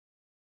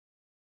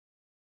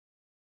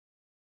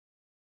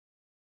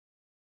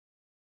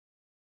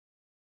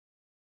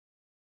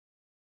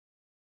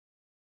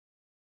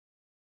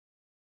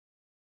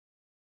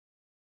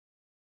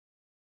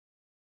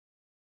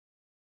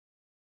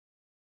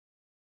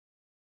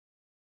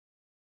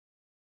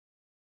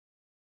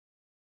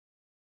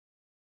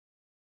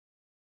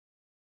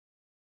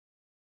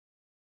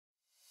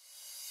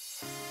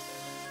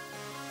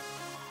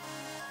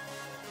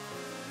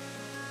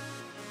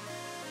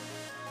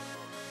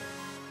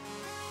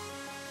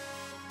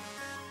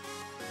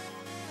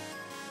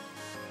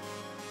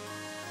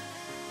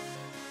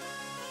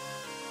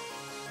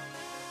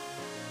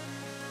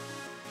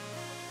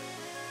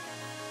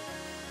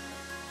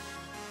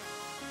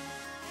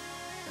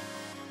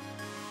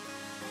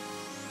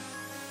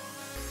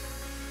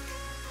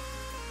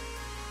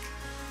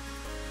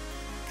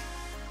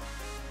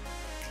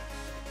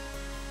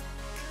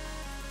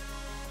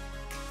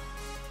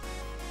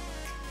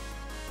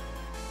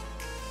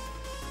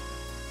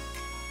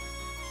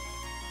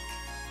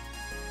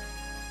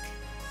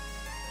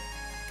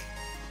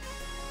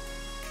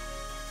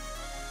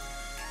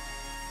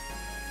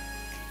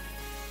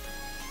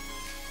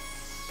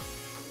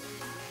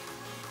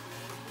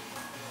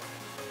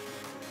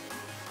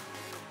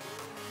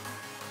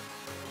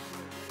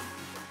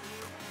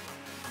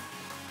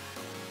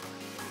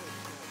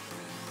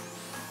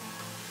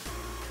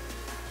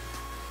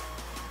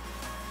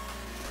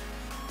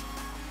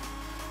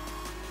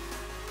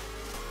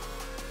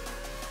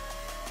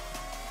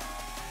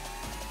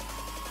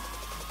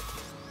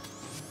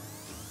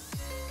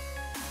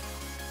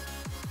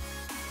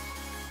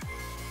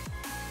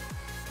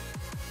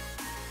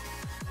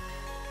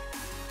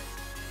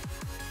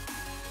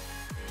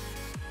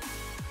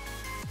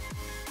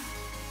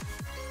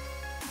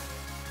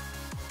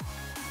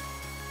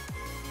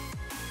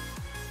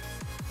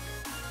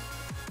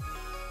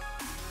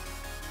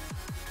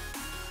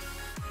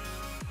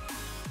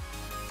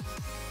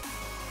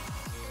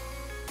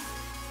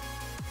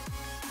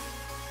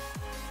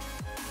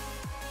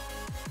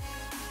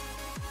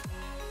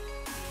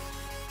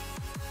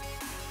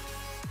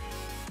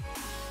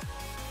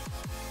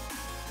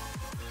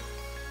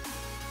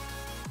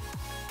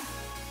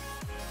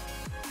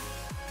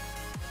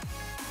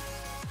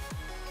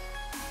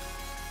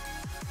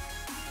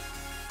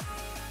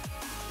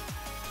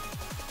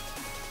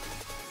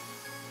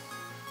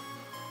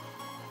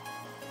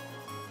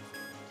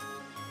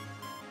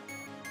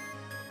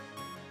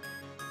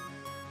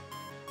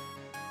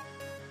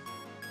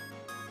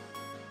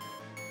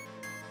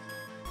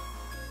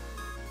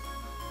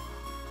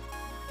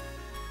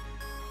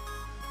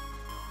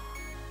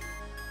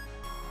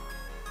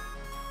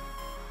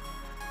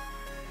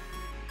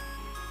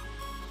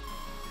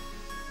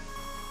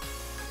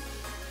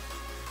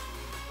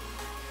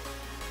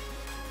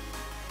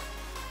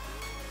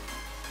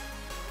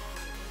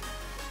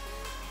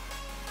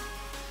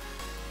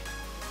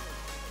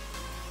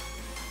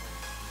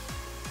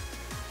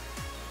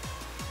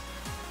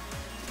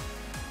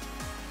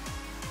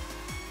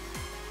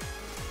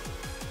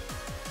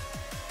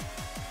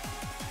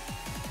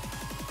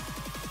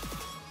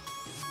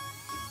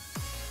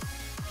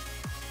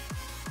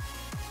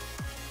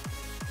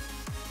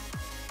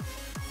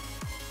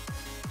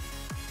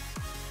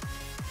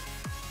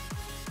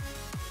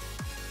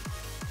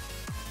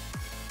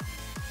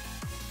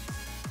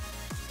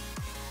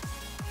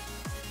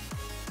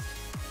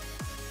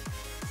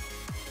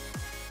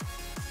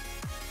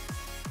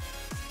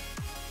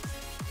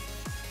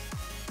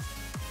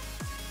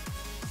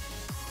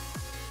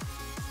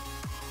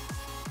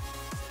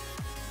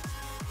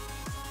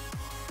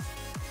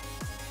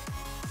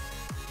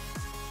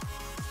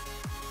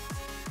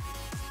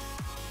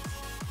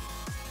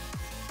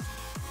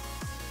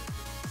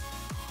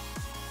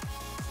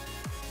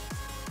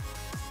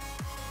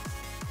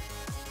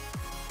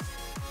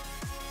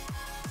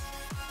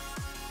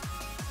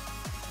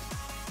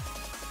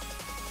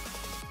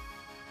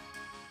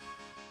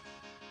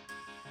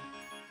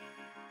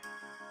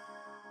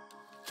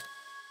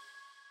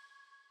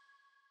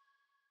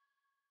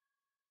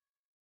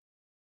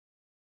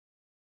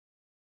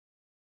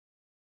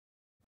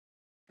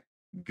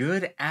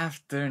Good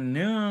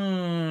afternoon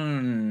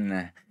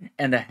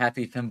and a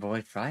happy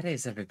Femboy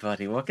Fridays,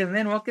 everybody. Welcome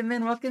in, welcome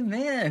in, welcome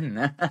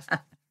in.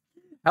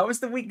 How was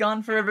the week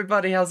gone for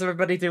everybody? How's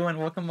everybody doing?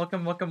 Welcome,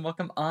 welcome, welcome,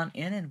 welcome on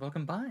in and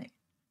welcome by.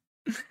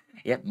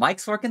 Yep,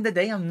 Mike's working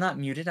today. I'm not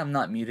muted. I'm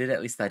not muted.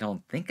 At least I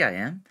don't think I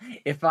am.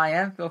 If I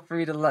am, feel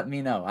free to let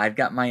me know. I've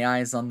got my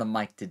eyes on the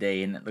mic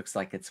today and it looks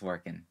like it's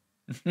working.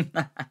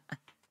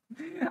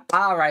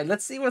 All right,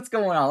 let's see what's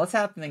going on. What's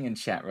happening in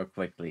chat real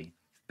quickly.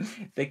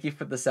 Thank you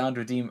for the sound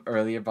redeem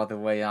earlier, by the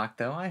way,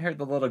 Octo. I heard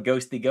the little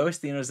ghosty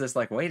and it was just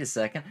like, wait a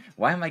second,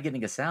 why am I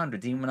getting a sound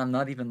redeem when I'm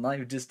not even live?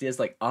 It just is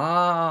like,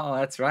 oh,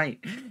 that's right.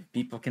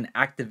 People can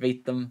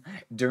activate them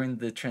during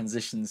the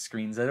transition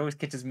screens. That always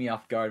catches me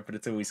off guard, but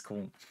it's always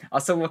cool.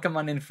 Also, welcome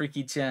on in,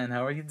 Freaky Chen.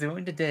 How are you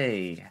doing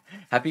today?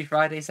 Happy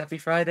Fridays, happy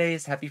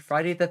Fridays, happy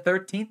Friday the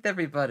 13th,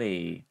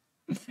 everybody.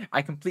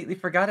 I completely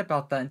forgot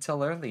about that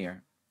until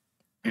earlier.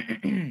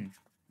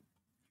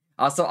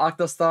 Also,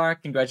 Octostar,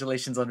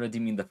 congratulations on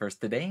redeeming the first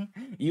today.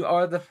 You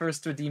are the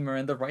first redeemer,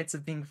 and the rights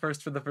of being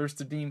first for the first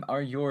redeem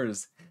are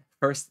yours.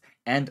 First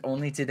and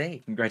only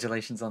today.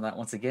 Congratulations on that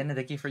once again, and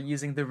thank you for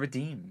using the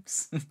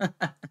redeems.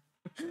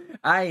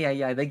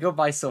 They go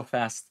by so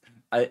fast.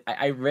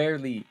 I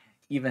rarely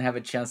even have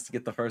a chance to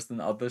get the first in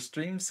the other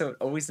streams, so it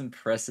always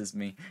impresses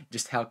me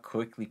just how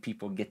quickly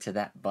people get to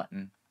that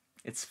button.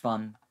 It's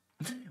fun.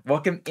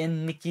 Welcome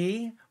in,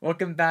 Nikki.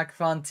 Welcome back,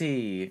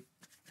 Fonty.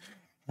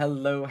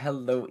 Hello,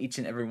 hello, each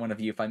and every one of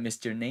you. If I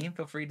missed your name,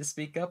 feel free to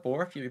speak up,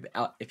 or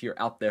if you're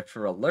out there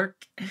for a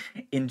lurk,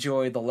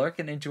 enjoy the lurk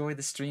and enjoy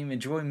the stream.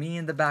 Enjoy me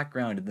in the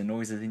background and the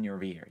noises in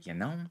your ear. You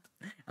know,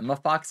 I'm a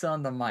fox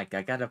on the mic.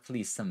 I gotta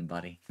please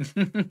somebody.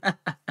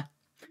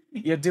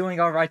 You're doing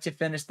all right. You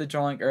finished the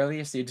drawing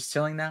earlier, so you're just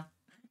chilling now.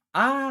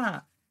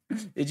 Ah,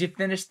 did you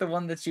finish the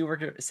one that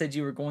you said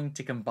you were going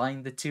to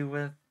combine the two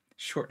with?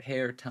 Short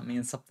hair, tummy,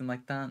 and something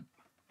like that.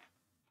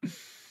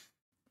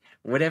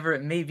 Whatever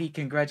it may be,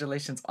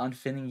 congratulations on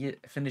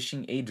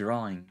finishing a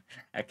drawing.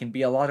 It can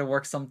be a lot of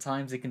work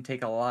sometimes, it can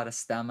take a lot of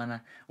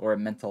stamina or a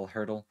mental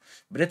hurdle,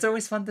 but it's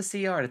always fun to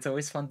see art. It's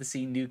always fun to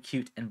see new,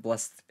 cute, and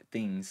blessed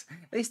things,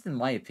 at least in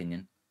my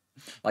opinion.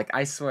 Like,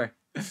 I swear,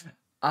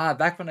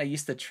 back when I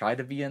used to try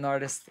to be an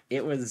artist,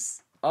 it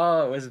was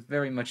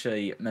very much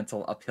a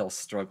mental uphill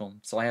struggle,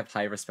 so I have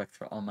high respect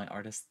for all my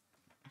artists.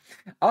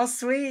 Oh,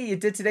 sweet, you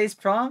did today's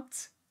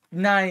prompt?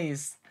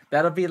 Nice.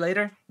 That'll be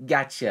later?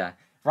 Gotcha.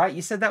 Right,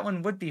 you said that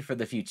one would be for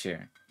the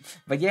future.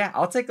 But yeah,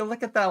 I'll take a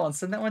look at that one.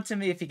 Send that one to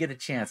me if you get a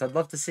chance. I'd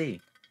love to see.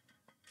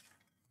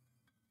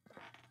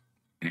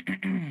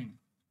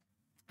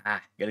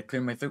 Gotta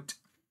clear my throat.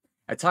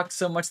 I talk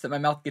so much that my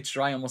mouth gets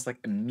dry almost like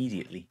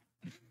immediately.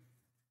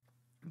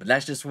 But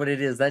that's just what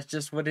it is. That's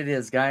just what it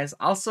is, guys.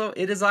 Also,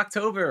 it is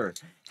October.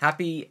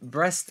 Happy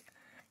Breast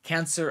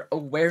Cancer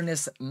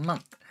Awareness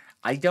Month.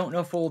 I don't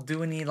know if we'll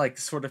do any like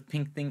sort of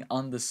pink thing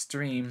on the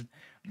stream,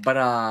 but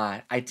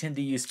I tend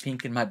to use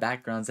pink in my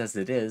backgrounds as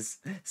it is,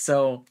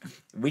 so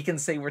we can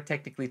say we're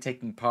technically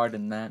taking part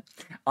in that.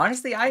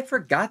 Honestly, I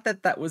forgot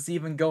that that was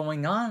even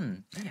going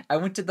on. I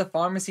went to the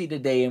pharmacy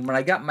today, and when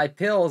I got my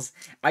pills,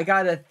 I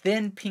got a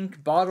thin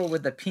pink bottle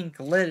with a pink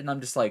lid, and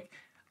I'm just like,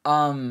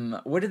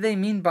 what do they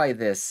mean by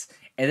this?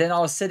 And then I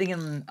was sitting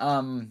in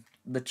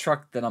the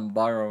truck that I'm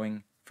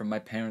borrowing from my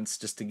parents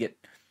just to get,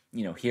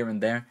 here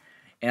and there.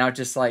 And I was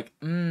just like,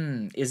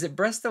 is it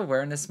Breast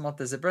Awareness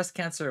Month? Is it Breast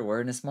Cancer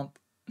Awareness Month?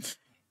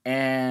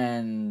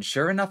 And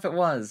sure enough, it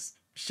was.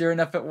 Sure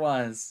enough, it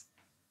was.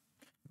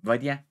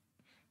 But yeah,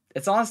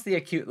 it's honestly a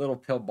cute little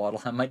pill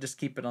bottle. I might just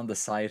keep it on the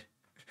side,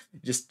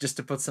 just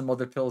to put some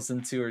other pills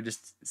into, or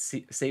just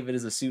save it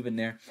as a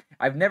souvenir.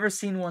 I've never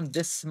seen one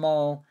this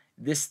small,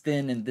 this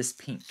thin, and this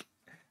pink,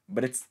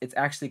 but it's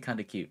actually kind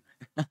of cute.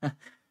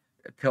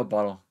 Pill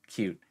bottle,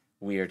 cute.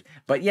 Weird.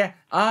 But yeah,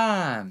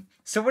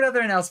 so what other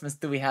announcements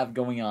do we have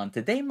going on?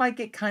 Today might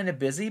get kind of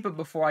busy, but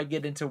before I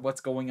get into what's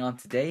going on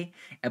today,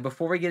 and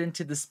before we get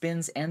into the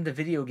spins and the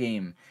video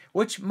game,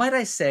 which, might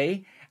I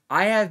say,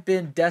 I have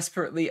been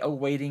desperately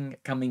awaiting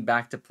coming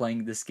back to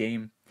playing this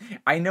game.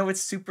 I know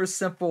it's super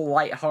simple,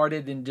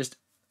 lighthearted, and just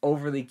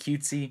overly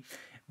cutesy,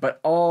 but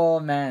oh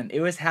man, I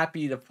was so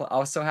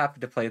happy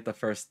to play it the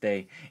first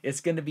day. It's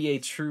going to be a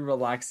true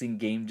relaxing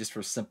game just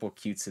for simple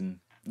cutes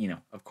and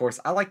of course,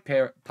 I like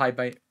that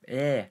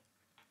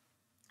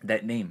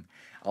name.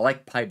 I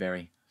like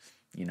Pieberry.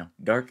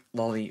 Dark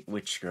Lolly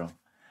Witch Girl.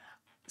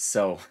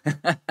 So,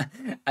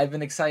 I've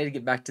been excited to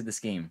get back to this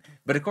game.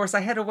 But of course,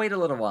 I had to wait a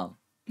little while.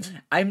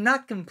 I'm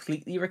not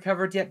completely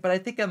recovered yet, but I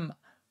think I'm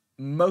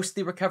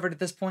mostly recovered at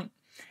this point.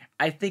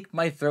 I think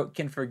my throat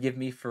can forgive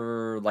me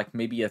for like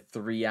maybe a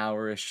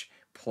 3-hour-ish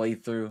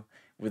playthrough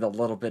with a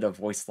little bit of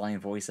voice line,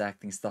 voice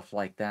acting, stuff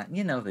like that.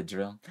 You know the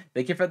drill.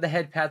 Thank you for the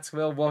head pats,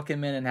 Will.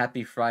 Welcome in and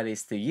happy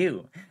Fridays to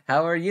you.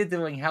 How are you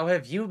doing? How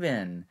have you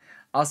been?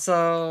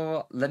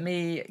 Also, let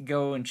me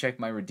go and check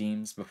my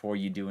redeems before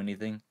you do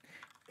anything,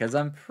 because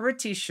I'm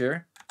pretty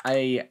sure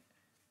I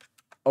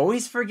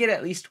always forget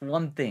at least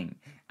one thing.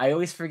 I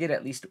always forget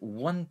at least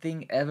one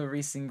thing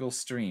every single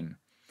stream.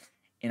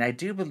 And I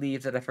do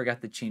believe that I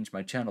forgot to change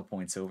my channel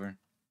points over.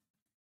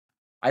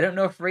 I don't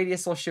know if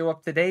Radius will show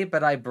up today,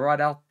 but I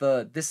brought out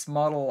this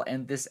model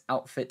and this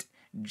outfit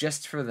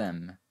just for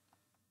them.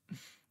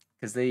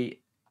 Because they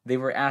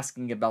were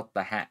asking about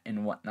the hat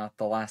and whatnot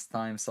the last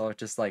time, so it's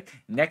just like,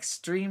 next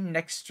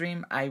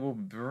stream, I will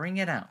bring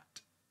it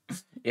out.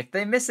 If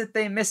they miss it,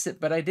 they miss it,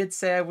 but I did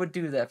say I would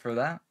do that for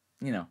that.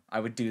 You know, I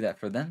would do that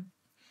for them.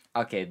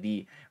 Okay,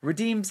 the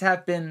redeems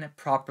have been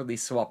properly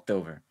swapped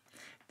over,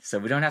 so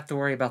we don't have to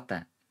worry about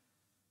that.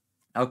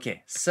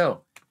 Okay,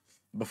 so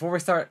before we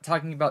start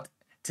talking about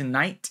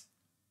tonight,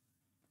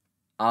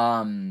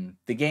 the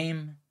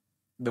game,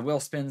 the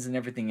wheel spins, and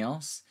everything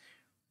else,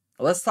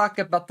 let's talk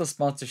about the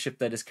sponsorship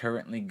that is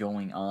currently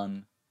going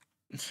on.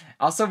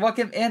 Also,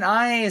 welcome in,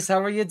 Eyes.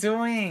 How are you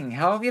doing?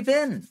 How have you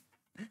been?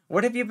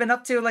 What have you been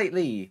up to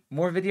lately?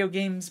 More video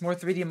games, more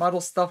 3D model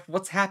stuff.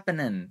 What's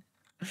happening?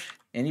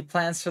 Any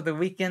plans for the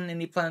weekend?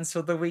 Any plans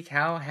for the week?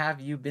 How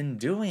have you been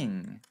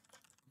doing?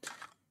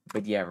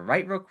 But yeah,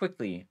 real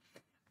quickly.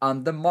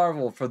 The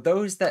Marvel, for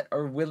those that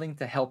are willing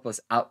to help us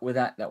out with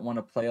that want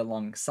to play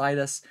alongside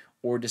us,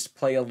 or just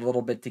play a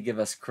little bit to give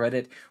us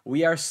credit,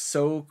 we are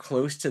so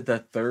close to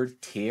the 3rd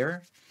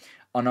tier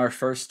on our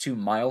first 2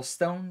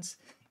 milestones.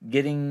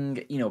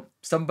 Getting, you know,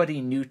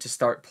 somebody new to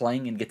start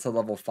playing and get to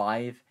level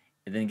 5,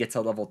 and then get to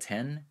level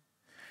 10.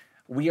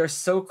 We are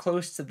so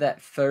close to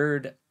that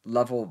 3rd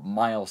level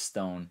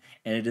milestone,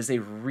 and it is a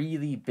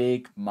really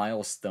big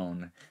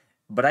milestone.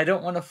 But I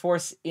don't want to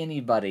force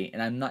anybody,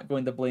 and I'm not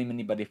going to blame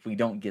anybody if we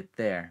don't get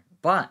there.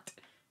 But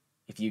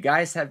if you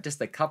guys have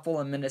just a couple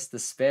of minutes to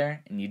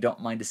spare, and you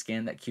don't mind to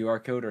scan that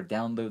QR code or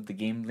download the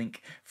game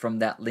link from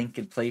that link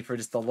and play for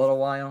just a little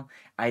while,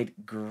 I'd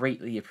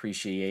greatly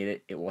appreciate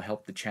it. It will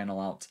help the channel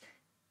out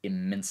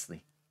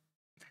immensely.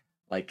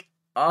 Like,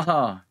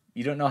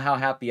 you don't know how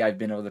happy I've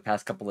been over the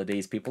past couple of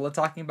days. People are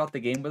talking about the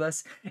game with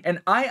us,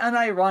 and I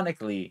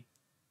unironically,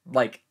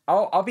 like,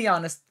 I'll be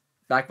honest,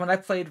 back when I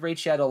played Raid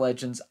Shadow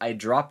Legends, I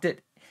dropped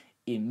it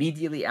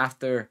immediately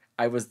after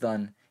I was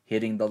done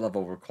hitting the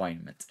level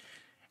requirement.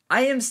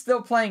 I am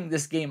still playing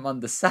this game on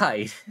the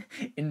side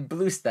in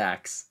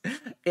BlueStacks.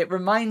 It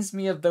reminds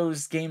me of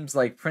those games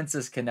like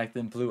Princess Connect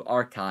and Blue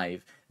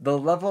Archive. The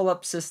level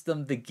up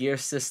system, the gear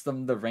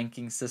system, the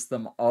ranking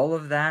system, all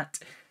of that.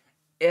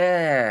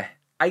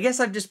 I guess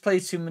I've just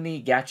played too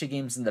many gacha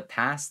games in the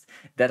past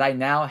that I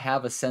now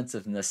have a sense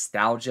of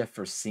nostalgia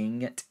for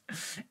seeing it.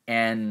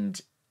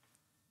 And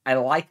I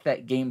like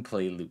that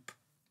gameplay loop.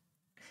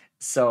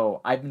 So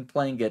I've been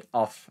playing it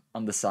off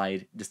on the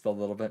side just a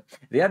little bit.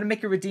 They had to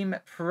make a redeem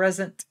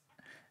present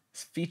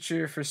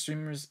feature for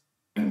streamers.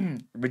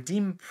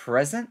 Redeem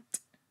present?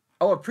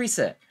 Oh, a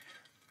preset.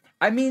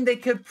 I mean, they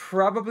could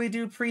probably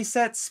do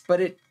presets,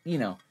 but it, you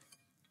know,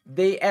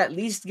 they at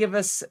least give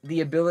us the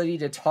ability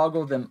to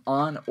toggle them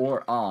on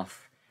or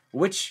off,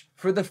 which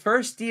for the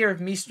first year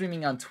of me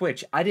streaming on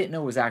Twitch, I didn't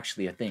know was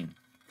actually a thing.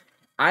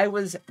 I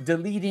was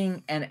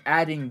deleting and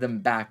adding them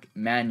back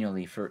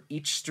manually for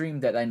each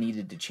stream that I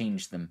needed to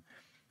change them.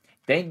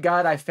 Thank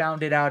God I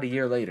found it out a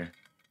year later.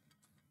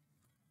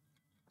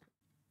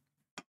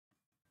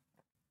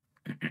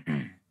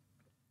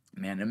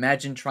 Man,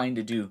 imagine trying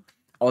to do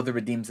all the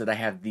redeems that I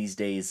have these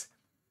days,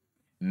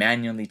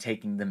 manually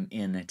taking them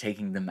in and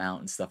taking them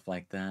out and stuff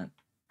like that.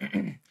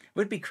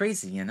 Would be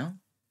crazy, you know?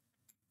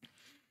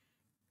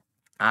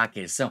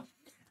 Okay, so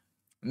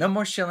no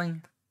more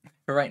shilling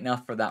for right now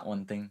for that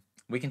one thing.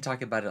 We can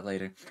talk about it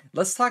later.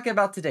 Let's talk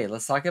about today.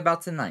 Let's talk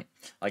about tonight.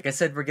 Like I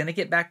said, we're going to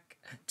get back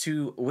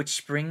to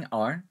WitchSpring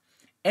R.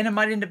 And it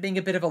might end up being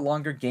a bit of a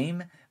longer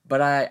game,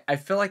 but I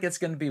feel like it's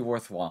going to be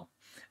worthwhile.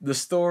 The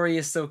story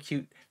is so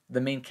cute.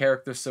 The main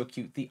character is so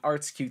cute. The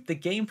art's cute. The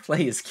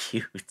gameplay is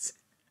cute.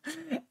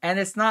 And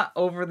it's not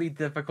overly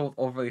difficult,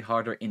 overly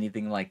hard, or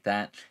anything like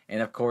that.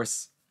 And of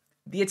course,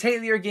 the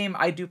Atelier game,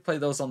 I do play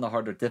those on the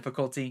harder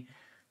difficulty.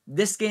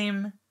 This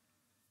game,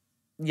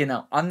 you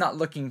know, I'm not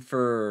looking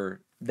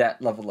for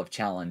that level of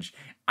challenge.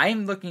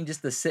 I'm looking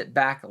just to sit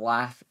back,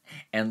 laugh,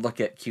 and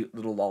look at cute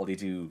little lolly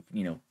do,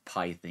 you know,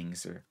 pie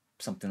things or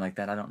something like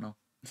that. I don't know.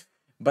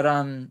 But,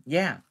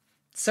 yeah.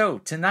 So,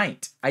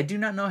 tonight, I do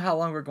not know how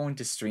long we're going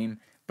to stream,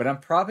 but I'm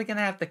probably going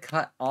to have to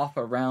cut off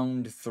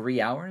around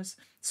 3 hours.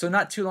 So,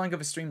 not too long of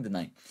a stream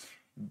tonight.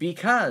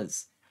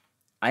 Because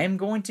I am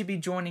going to be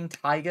joining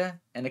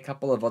Taiga and a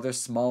couple of other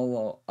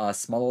small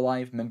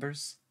Alive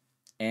members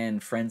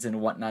and friends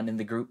and whatnot in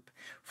the group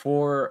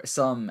for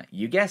some,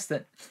 you guessed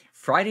it,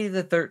 Friday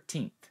the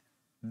 13th,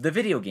 the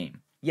video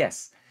game.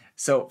 Yes,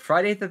 so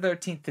Friday the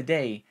 13th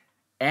today,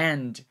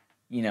 and,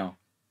 you know,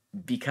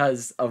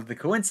 because of the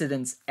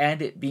coincidence and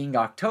it being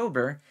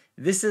October,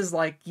 this is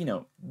like, you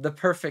know, the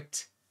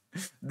perfect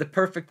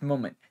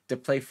moment to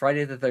play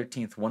Friday the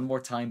 13th one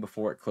more time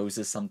before it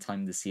closes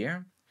sometime this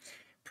year,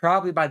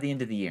 probably by the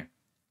end of the year.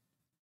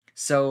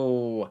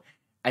 So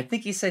I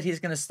think he said he's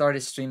going to start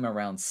his stream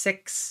around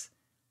 6.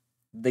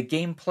 The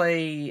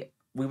gameplay,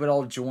 we would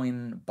all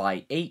join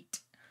by 8.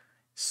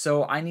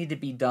 So I need to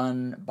be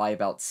done by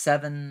about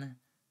 7,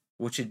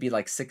 which would be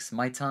like 6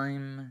 my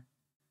time.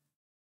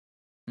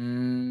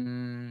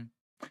 When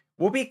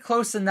We'll be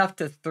close enough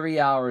to 3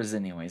 hours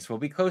anyways. We'll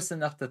be close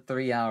enough to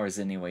 3 hours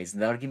anyways.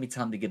 And that'll give me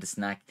time to get a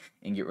snack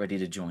and get ready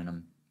to join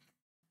them.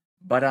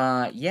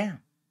 But, yeah.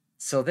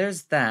 So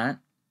there's that.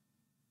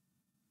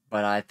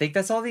 But I think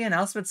that's all the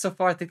announcements so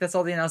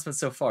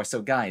far.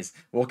 So guys,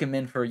 welcome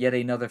in for yet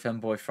another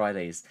Femboy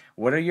Fridays.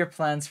 What are your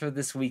plans for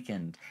this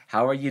weekend?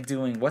 How are you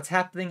doing? What's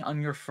happening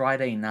on your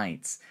Friday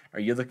nights? Are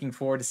you looking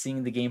forward to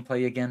seeing the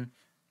gameplay again?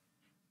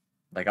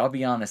 Like, I'll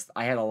be honest,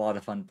 I had a lot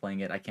of fun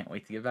playing it. I can't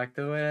wait to get back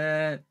to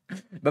it.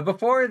 But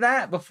before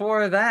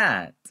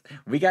that,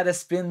 we gotta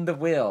spin the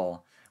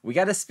wheel. We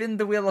gotta spin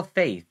the wheel of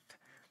faith.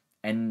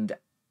 And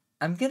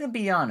I'm gonna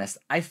be honest,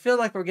 I feel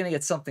like we're gonna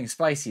get something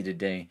spicy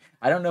today.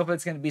 I don't know if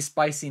it's gonna be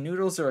spicy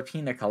noodles or a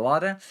pina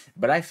colada,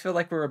 but I feel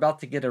like we're about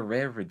to get a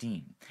rare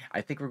redeem.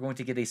 I think we're going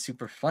to get a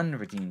super fun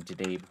redeem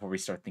today before we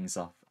start things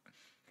off.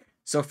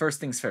 So first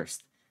things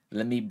first,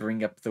 let me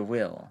bring up the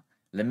wheel.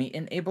 Let me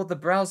enable the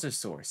browser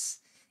source.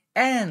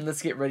 And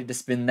let's get ready to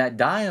spin that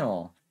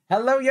dial.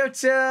 Hello,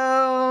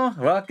 Yocho!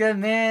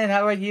 Welcome in.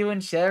 How are you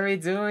and Sherry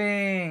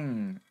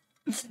doing?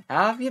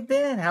 How have you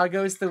been? How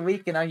goes the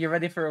week? And are you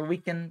ready for a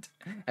weekend?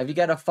 Have you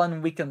got a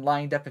fun weekend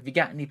lined up? Have you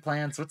got any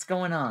plans? What's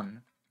going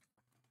on?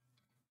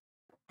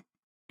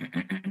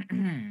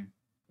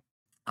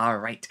 All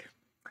right.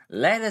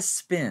 Let us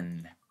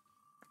spin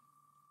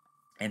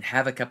and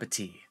have a cup of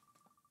tea.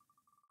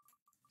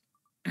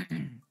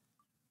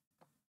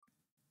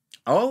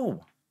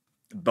 Oh,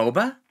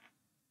 boba?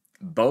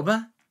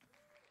 Boba?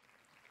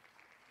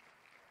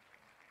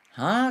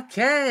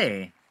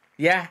 Okay.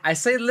 Yeah, I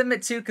say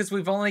limit 2 because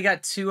we've only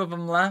got 2 of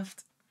them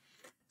left.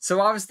 So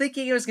I was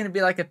thinking it was going to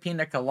be like a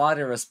pina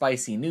colada or a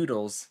spicy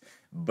noodles,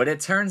 but it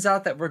turns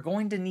out that we're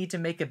going to need to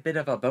make a bit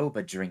of a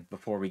boba drink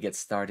before we get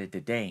started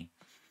today.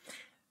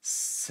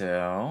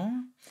 So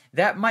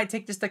that might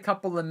take just a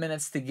couple of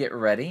minutes to get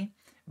ready,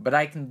 but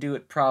I can do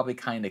it probably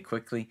kind of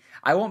quickly.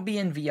 I won't be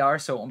in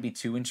VR, so it won't be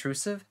too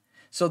intrusive.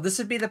 So this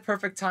would be the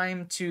perfect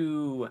time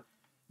to,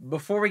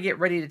 before we get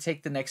ready to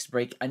take the next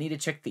break, I need to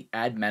check the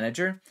ad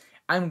manager.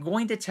 I'm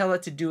going to tell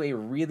it to do a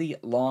really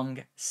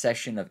long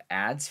session of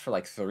ads for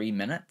like 3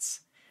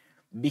 minutes,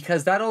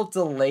 because that'll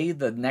delay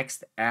the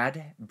next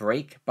ad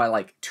break by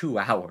like 2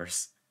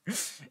 hours.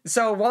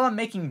 So while I'm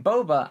making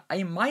boba,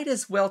 I might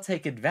as well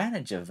take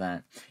advantage of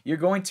that. You're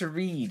going to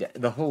read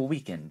the whole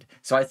weekend,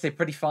 so I'd say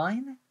pretty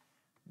fine.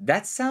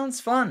 That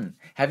sounds fun.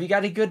 Have you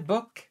got a good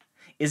book?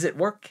 Is it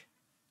work?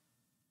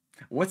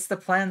 What's the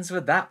plans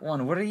with that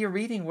one? What are you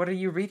reading? What are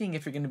you reading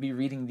if you're going to be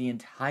reading the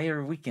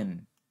entire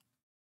weekend?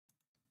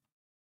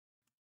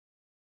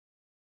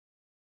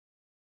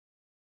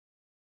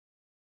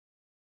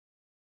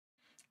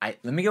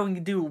 Let me go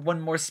and do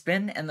one more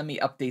spin, and let me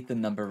update the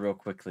number real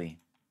quickly.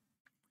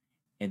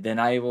 And then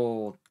I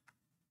will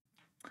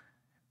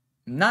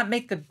not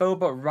make the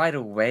boba right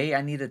away.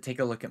 I need to take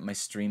a look at my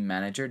stream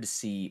manager to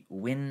see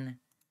when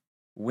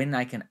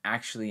I can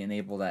actually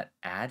enable that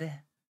ad,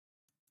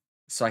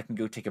 so I can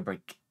go take a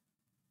break.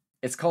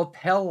 It's called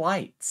Pale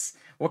Lights.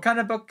 What kind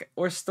of book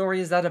or story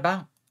is that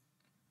about?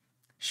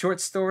 Short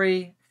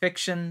story,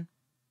 fiction,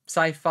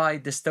 sci-fi,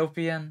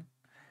 dystopian?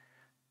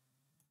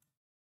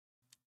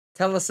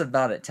 Tell us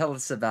about it. Tell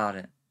us about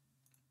it.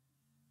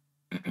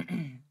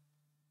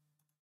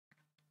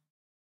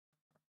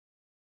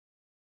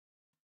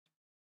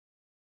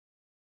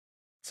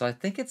 So I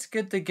think it's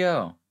good to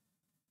go.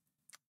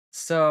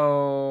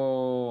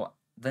 So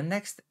the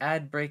next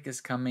ad break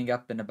is coming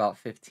up in about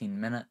 15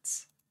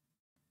 minutes.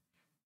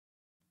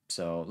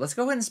 So let's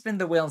go ahead and spin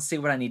the wheel and see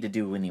what I need to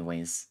do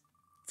anyways.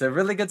 It's a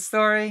really good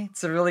story.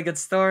 It's a really good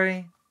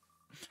story.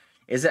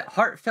 Is it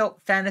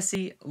heartfelt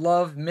fantasy,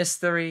 love,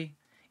 mystery,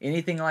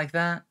 anything like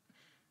that?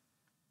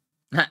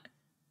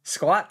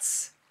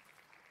 Squats?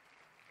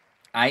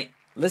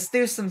 Let's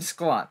do some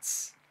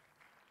squats.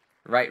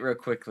 Right, real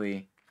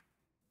quickly.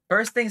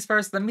 First things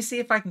first, let me see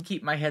if I can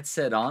keep my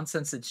headset on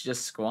since it's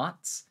just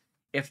squats.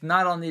 If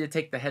not, I'll need to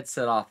take the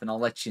headset off and I'll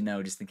let you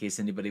know just in case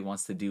anybody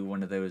wants to do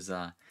one of those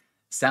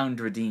sound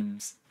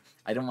redeems.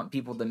 I don't want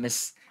people to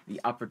miss the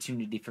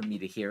opportunity for me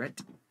to hear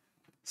it.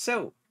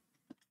 So,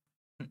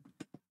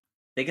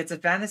 think it's a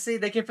fantasy?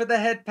 Thank you for the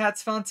head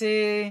pats,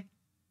 Fonty.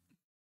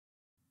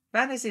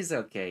 Fantasy's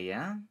okay,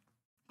 yeah?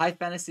 High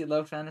fantasy,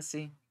 low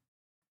fantasy.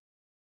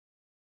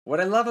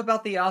 What I love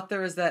about the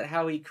author is that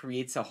how he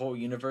creates a whole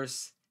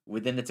universe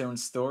within its own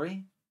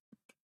story.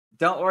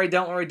 Don't worry,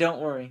 don't worry,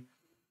 don't worry.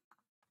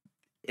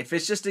 If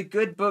it's just a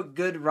good book,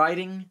 good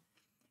writing,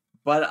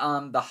 but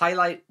the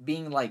highlight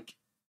being like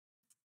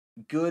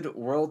good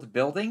world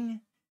building,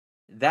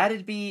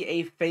 that'd be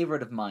a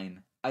favorite of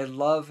mine. I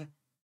love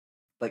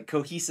like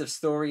cohesive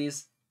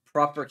stories,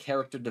 proper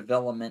character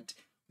development,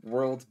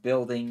 world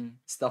building,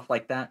 stuff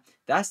like that.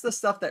 That's the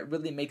stuff that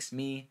really makes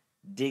me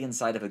dig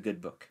inside of a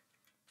good book.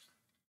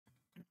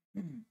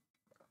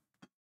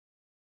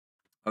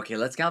 Okay,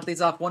 let's count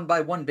these off one by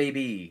one,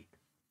 baby.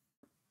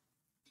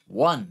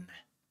 1,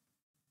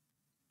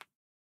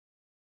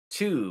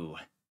 2.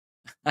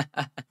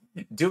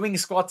 Doing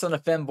squats on a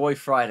Femboy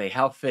Friday.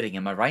 How fitting,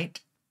 am I right?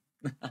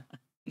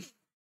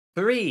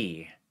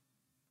 3,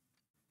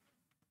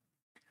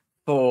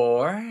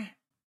 4,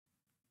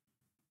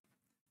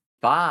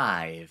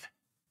 5,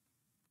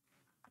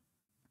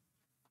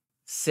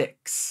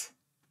 6,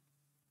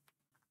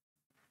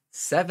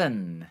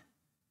 7,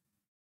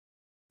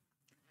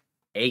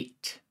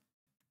 8,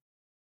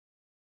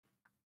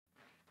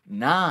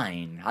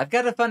 9. I've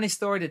got a funny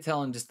story to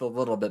tell in just a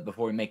little bit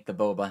before we make the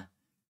boba.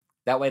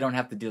 That way I don't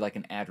have to do like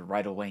an ad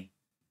right away.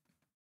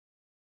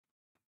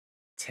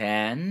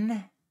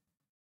 10,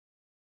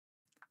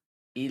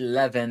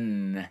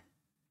 11,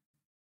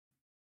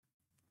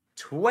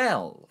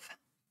 12,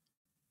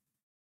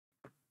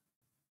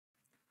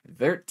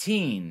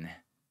 13.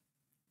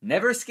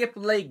 Never skip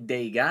leg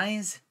day,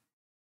 guys.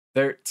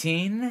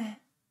 13,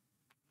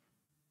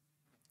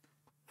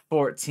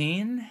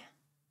 14,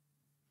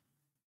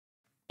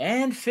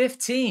 and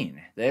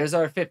 15. There's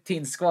our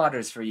 15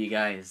 squatters for you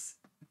guys.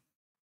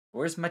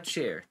 Where's my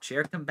chair?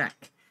 Chair, come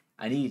back.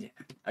 I need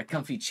a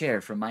comfy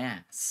chair for my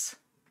ass.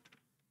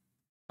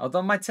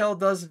 Although my tail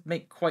does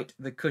make quite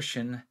the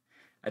cushion,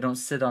 I don't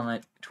sit on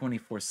it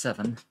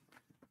 24/7.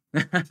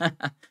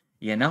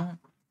 You know?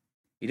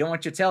 You don't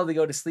want your tail to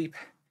go to sleep.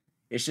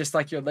 It's just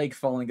like your leg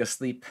falling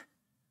asleep.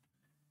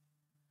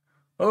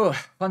 Oh,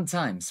 fun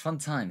times, fun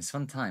times,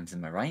 fun times,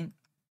 am I right?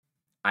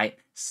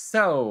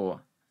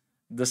 So,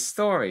 the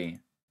story,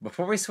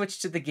 before we switch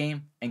to the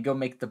game and go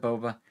make the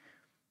boba,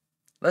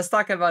 let's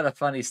talk about a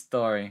funny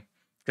story.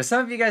 Because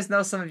some of you guys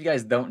know, some of you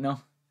guys don't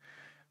know.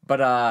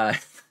 But,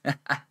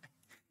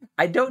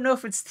 I don't know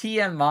if it's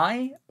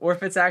TMI or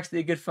if it's actually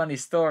a good funny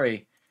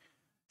story.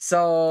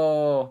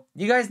 So,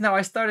 you guys know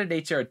I started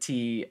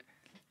HRT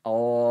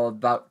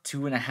about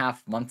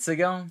 2.5 months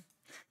ago.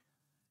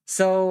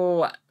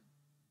 So,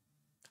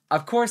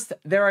 of course,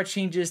 there are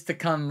changes to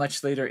come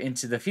much later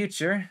into the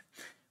future.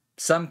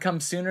 Some come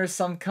sooner,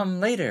 some come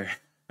later.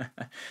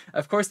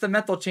 Of course, the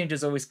mental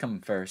changes always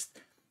come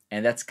first.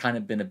 And that's kind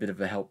of been a bit of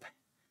a help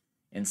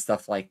and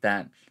stuff like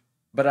that.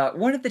 But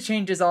one of the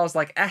changes, I was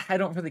like, I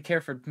don't really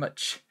care for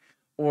much.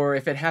 Or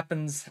if it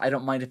happens, I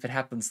don't mind if it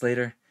happens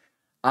later.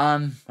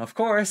 Of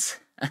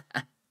course,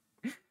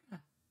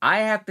 I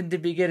happen to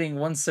be getting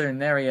one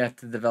certain area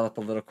to develop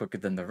a little quicker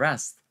than the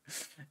rest.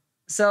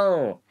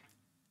 So,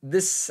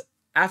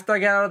 after I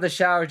got out of the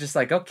shower, just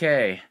like,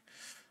 okay,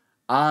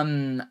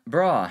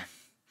 bruh.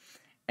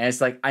 And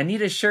it's like, I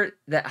need a shirt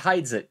that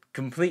hides it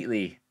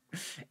completely.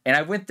 And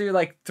I went through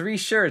like 3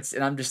 shirts,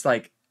 and I'm just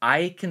like,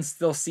 I can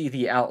still see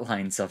the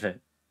outlines of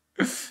it.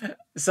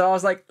 So I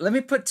was like, let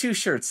me put 2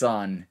 shirts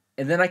on.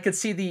 And then I could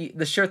see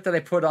the shirt that I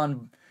put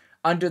on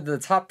under the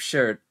top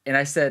shirt. And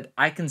I said,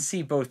 I can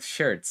see both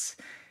shirts.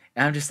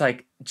 And I'm just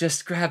like,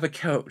 just grab a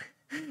coat.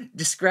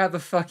 Just grab a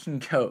fucking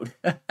coat.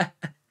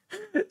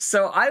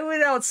 So I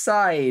went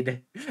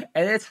outside,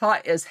 and it's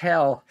hot as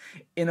hell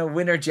in a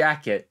winter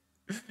jacket.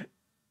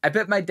 I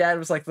bet my dad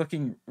was like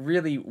looking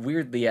really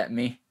weirdly at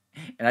me.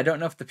 And I don't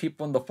know if the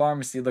people in the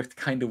pharmacy looked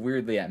kind of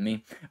weirdly at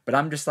me. But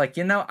I'm just like,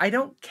 I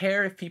don't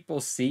care if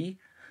people see.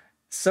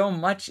 So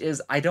much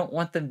as I don't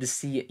want them to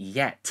see it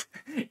yet.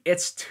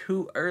 It's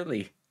too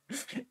early.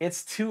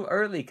 It's too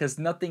early because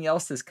nothing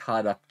else is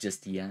caught up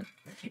just yet.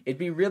 It'd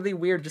be really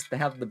weird just to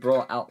have the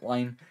bra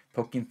outline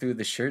poking through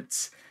the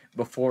shirts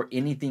before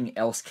anything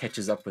else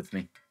catches up with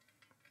me.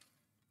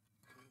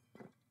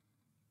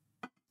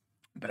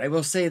 But I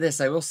will say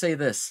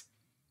this.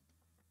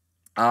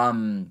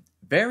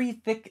 Very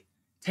thick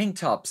tank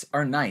tops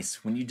are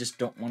nice when you just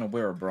don't want to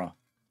wear a bra.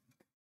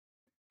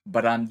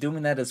 But I'm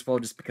doing that as well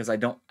just because I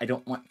don't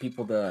want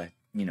people to,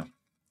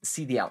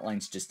 see the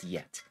outlines just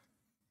yet.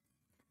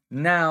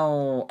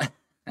 Now,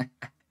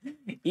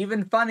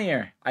 even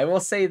funnier, I will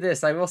say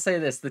this.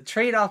 The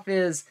trade-off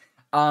is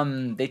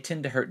they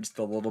tend to hurt just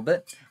a little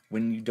bit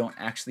when you don't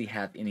actually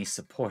have any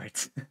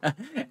support.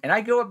 And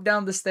I go up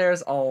down the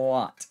stairs a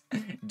lot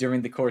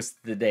during the course of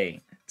the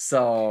day.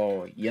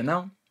 So,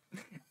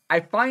 I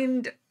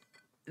find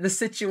the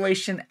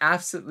situation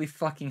absolutely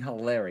fucking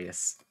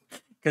hilarious.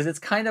 Because it's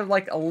kind of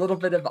like a little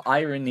bit of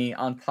irony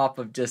on top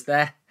of just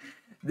that.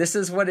 This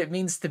is what it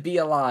means to be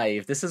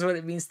alive. This is what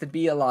it means to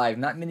be alive.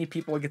 Not many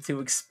people get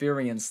to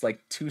experience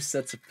like 2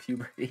 sets of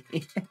puberty.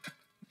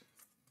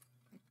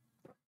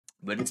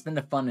 But it's been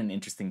a fun and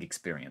interesting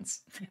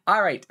experience.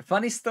 Alright,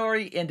 funny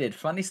story ended.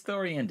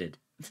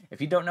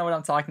 If you don't know what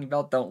I'm talking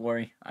about, don't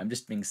worry. I'm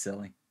just being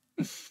silly.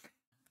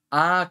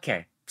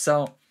 Okay,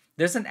 so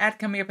there's an ad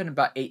coming up in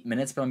about 8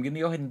 minutes, but I'm going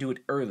to go ahead and do it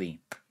early.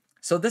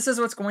 So this is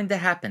what's going to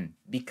happen.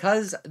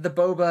 Because the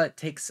boba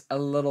takes a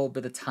little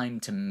bit of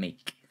time to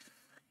make.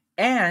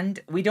 And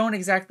we don't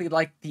exactly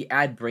like the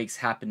ad breaks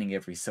happening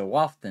every so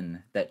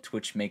often that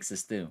Twitch makes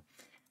us do.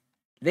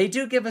 They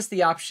do give us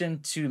the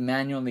option to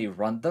manually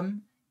run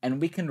them.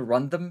 And we can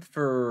run them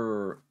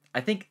for,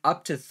 I think,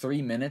 up to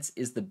 3 minutes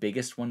is the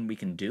biggest one we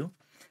can do.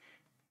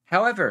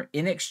 However,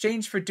 in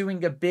exchange for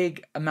doing a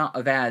big amount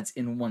of ads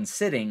in one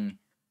sitting,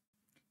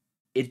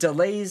 it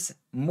delays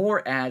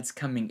more ads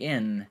coming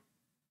in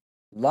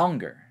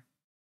longer,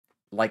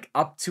 like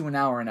up to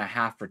 1.5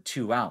 hours or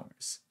 2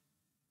 hours.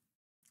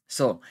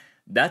 So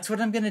that's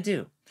what I'm going to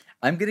do.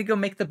 I'm going to go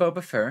make the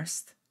boba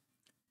first.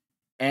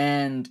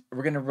 and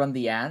we're gonna run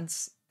the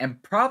ads.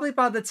 And probably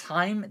by the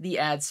time the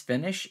ads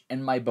finish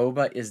and my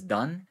boba is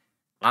done,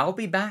 I'll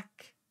be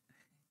back.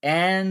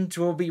 And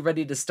we'll be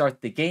ready to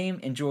start the game,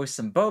 enjoy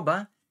some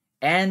boba,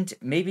 and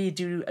maybe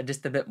do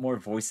just a bit more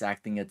voice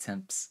acting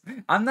attempts.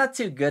 I'm not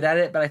too good at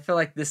it, but I feel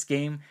like this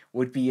game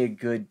would be a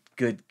good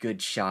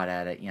shot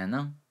at it, you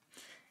know?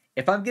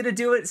 If I'm gonna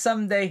do it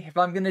someday, if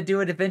I'm gonna do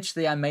it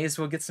eventually, I may as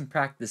well get some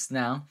practice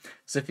now.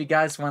 So if you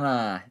guys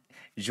wanna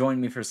join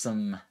me for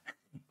some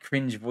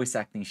cringe voice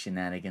acting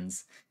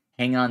shenanigans,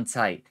 hang on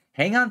tight.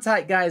 Hang on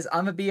tight, guys.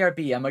 I'm a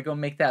BRB. I'm gonna go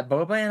make that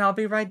boba and I'll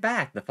be right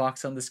back. The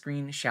fox on the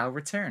screen shall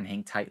return.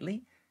 Hang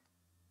tightly.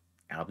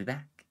 I'll be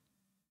back.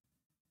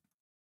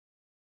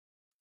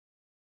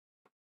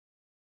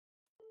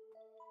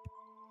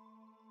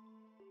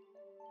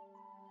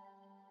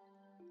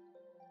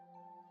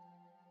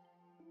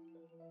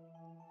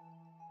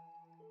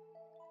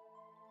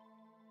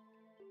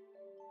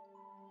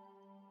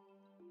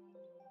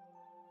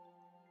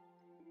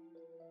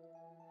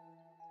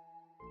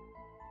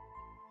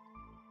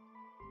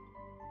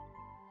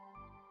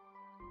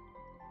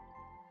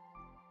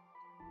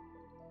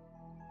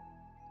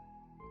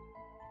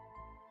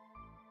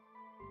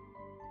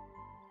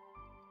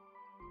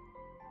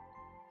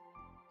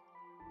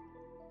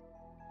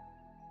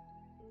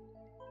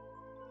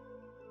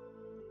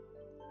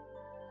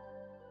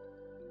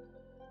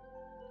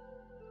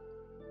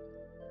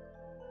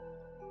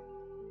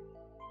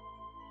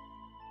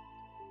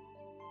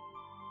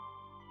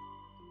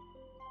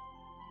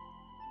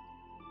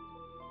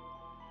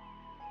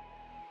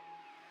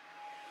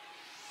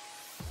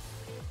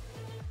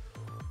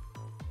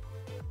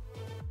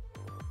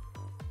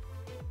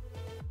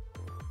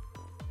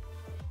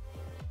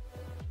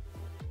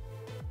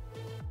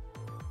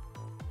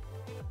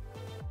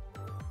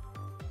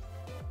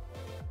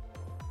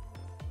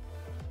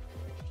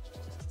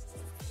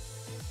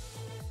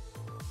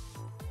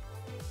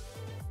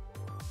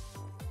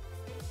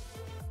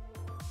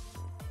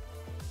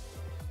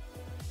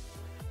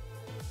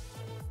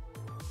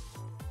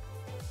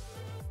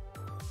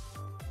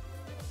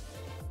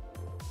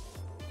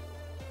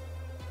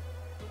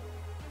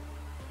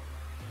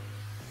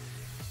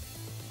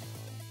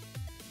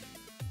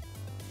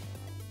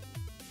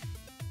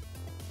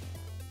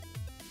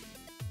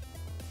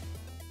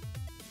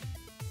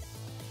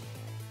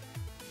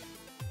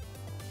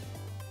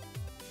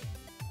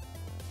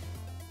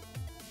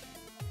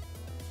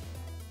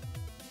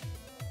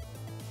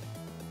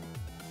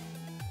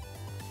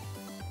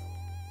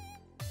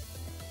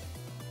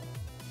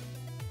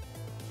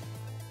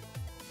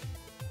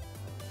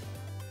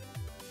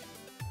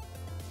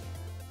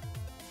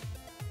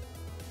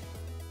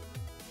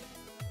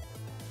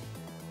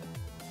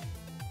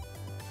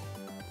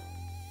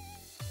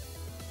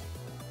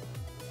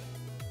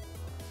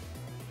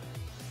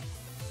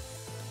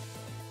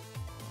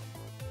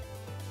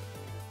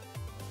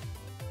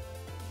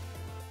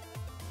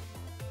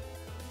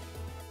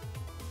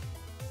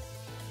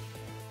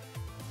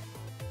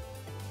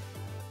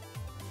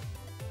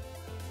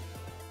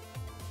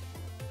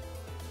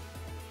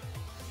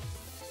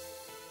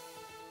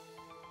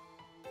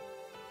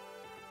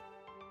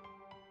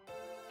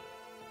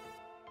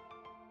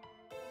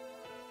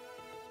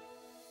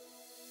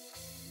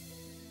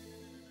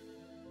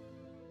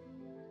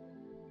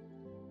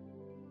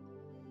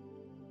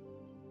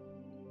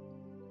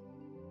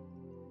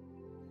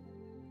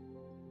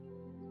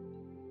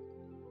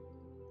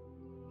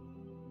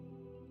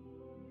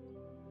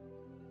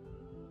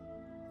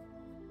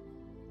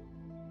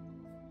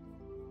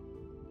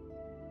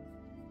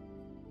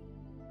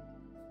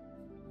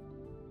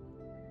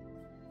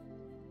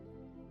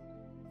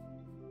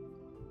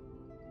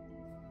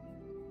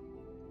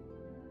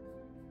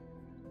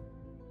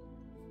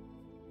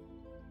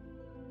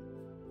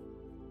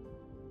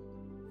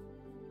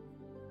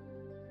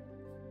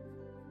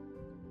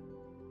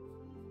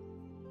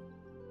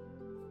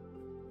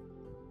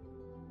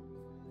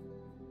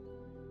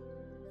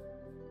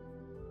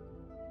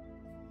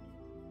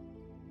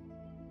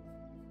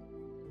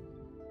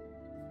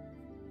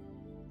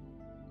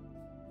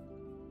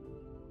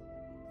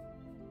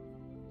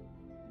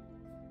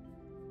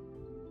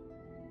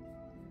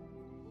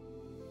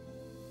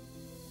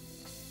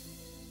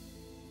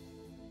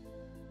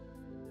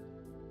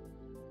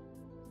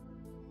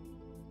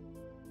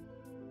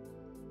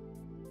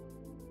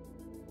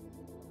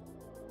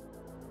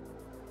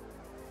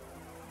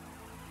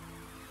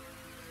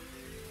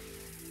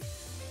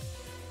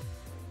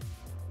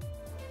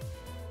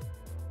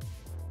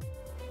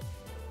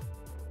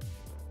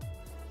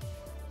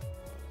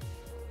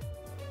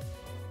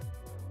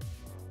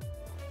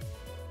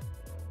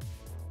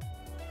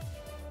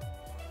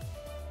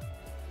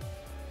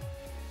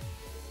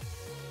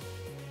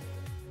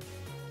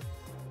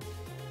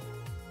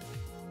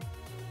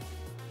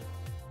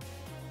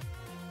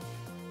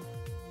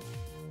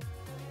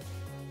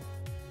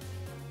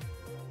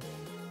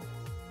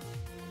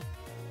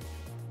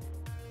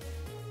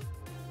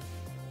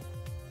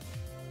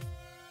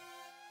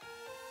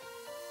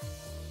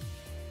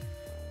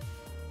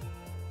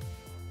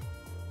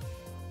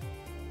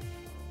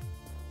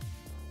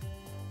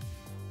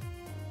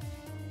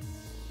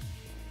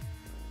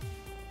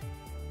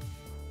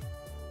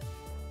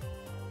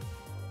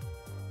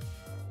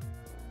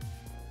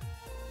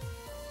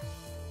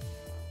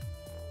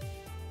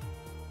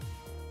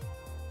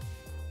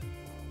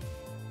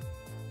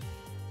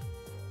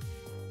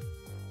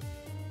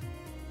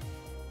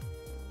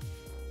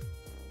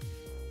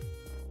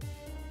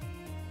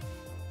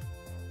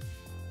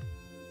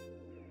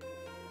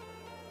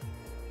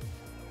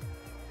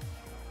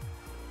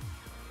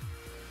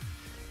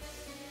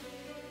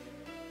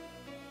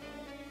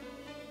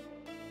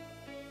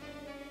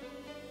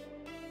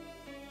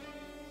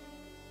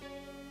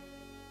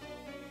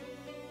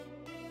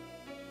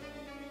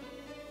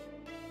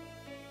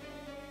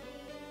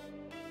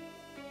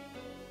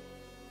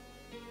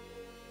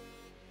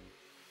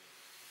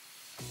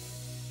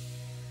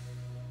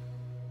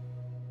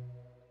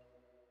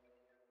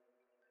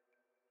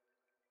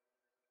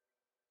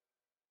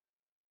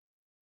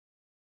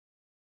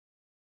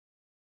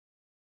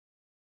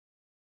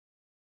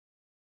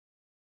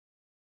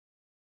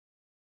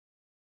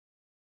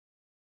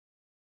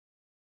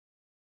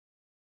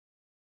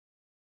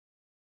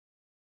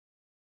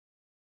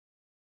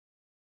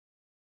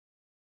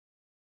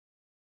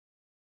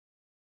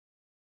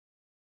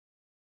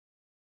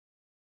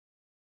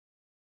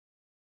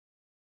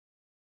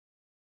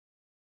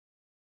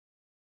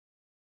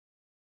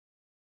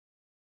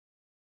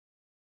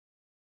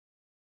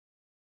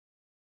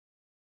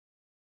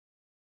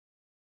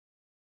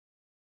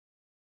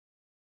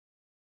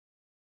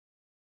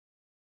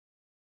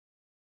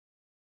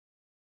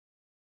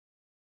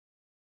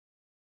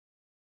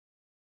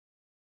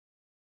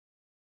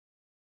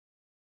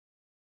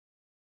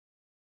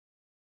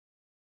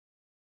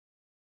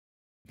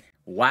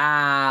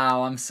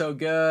 Wow, I'm so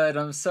good.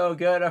 I'm so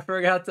good. I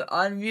forgot to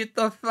unmute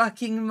the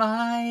fucking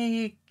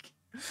mic.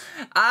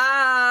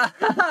 Ah!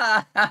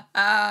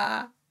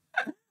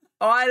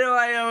 Why do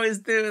I always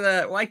do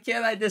that? Why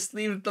can't I just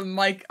leave the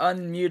mic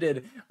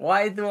unmuted?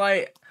 Why do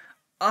I...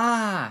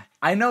 Ah!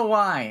 I know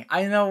why.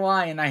 I know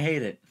why, and I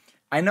hate it.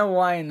 I know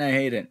why, and I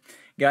hate it.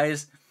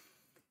 Guys,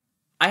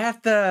 I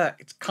have to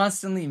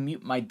constantly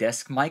mute my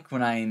desk mic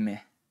when I'm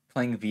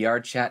playing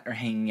VR chat or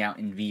hanging out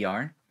in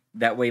VR.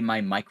 That way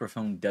my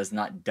microphone does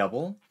not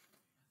double.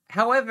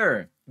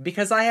 However,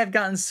 because I have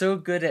gotten so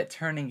good at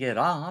turning it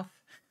off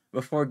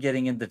before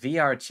getting into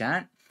VR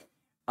chat,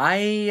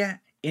 I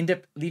end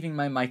up leaving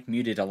my mic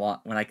muted a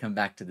lot when I come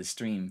back to the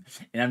stream.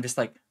 And I'm just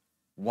like,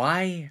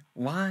 why?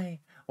 Why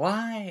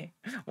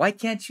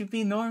can't you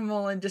be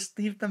normal and just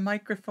leave the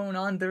microphone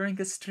on during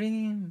a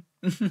stream?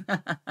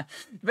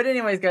 But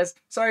anyways, guys,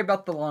 sorry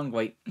about the long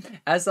wait.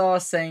 As I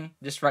was saying,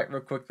 just right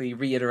real quickly,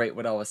 reiterate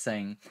what I was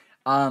saying.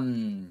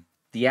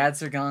 The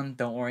ads are gone,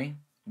 don't worry.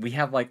 We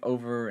have like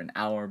over an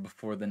hour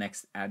before the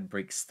next ad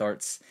break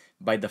starts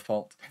by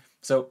default.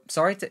 So,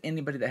 sorry to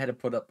anybody that had to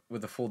put up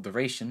with a full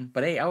duration,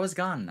 but hey, I was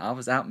gone. I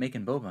was out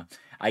making boba.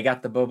 I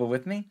got the boba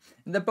with me,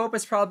 and the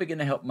boba's probably going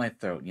to help my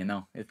throat, you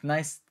know? It's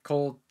nice,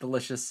 cold,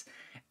 delicious,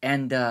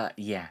 and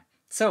yeah.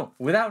 So,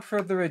 without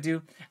further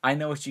ado, I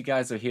know what you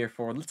guys are here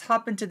for. Let's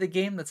hop into the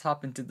game, let's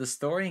hop into the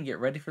story, and get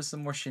ready for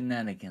some more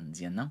shenanigans,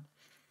 you know?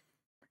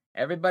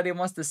 Everybody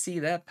wants to see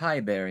that pie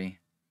berry,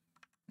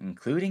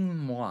 including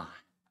moi.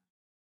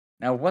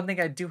 Now, one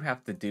thing I do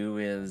have to do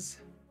is...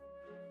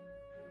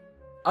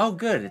 Oh,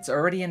 good. It's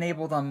already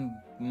enabled on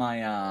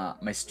my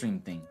my stream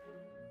thing.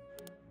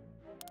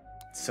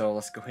 So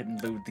let's go ahead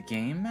and load the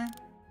game.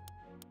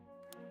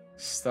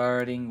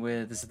 Starting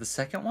with... This is the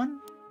second one?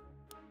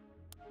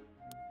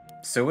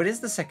 So it is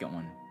the second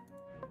one.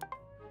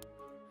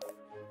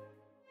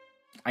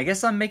 I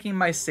guess I'm making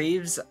my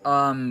saves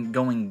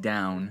going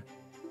down.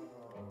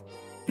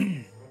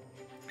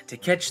 To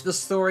catch the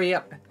story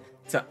up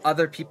to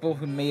other people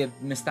who may have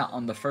missed out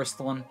on the first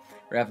one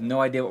or have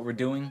no idea what we're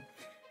doing.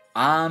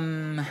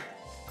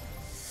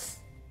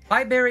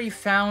 Highberry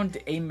found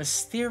a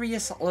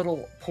mysterious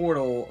little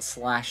portal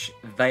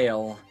 /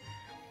 veil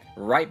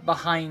right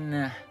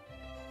behind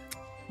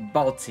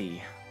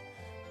Balti,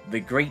 the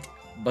great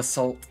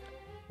basalt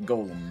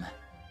golem.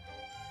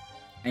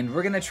 And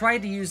we're gonna try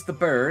to use the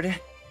bird,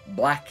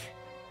 Black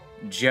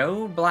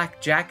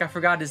Jack, I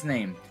forgot his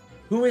name,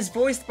 who is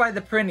voiced by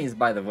the Prinnies,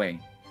 by the way.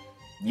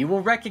 You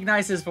will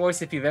recognize his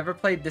voice if you've ever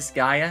played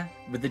Disgaea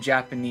with the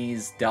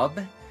Japanese dub.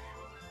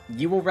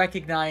 You will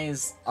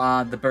recognize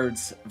the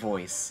bird's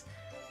voice.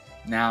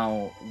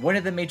 Now, one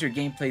of the major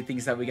gameplay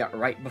things that we got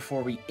right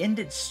before we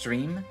ended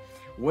stream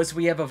was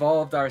we have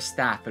evolved our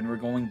staff and we're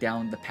going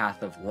down the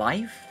path of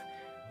life.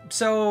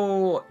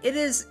 So, it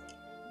is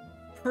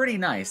pretty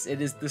nice.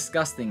 It is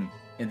disgusting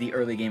in the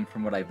early game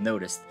from what I've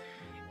noticed.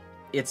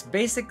 It's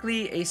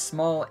basically a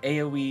small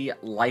AoE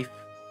life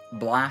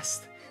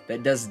blast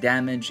that does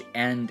damage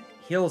and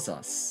heals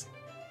us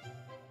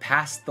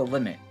past the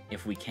limit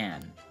if we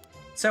can.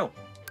 So,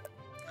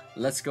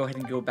 let's go ahead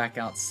and go back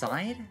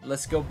outside.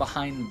 Let's go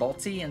behind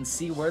Balti and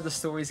see where the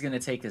story's gonna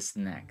take us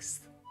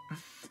next.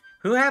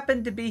 Who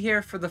happened to be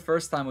here for the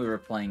first time we were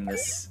playing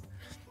this?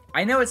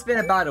 I know it's been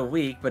about a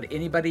week, but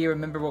anybody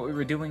remember what we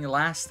were doing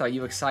last? Are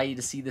you excited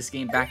to see this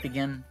game back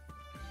again?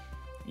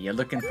 You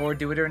looking forward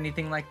to it or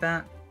anything like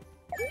that?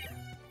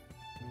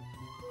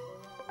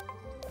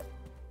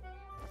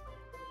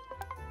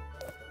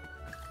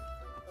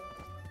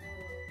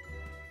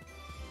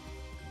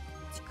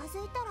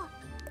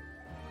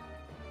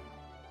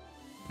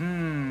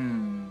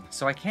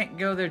 So I can't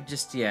go there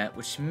just yet,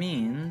 which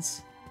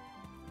means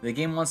the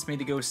game wants me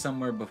to go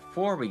somewhere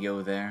before we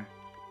go there.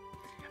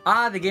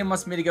 Ah, the game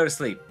wants me to go to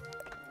sleep.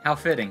 How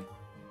fitting.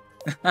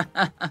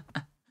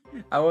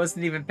 I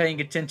wasn't even paying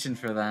attention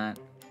for that.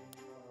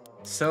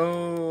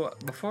 So,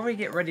 before we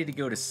get ready to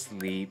go to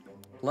sleep,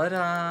 let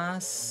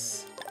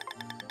us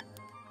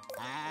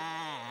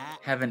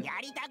have an...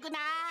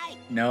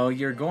 No,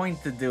 you're going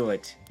to do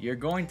it. You're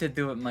going to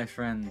do it, my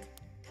friend.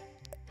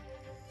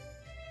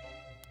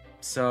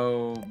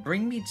 So,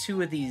 bring me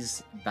 2 of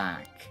these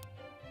back.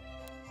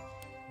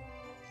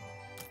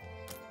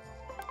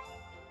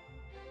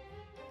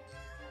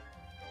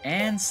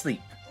 And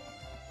sleep.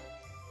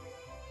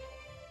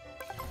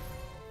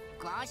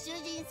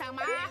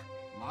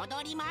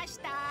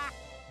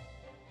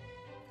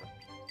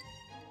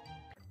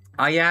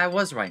 Ah, yeah, I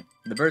was right.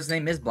 The bird's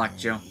name is Black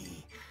Joe.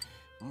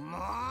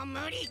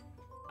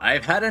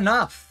 I've had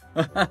enough.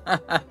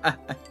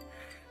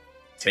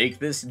 Take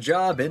this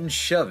job and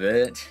shove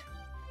it.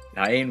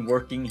 I ain't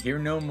working here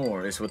no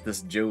more, is what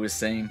this Joe is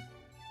saying.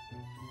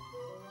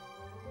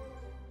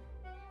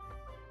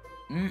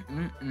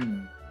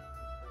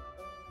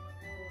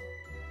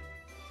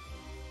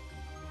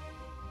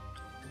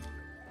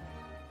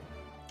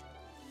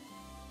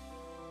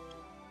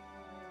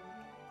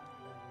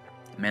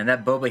 Man,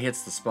 that boba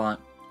hits the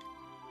spot.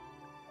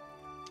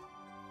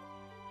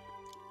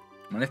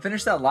 I'm When I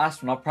finish that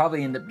last one, I'll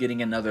probably end up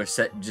getting another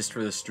set just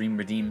for the stream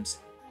redeems.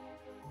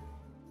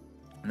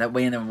 And that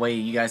way, in a way,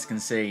 you guys can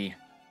say,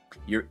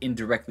 you're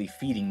indirectly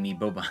feeding me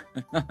boba.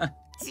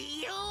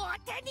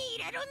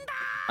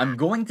 I'm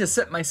going to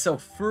set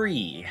myself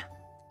free.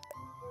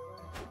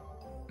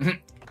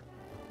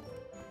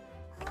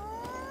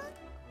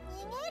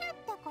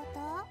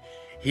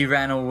 He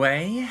ran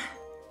away?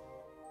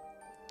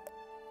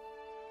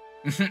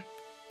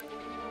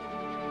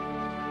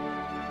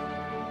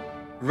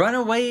 Run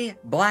away,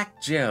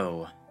 Black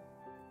Joe.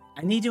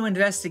 I need to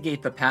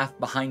investigate the path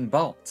behind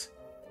Bolt.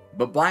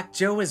 But Black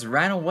Joe has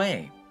ran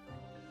away.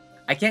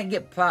 I can't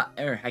get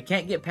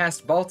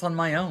past Bolt on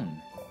my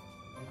own.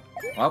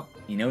 Well,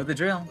 you know the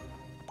drill.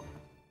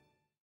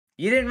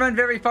 You didn't run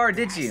very far,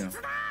 did you?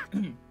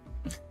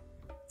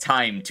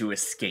 Time to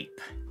escape.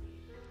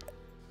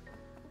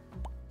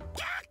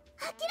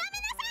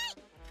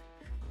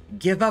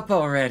 Give up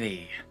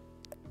already.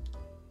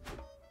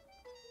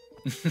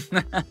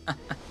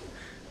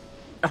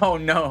 Oh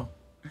no.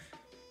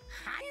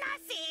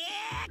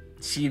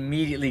 She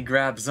immediately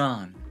grabs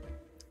on.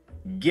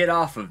 Get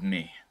off of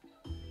me.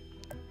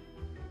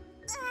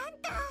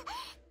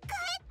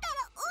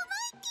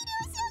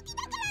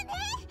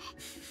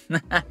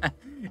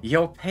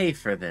 You'll pay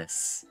for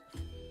this.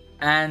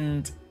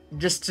 And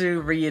just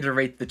to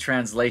reiterate the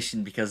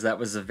translation, because that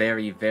was a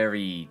very,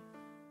 very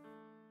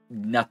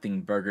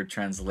nothing burger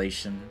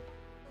translation.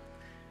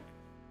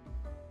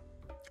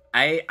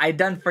 I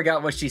done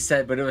forgot what she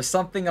said, but it was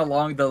something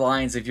along the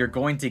lines of you're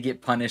going to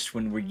get punished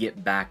when we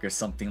get back or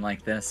something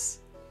like this.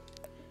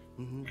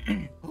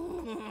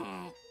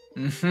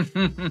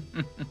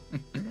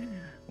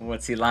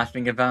 What's he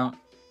laughing about?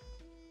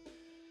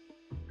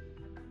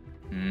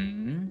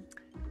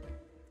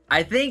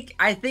 I think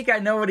I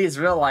know what he's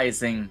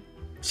realizing.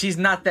 She's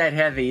not that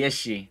heavy, is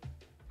she?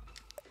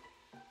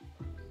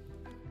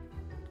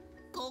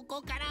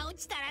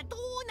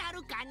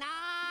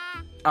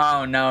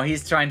 Oh no,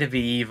 he's trying to be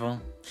evil.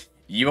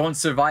 You won't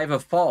survive a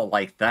fall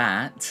like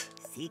that.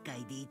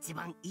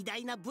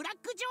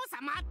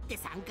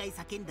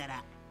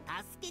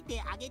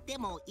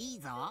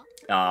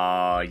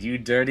 Oh, you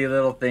dirty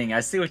little thing. I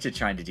see what you're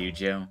trying to do,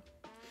 Joe.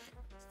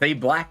 Say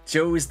Black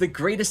Joe is the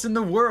greatest in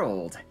the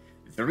world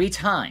 3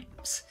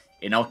 times,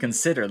 and I'll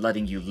consider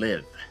letting you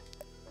live.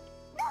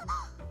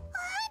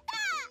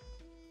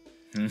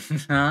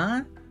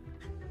 Huh?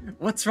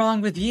 What's wrong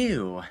with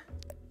you?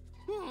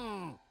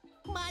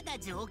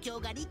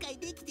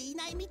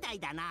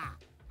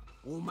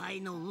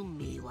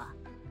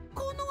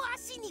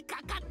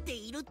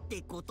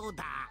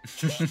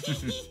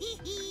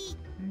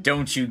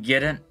 Don't you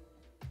get it?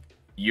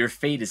 Your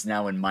fate is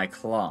now in my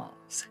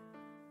claws.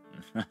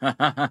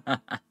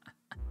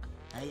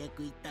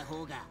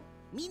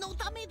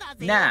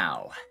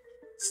 Now,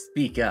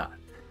 speak up.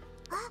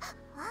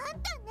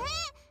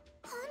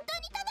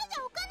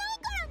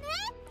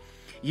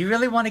 You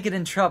really want to get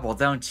in trouble,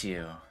 don't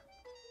you?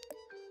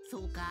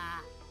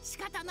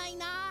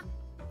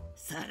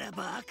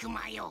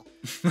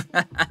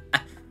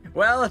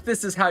 Well, if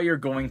this is how you're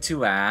going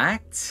to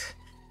act,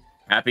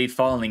 happy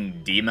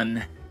falling,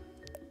 demon.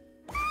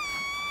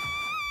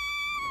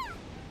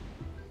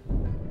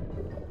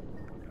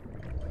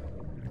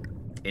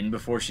 In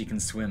before she can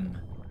swim.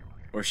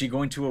 Or is she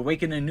going to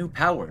awaken a new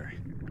power?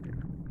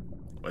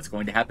 What's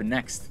going to happen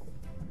next?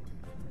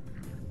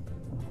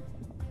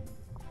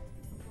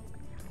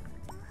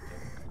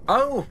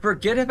 Oh,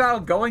 forget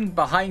about going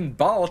behind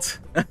Bolt.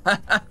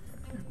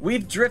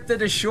 We've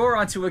drifted ashore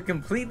onto a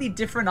completely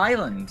different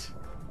island.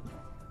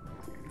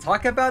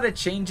 Talk about a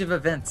change of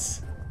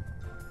events.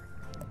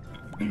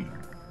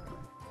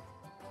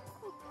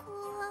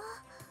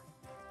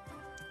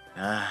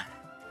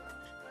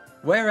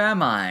 Where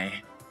am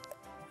I?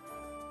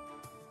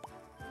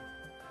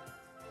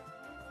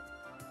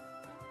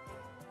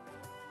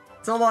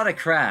 It's a lot of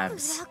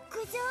crabs.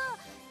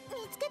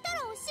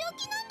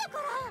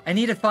 I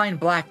need to find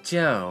Black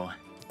Joe.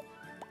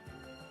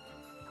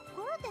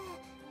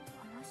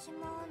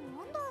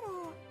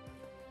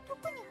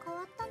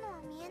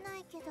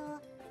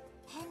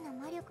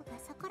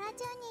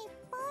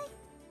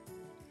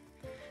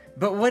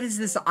 But what is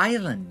this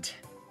island?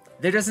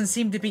 There doesn't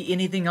seem to be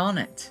anything on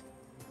it.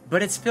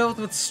 But it's filled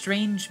with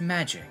strange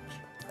magic.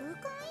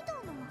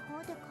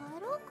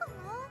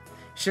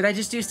 Should I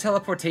just use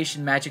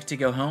teleportation magic to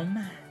go home?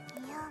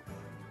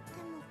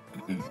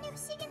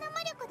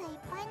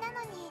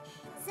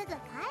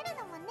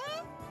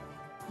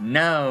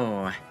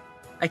 No,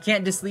 I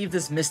can't just leave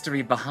this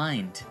mystery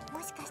behind.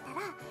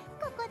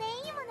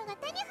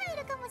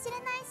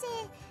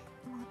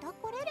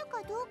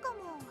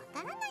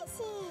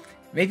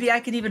 Maybe I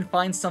can even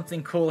find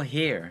something cool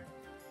here.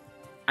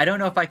 I don't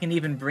know if I can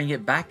even bring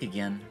it back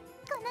again.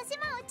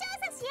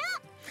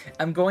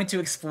 I'm going to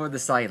explore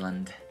this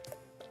island.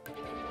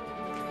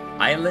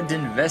 Island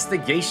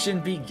investigation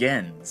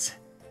begins.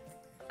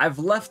 I've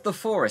left the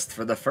forest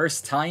for the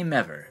first time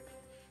ever.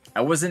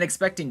 I wasn't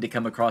expecting to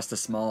come across a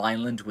small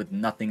island with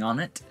nothing on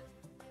it,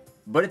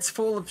 but it's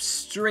full of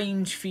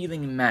strange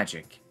feeling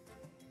magic.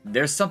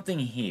 There's something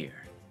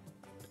here.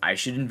 I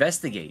should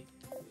investigate.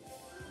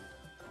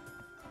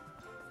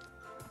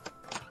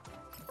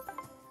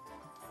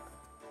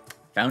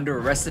 Found a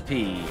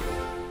recipe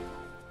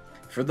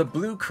for the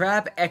blue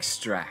crab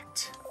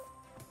extract.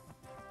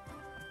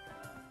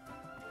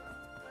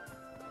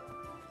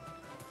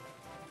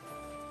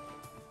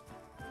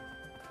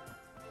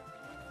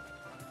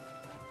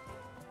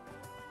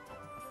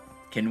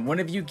 Can one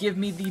of you give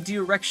me the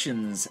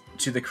directions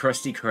to the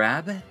Krusty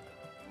Krab?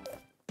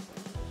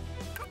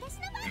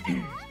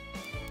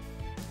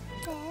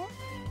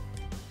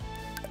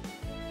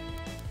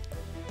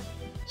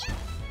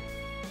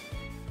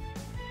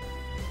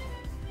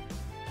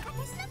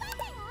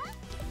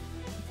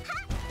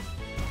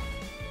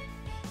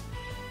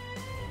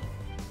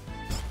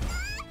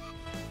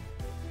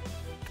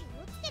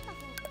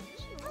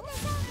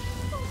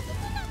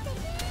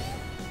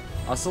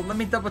 Also, let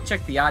me double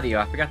check the audio.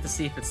 I forgot to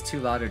see if it's too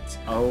loud or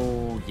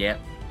oh, yep.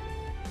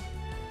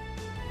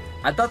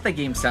 I thought the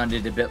game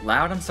sounded a bit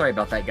loud. I'm sorry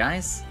about that,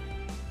 guys.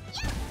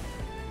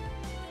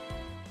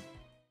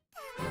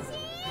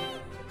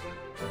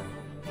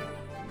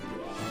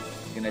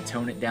 Gonna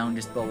tone it down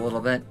just a little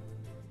bit.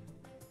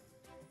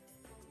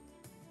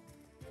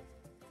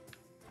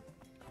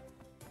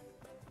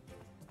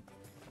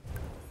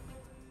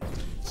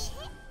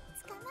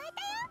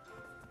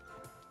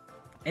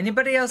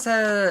 Anybody else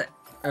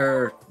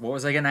or what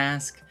was I gonna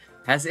ask?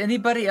 Has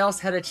anybody else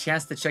had a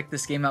chance to check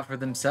this game out for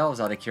themselves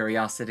out of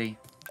curiosity?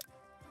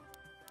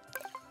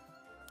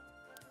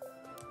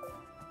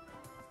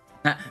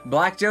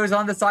 Black Joe's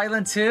on this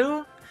island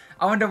too?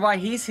 I wonder why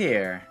he's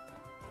here.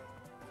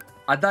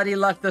 I thought he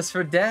left us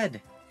for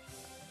dead.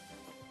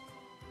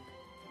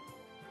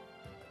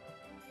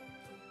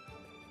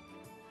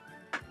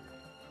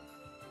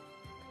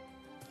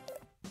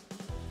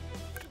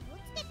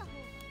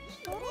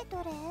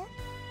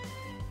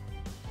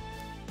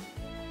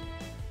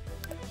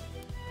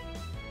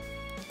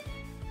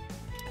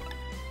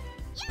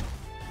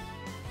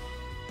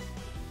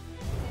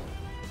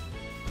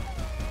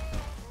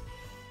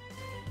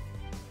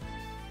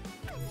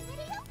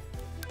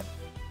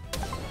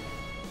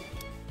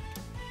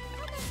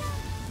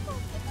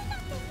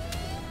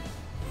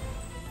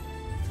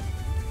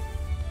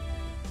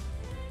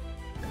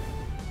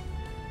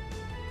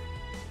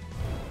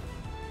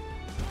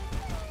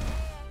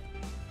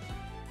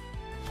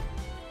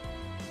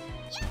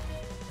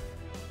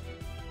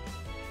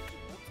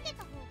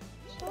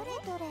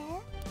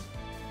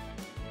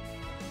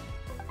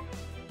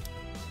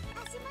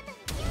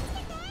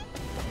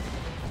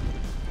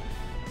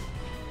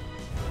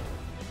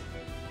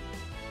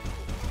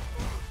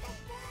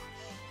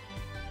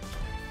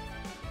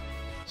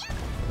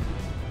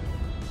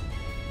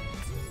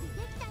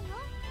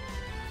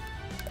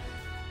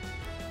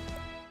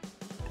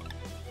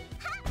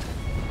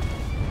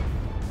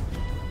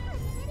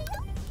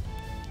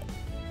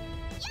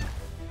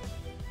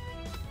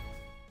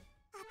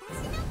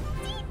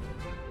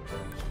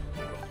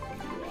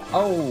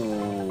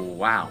 Oh,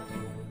 wow.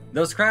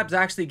 Those crabs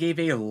actually gave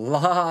a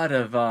lot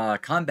of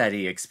combat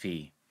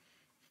EXP.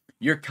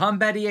 Your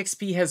combat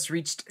EXP has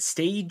reached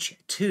Stage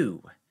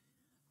 2.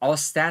 All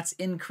stats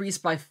increase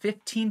by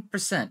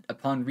 15%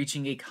 upon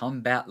reaching a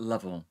combat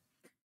level.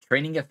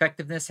 Training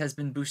effectiveness has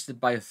been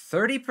boosted by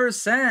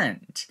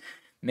 30%.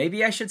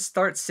 Maybe I should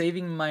start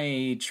saving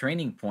my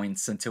training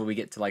points until we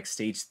get to like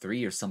Stage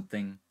 3 or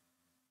something.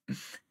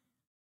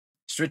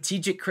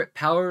 Strategic crit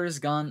power has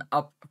gone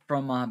up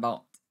from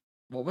about,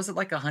 what was it,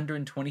 like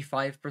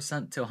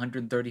 125% to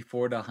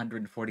 134 to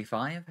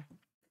 145?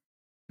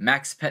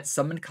 Max pet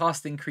summon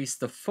cost increased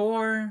to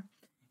 4.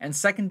 And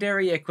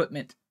secondary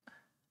equipment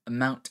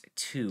amount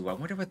 2. I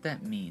wonder what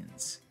that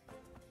means.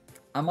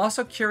 I'm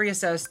also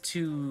curious as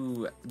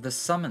to the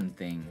summon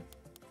thing.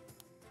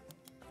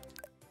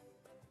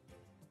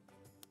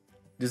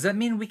 Does that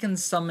mean we can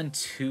summon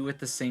 2 at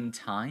the same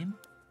time?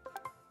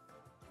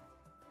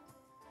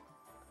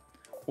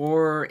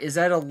 Or is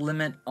that a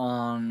limit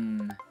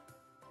on...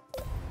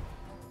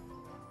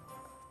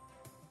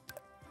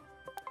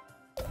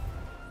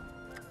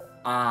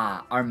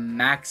 Ah, our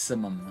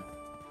maximum.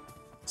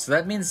 So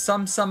that means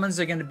some summons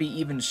are going to be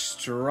even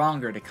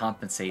stronger to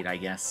compensate, I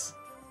guess.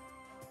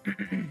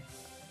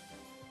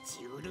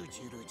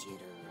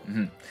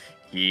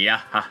 Yeah,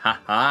 ha ha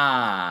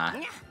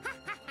ha.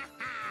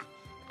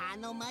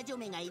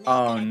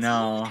 Oh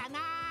no.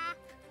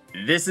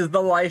 This is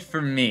the life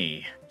for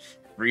me.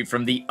 Free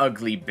from the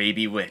ugly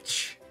baby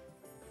witch.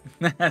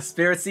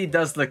 Spirit Seed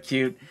does look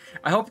cute.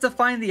 I hope to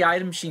find the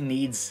item she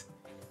needs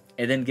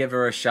and then give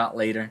her a shot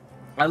later.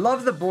 I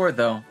love the boar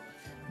though,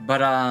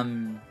 but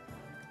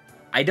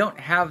I don't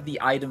have the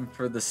item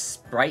for the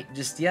sprite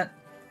just yet,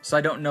 so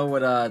I don't know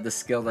what the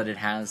skill that it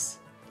has.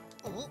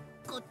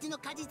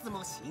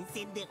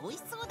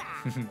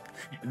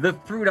 The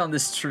fruit on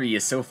this tree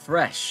is so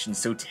fresh and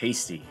so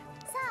tasty.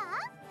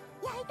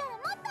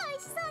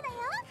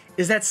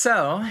 Is that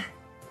so?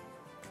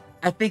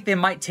 I think they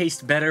might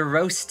taste better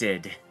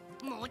roasted.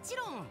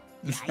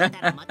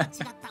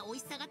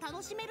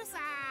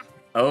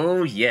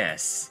 Oh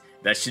yes,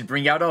 That should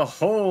bring out a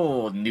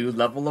whole new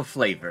level of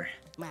flavor.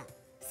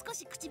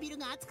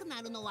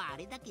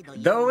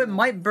 Though it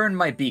might burn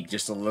my beak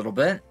just a little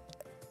bit.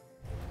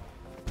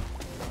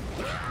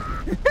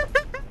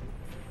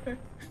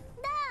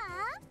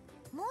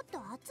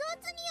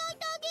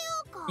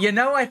 You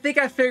know, I think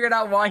I figured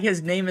out why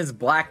his name is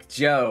Black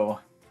Joe.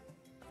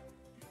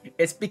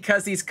 It's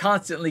because he's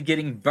constantly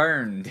getting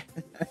burned.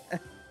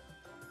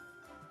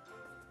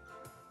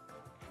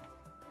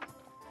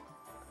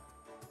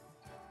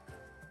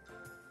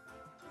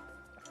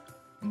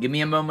 Give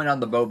me a moment on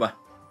the boba.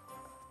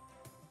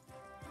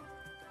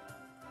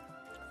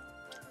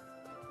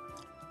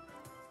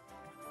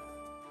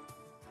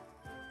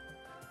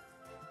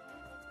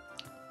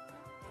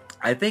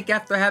 I think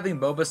after having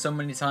boba so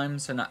many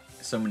times, or not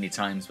so many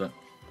times, but...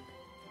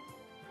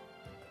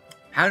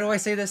 How do I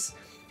say this?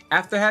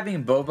 After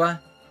having boba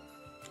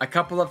a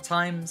couple of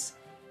times,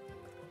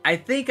 I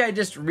think I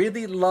just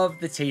really love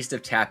the taste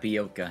of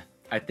tapioca.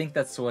 I think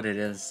that's what it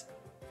is.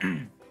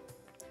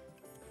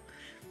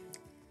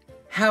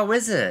 How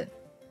is it?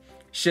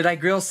 Should I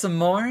grill some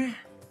more?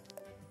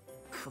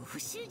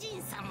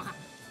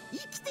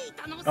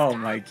 Oh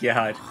my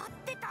god.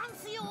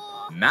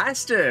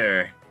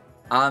 Master!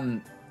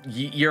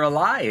 You're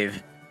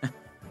alive.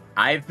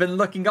 I've been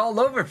looking all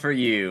over for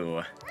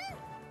you.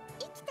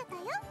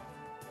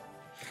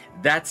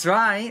 That's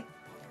right.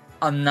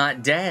 I'm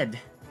not dead.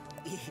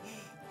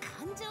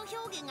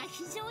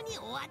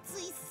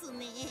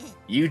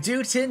 You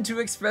do tend to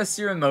express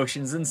your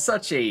emotions in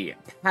such a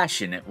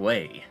passionate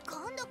way.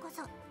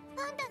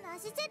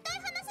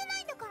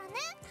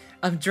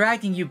 I'm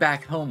dragging you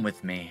back home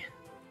with me.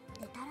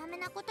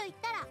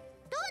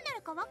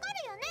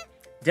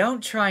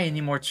 Don't try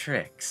any more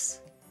tricks.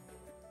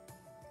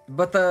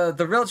 But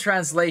the real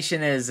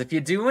translation is, if you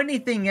do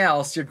anything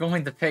else, you're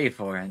going to pay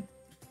for it.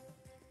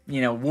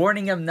 You know,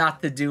 warning him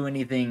not to do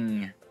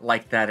anything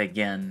like that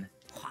again.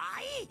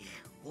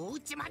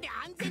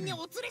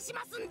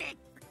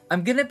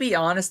 I'm gonna be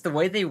honest, the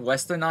way they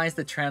westernized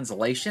the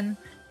translation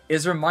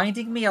is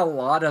reminding me a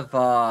lot of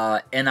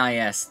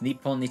NIS,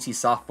 Nippon Ichi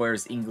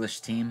Software's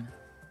English team.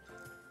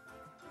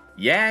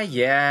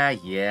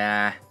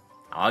 Yeah.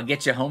 I'll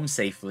get you home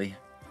safely.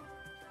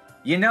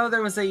 You know,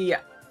 there was a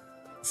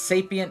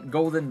sapient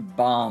golden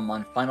bomb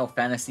on Final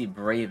Fantasy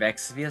Brave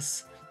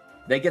Exvius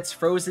that gets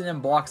frozen in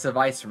blocks of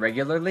ice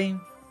regularly.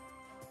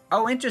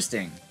 Oh,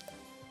 interesting.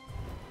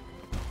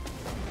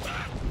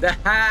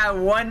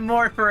 One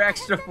more for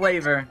extra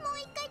flavor.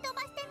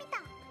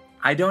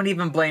 I don't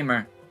even blame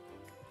her.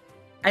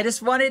 I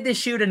just wanted to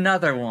shoot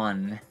another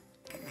one.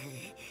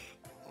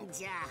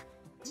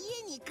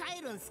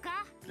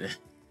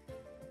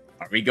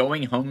 Are we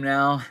going home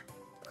now?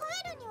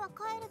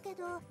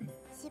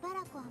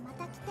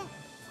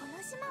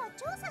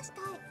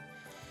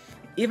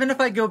 Even if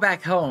I go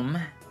back home,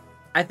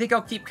 I think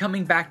I'll keep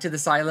coming back to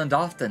this island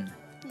often.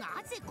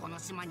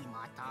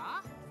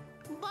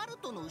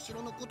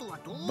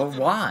 But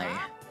why?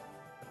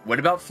 What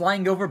about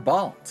flying over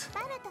Balt?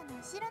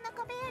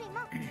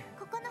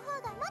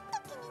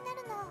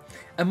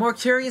 I'm more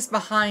curious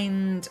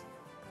behind...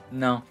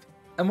 No.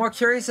 I'm more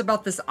curious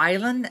about this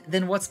island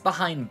than what's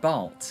behind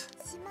Balt.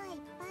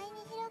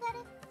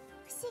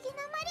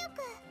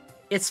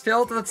 It's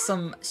filled with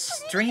some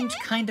strange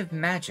kind of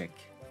magic.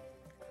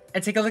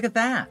 And take a look at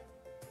that.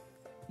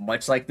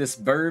 Much like this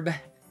burb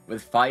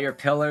with fire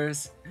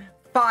pillars.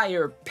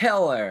 Fire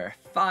pillar!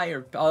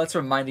 Fire... Oh, that's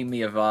reminding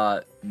me of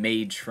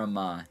Mage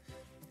from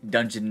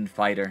Dungeon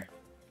Fighter.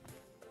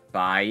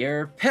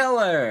 Fire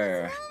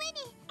pillar!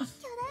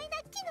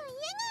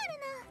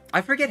 I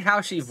forget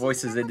how she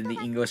voices it in the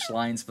English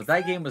lines, but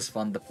that game was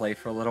fun to play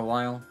for a little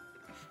while.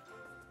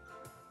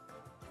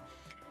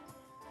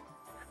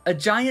 A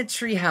giant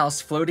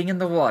treehouse floating in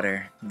the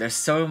water. There's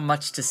so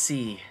much to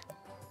see.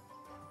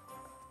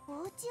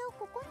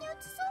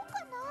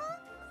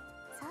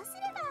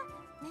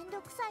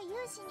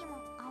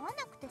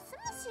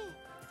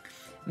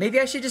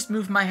 Maybe I should just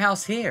move my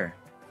house here.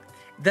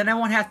 Then I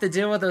won't have to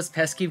deal with those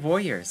pesky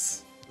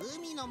warriors.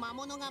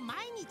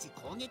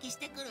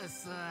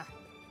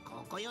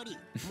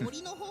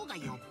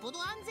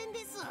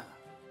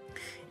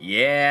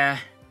 Yeah,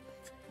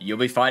 you'll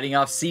be fighting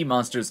off sea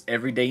monsters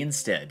every day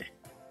instead.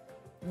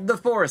 The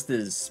forest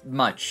is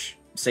much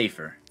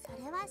safer.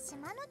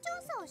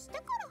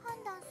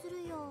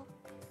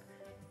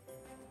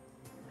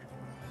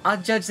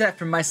 I'll judge that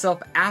for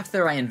myself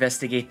after I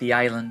investigate the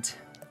island.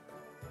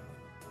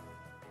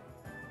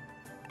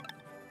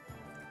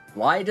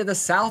 Fly to the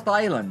South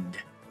Island.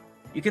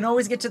 You can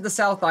always get to the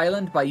South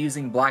Island by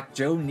using Black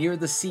Joe near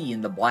the sea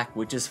in the Black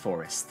Witch's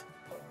Forest.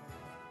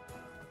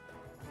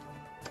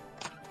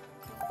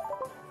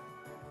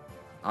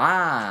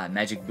 Ah,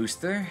 magic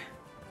booster.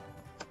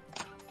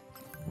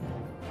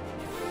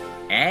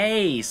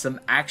 Hey, some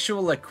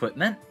actual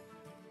equipment.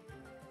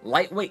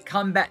 Lightweight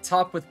combat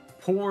top with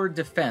poor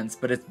defense,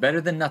 but it's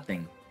better than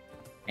nothing.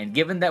 And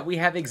given that we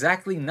have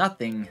exactly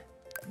nothing,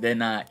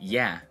 then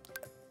yeah.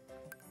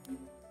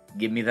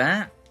 Give me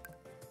that.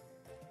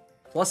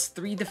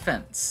 +3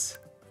 defense.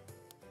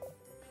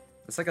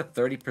 It's like a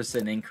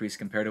 30% increase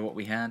compared to what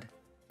we had.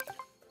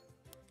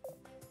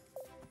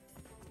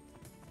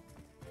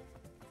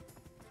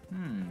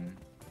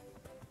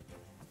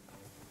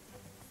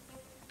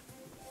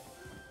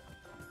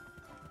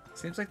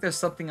 Seems like there's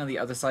something on the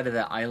other side of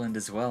that island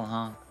as well,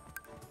 huh?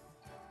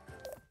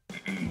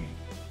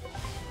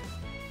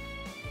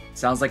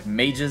 Sounds like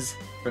mages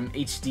from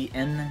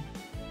HDN.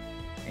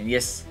 And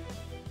yes,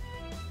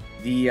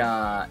 the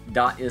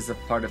dot is a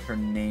part of her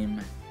name.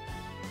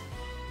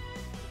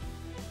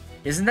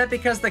 Isn't that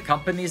because the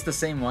company's the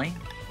same way?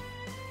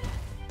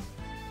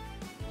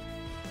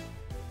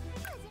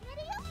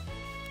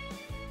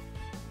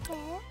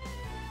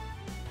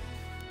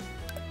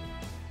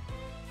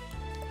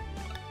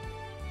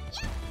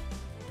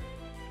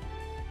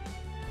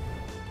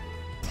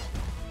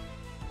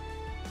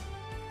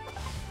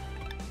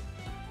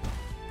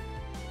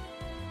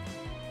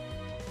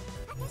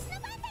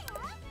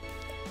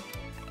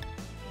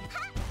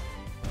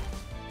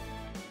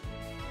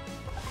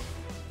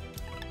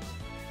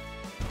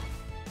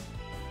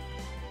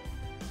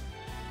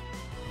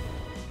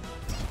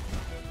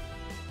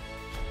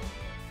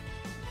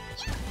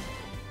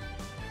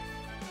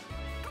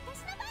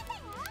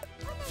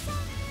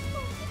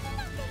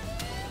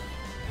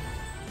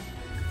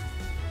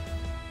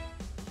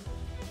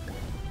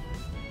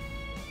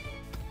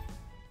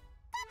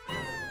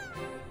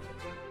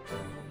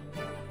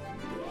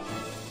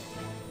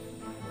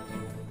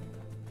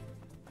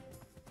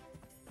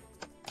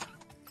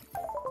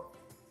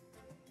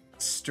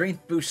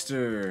 Strength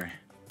booster.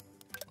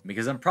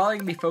 Because I'm probably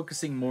going to be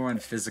focusing more on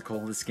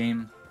physical this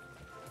game.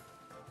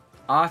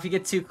 Ah, if you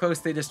get too close,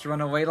 they just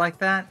run away like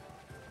that?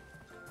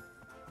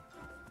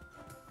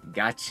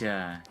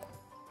 Gotcha.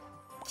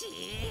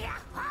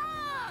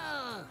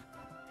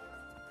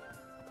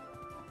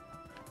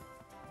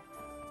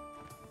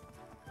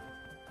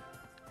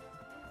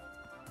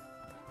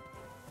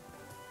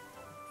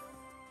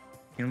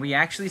 Can we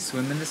actually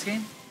swim in this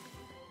game?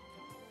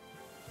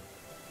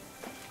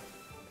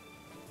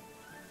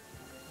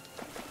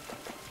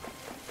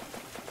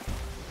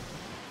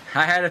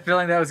 I had a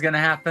feeling that was gonna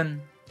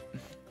happen.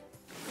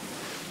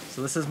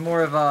 So this is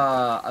more of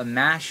a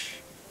mash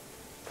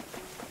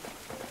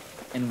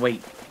and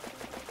wait.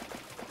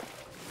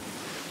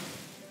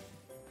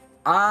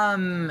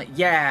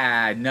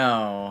 Yeah,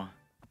 no.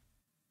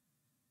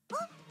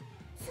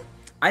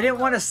 I didn't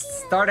want to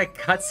start a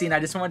cutscene, I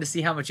just wanted to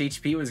see how much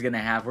HP it was gonna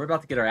have. We're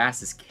about to get our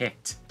asses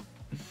kicked.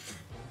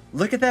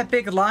 Look at that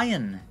big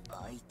lion.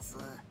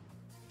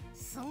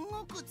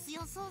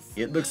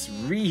 It looks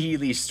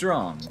really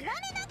strong.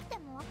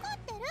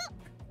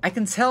 I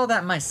can tell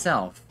that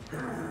myself.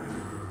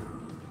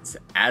 It's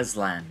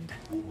Asland.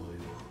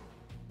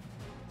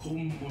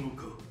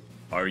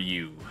 Are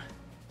you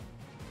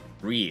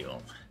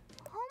real?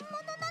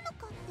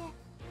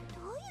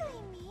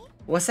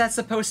 What's that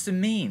supposed to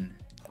mean?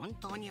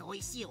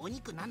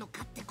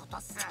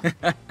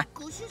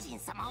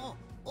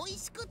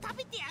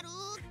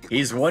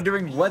 He's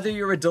wondering whether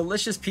you're a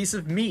delicious piece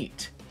of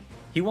meat.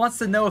 He wants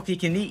to know if he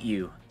can eat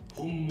you.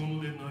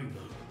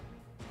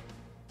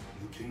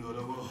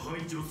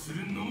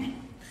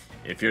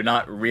 If you're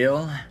not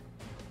real,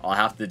 I'll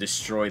have to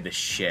destroy the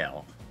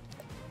shell.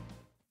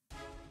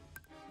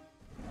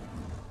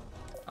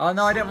 Oh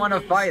no, I didn't want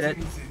to fight it.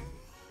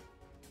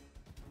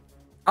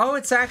 Oh,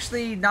 it's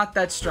actually not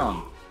that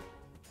strong.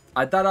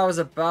 I thought I was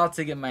about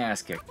to get my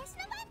ass kicked.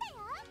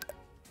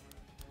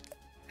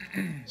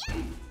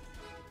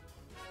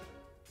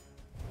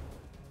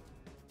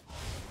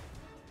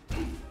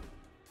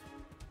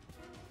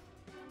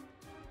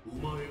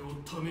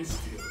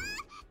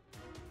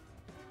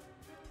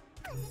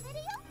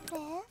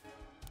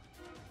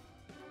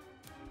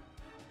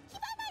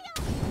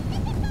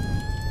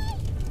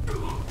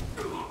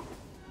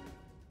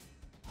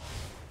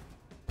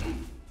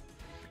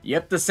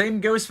 Yep, the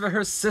same goes for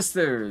her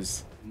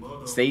sisters.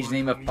 Stage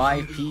name of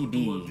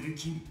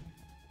 5PB.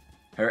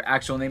 Her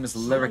actual name is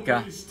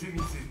Lyrica.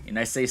 And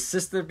I say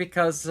sister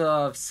because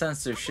of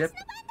censorship.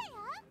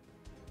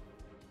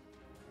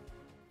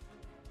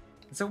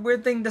 It's a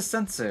weird thing to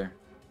censor.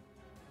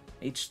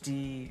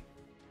 HD...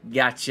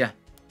 Gotcha.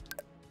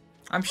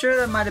 I'm sure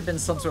that might have been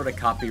some sort of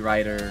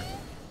copyright or...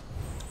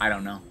 I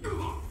don't know.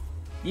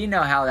 You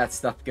know how that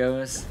stuff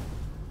goes.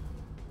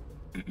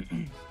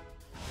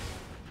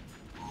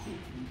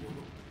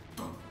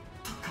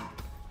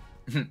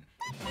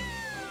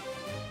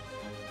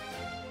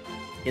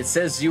 It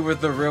says you were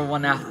the real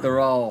one after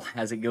all,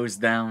 as it goes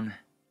down.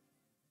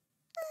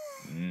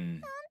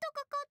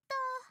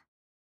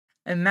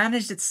 I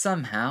managed it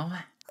somehow.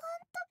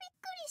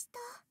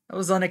 That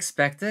was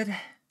unexpected.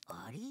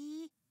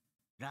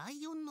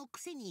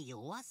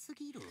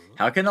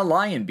 How can a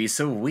lion be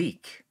so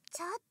weak?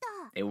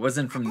 It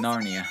wasn't from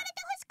Narnia.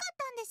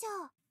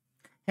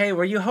 Hey,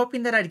 were you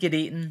hoping that I'd get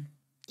eaten?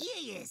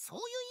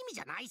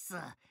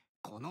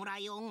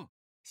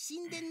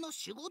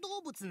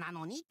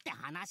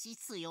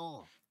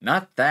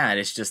 Not that,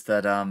 it's just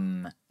that,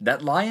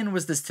 that lion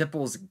was this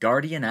temple's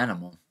guardian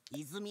animal.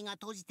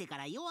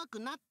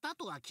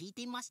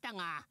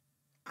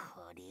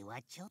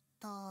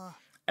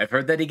 I've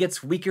heard that he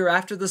gets weaker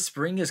after the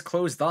spring is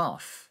closed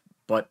off.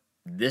 But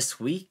this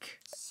week?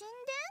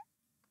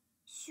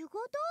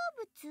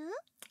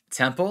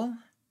 Temple?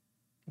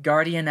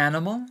 Guardian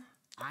animal?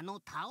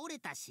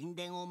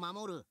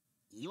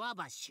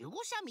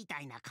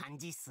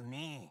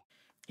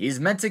 He's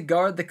meant to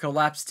guard the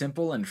collapsed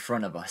temple in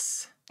front of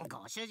us.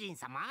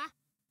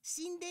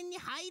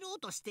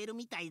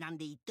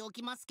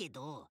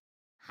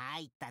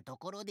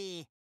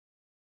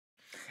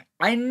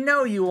 I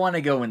know you want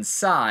to go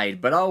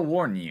inside, but I'll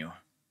warn you.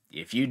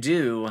 If you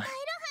do...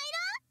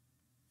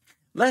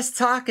 Less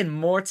talk and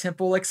more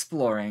temple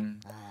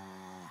exploring.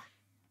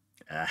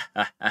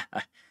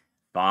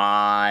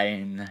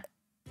 Fine.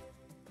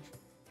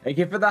 Thank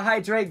you for the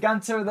hydrate,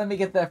 Gunter. Let me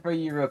get that for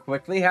you real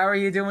quickly. How are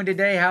you doing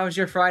today? How's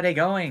your Friday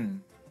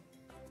going?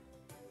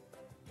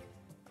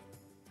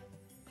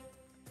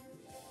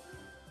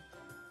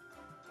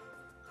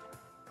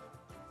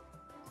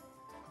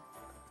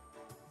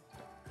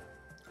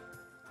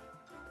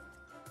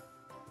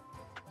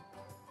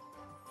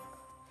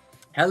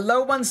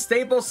 Hello,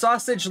 Unstable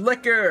Sausage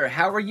Liquor.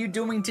 How are you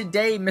doing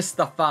today,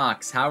 Mr.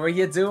 Fox? How are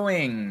you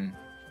doing?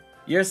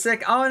 You're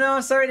sick? Oh no,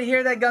 sorry to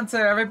hear that,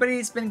 Gunter.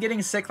 Everybody's been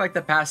getting sick like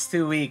the past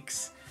 2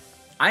 weeks.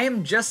 I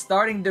am just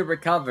starting to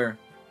recover,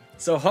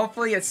 so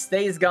hopefully it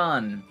stays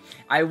gone.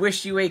 I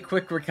wish you a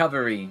quick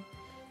recovery.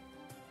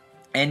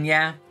 And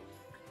yeah,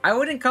 I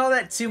wouldn't call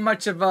that too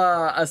much of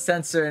a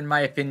censor in my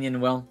opinion,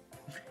 Will.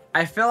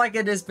 I feel like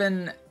it has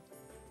been,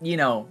 you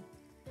know,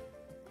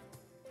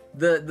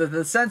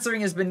 the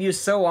censoring has been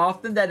used so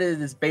often that it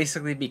has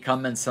basically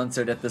become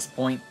uncensored at this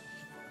point.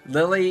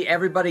 Lily,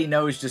 everybody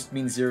knows, just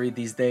means Yuri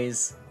these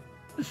days.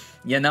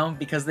 You know,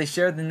 because they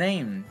share the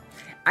name.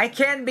 I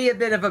can be a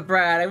bit of a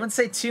brat. I wouldn't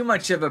say too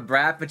much of a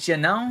brat, but you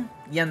know,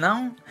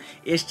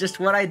 it's just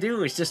what I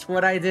do. It's just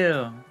what I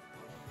do.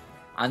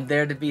 I'm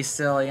there to be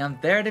silly. I'm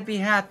there to be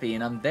happy,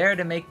 and I'm there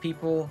to make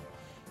people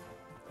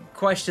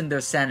question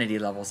their sanity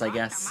levels, I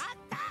guess.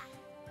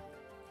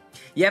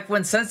 Yep,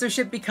 when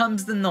censorship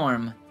becomes the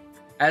norm,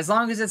 as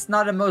long as it's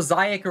not a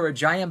mosaic or a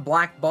giant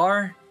black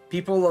bar,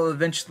 people will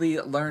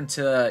eventually learn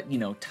to, you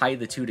know, tie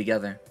the two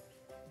together.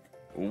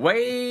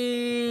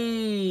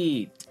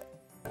 Wait!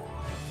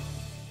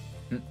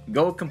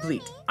 Goal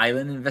complete.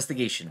 Island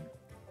investigation.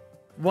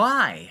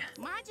 Why?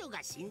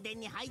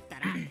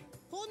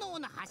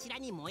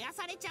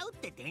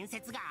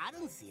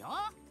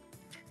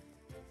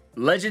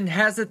 Legend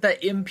has it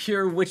that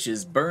impure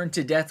witches burn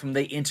to death when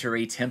they enter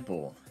a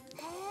temple.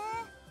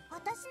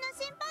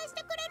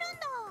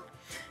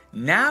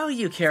 Now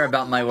you care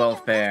about my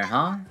welfare,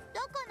 huh?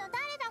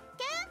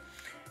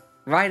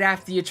 Right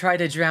after you tried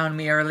to drown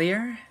me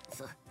earlier?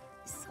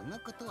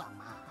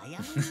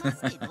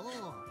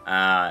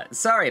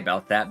 Sorry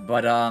about that,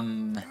 but,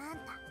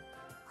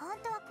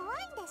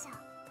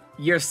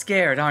 you're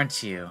scared,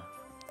 aren't you?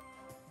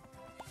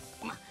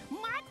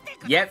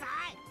 Yep,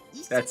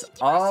 that's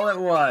all it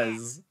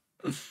was.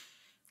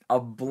 A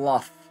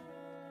bluff.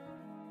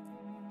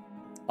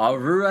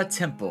 Aurora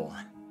Temple.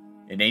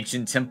 An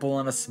ancient temple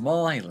on a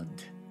small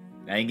island.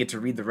 I didn't get to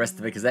read the rest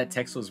of it because that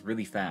text was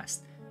really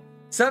fast.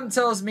 Something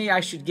tells me I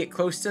should get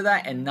close to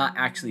that and not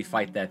actually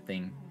fight that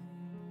thing.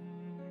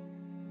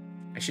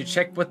 I should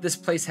check what this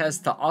place has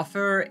to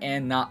offer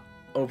and not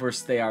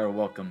overstay our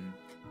welcome.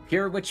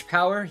 Pure witch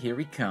power, here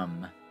we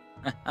come.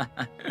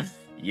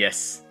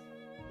 Yes.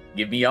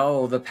 Give me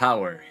all the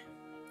power.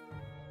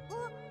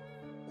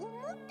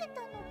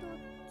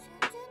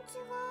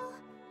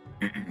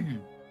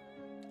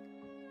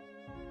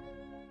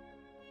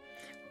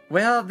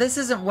 Well, this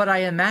isn't what I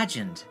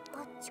imagined.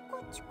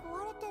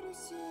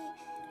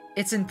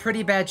 It's in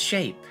pretty bad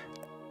shape.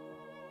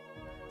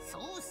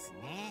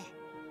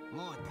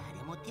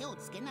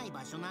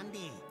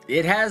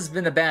 It has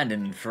been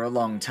abandoned for a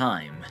long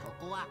time.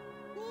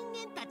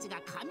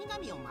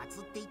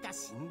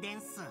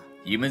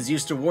 Humans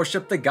used to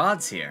worship the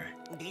gods here.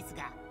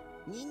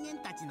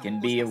 Can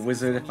be a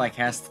wizard if I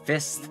cast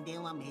Fist.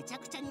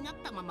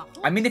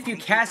 I mean, if you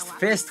cast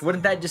Fist,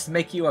 wouldn't that just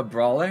make you a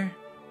brawler?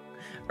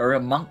 Or a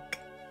monk?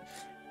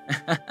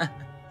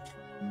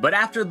 But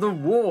after the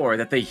war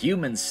that the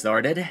humans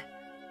started,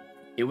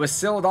 it was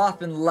sealed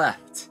off and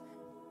left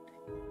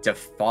to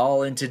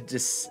fall into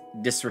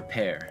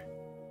disrepair.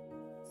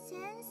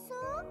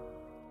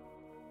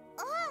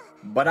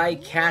 But I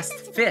cast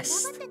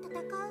Fist.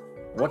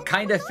 What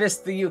kind of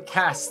fist do you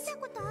cast?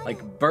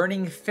 Like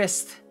burning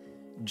fist,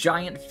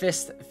 giant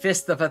fist,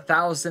 fist of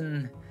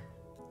 1,000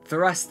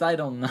 thrust? I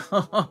don't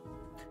know.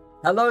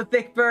 Hello,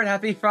 Thick Bird.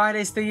 Happy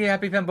Fridays to you.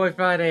 Happy Fanboy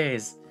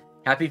Fridays.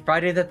 Happy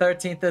Friday the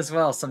 13th as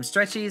well. Some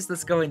stretchies?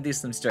 Let's go and do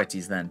some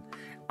stretchies then.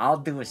 I'll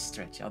do a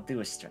stretch. I'll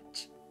do a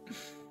stretch.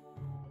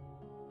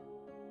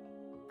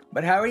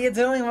 But how are you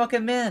doing?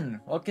 Welcome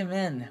in. Welcome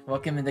in.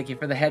 Welcome in. Thank you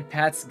for the head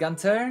pats,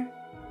 Gunter.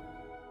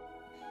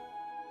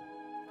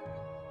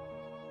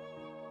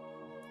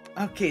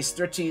 Okay,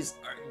 stretchies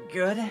are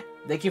good.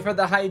 Thank you for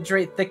the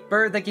hydrate, Thick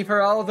Bird. Thank you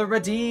for all the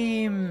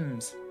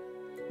redeems.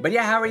 But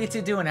yeah, how are you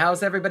two doing?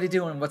 How's everybody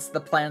doing? What's the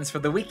plans for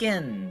the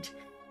weekend?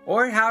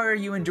 Or how are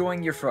you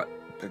enjoying your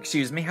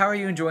how are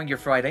you enjoying your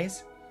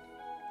Fridays?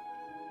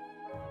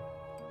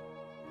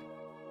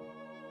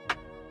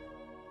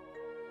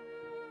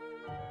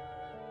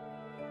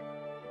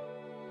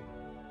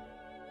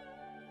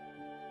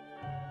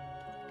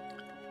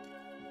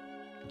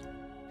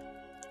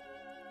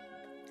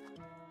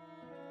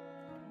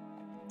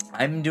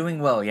 I'm doing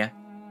well, yeah.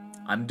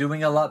 I'm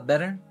doing a lot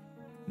better.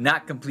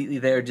 Not completely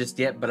there just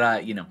yet,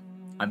 but you know,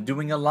 I'm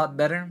doing a lot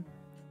better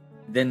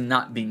than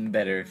not being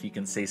better, if you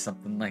can say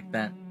something like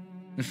that.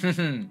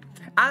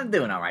 I'm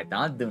doing alright though,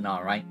 I'm doing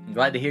alright. I'm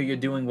glad to hear you're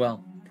doing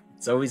well.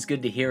 It's always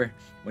good to hear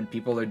when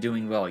people are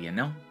doing well, you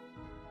know?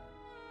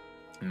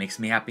 It makes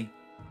me happy.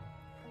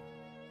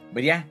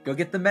 But yeah, go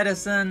get the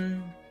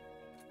medicine.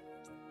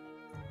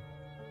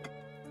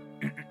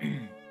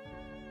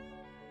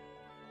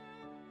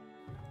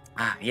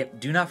 Ah, yep,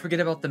 do not forget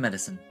about the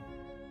medicine.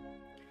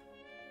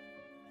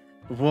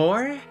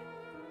 War?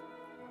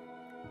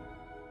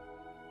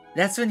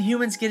 That's when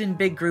humans get in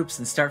big groups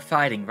and start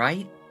fighting,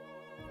 right?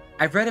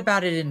 I've read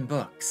about it in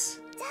books.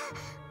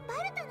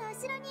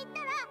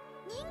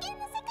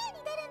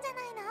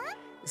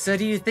 So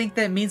do you think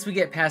that means we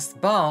get past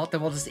Balt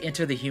and we'll just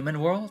enter the human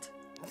world?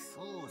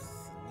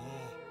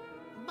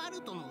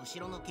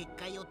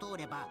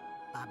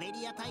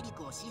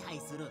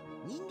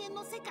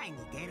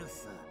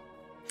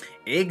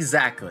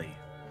 Exactly.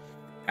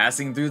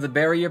 Passing through the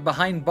barrier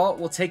behind Balt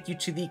will take you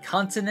to the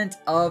continent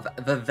of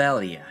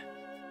Vivelia,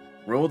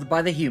 ruled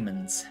by the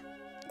humans.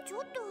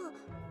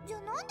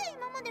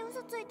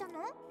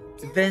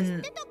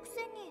 Then,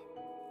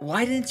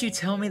 why didn't you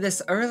tell me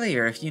this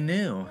earlier if you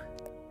knew?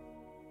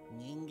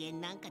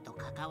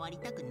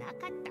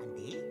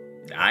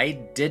 I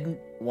didn't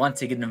want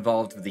to get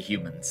involved with the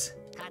humans.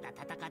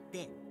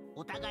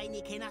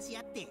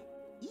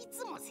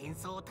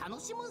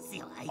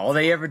 All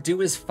they ever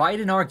do is fight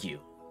and argue.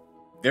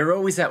 They're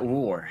always at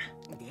war.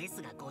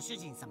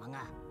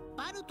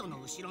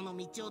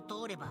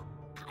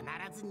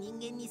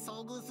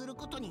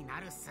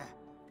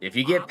 If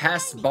you get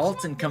past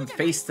Balt and come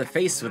face to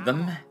face with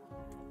them,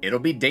 it'll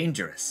be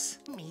dangerous.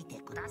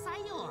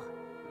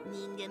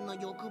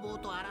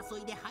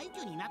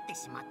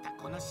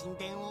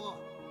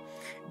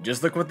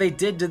 Just look what they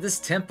did to this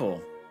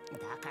temple.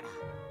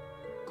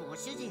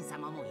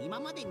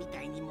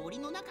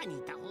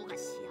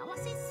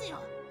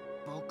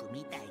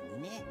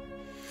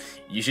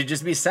 You should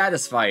just be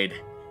satisfied,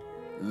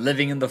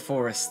 living in the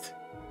forest,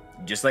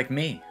 just like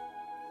me.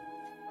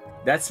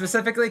 That's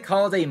specifically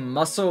called a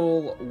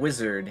muscle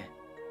wizard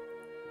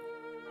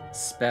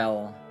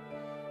spell.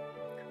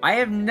 I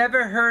have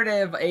never heard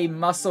of a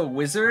muscle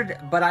wizard,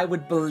 but I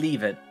would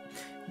believe it,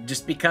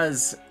 just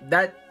because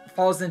that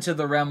falls into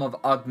the realm of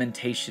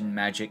augmentation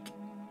magic.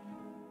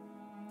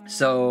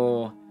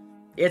 So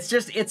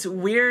it's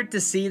weird to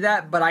see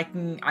that, but I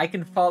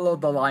can follow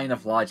the line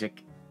of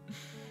logic.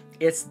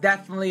 It's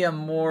definitely a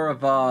more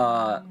of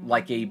a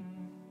like a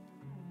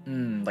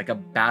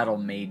battle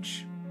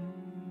mage,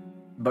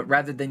 but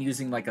rather than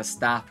using like a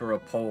staff or a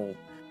pole,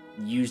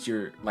 use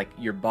your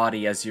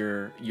body as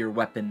your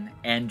weapon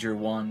and your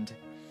wand.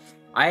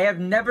 I have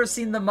never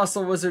seen the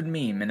muscle wizard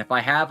meme, and if I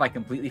have, I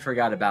completely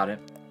forgot about it.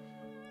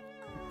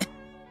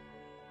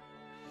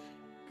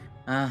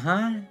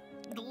 Uh-huh.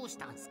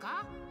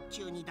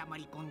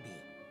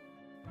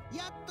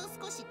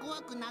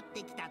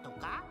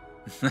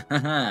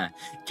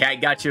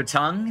 Cat got your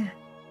tongue?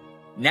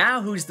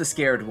 Now who's the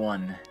scared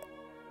one?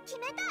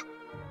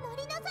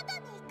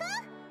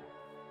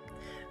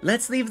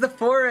 Let's leave the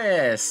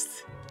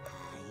forest!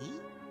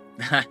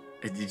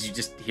 Did you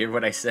just hear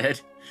what I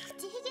said?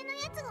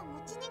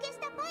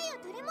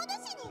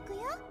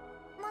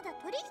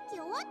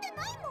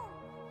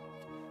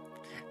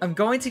 I'm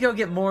going to go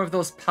get more of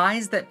those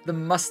pies that the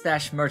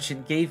mustache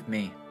merchant gave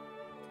me.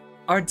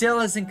 Our deal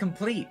isn't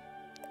complete.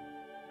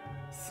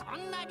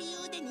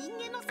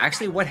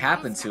 Actually, what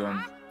happened to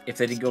him if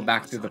they didn't go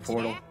back through the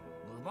portal?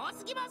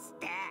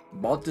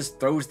 Balt just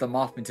throws them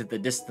off into the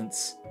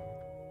distance.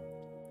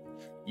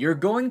 You're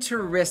going to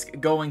risk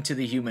going to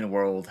the human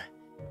world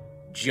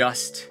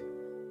just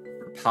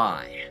for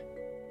pie.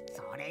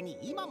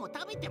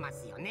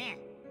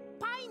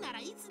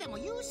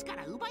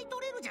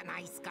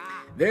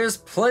 There's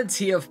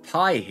plenty of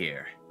pie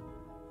here.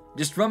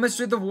 Just rummage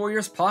through the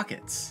warrior's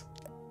pockets.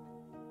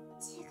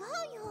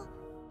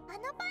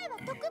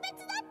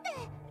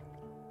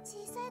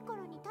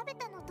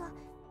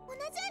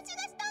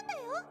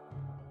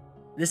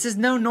 This is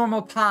no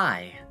normal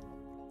pie.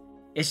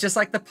 It's just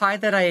like the pie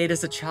that I ate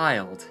as a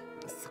child.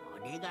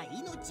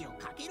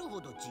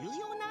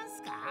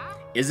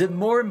 Is it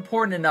more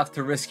important enough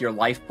to risk your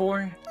life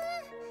for?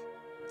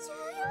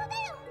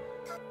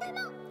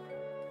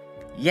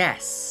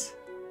 Yes.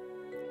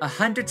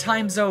 100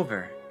 times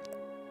over.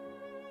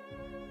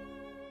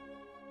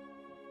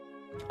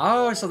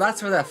 Oh, so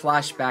that's where that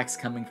flashback's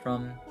coming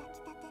from.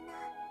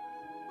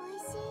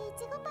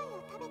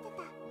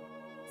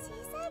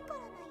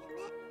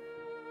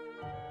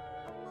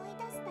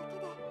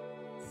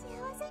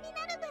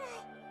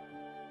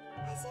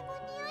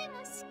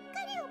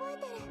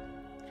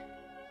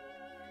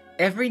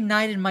 Every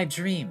night in my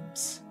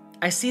dreams,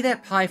 I see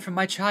that pie from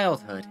my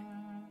childhood.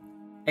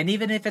 And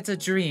even if it's a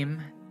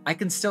dream, I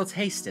can still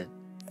taste it.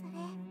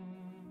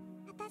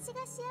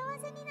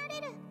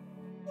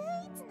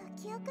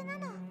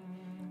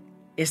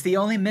 It's the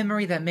only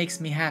memory that makes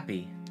me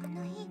happy.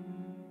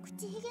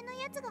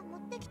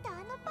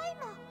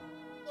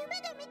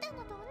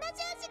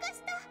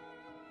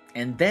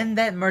 And then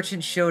that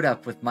merchant showed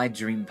up with my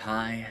dream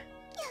pie.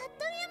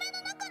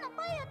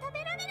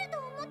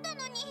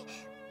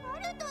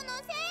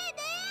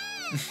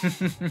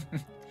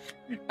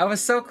 I was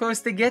so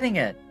close to getting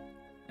it,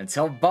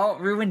 until Balt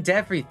ruined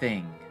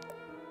everything.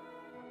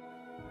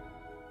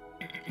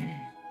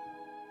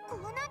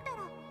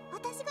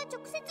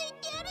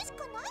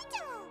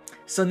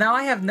 So now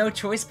I have no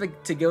choice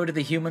but to go to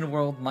the human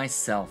world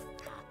myself.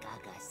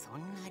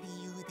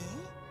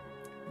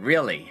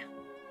 Really?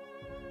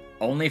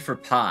 Only for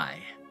pie?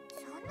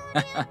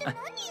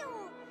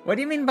 What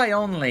do you mean by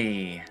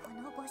only?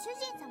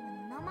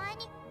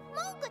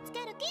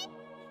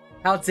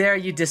 How dare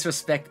you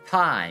disrespect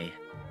Pie?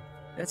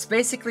 That's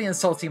basically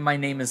insulting my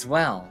name as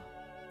well.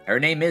 Her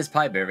name is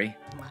Pieberry.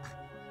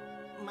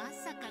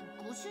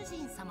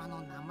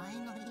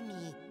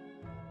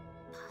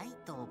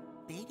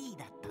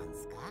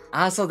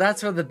 Ah, so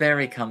that's where the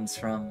berry comes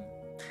from.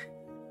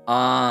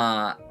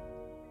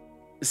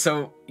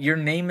 So your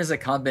name is a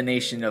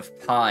combination of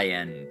pie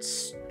and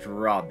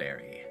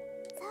strawberry.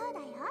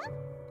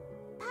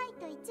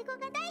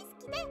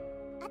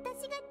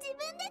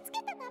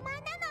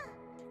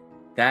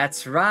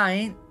 That's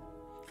right.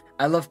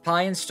 I love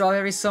pie and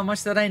strawberry so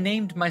much that I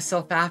named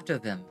myself after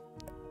them.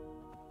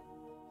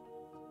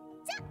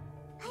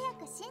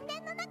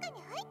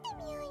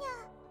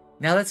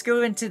 Now let's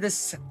go into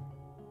this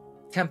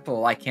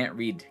temple. I can't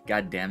read,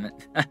 god damn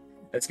it.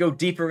 Let's go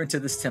deeper into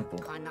this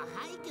temple.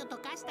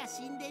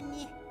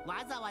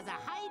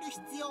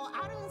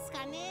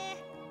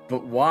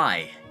 But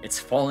why? It's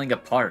falling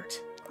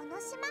apart.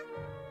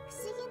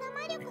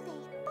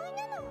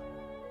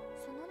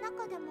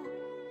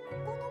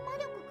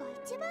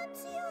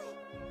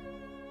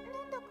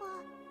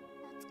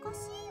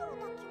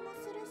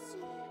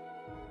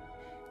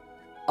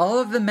 All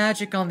of the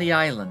magic on the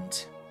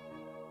island.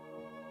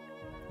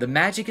 The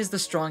magic is the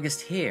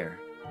strongest here,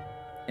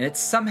 and it's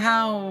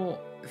somehow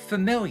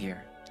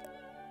familiar.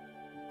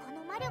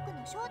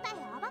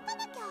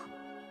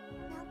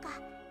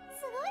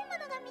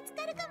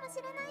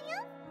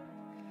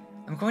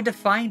 I'm going to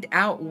find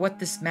out what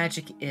this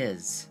magic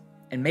is,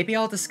 and maybe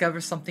I'll discover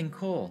something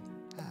cool.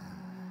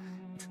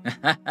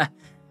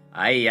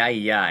 Ay,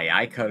 ay, ay,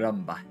 ay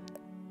caramba.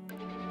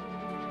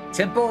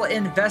 Temple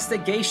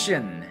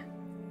investigation.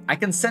 I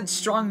can sense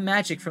strong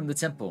magic from the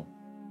temple.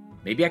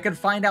 Maybe I can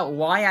find out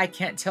why I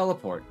can't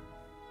teleport.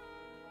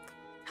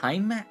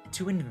 Time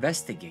to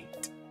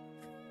investigate.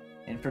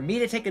 And for me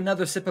to take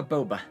another sip of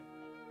boba.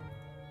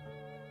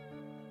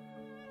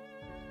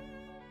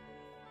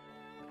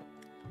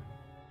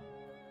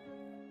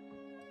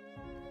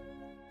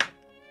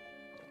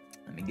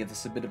 Let me give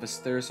this a bit of a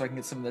stir so I can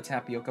get some of the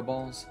tapioca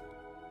balls.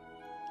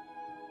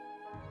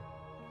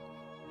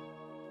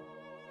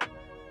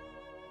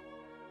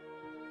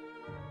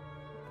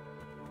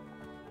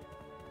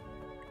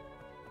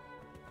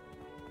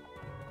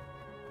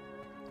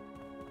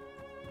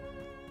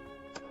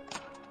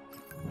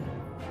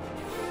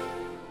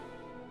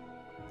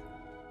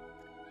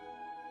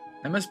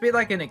 That must be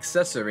like an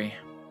accessory.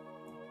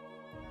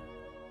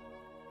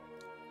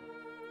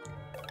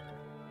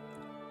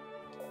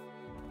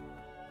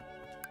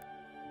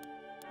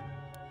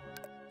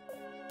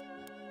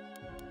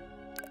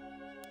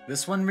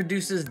 This one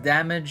reduces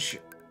damage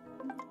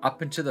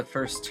up into the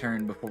first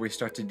turn before we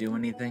start to do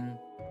anything.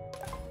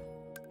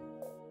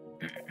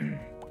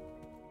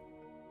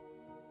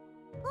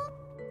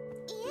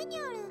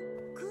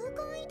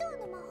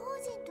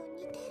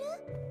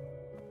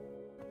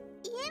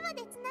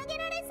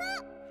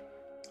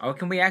 Oh,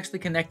 can we actually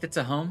connect it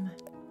to home?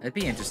 That'd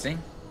be interesting.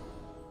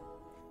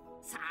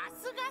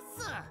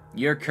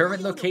 Your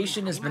current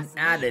location has been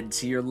added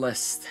to your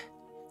list.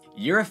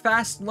 You're a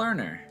fast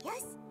learner.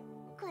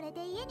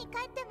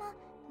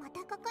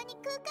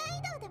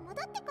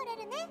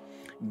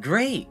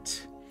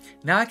 Great!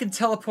 Now I can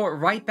teleport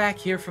right back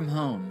here from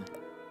home.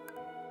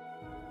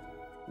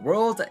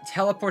 World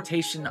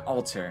Teleportation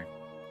Altar.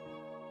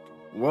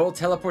 World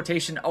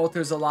Teleportation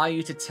Altars allow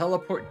you to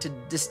teleport to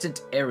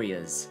distant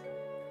areas.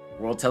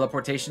 World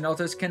Teleportation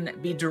Altars can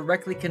be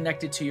directly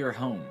connected to your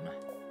home.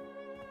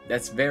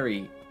 That's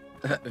very,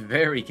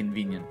 very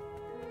convenient.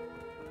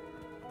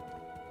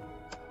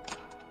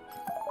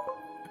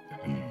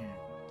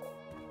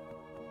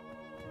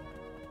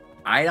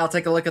 Alright, I'll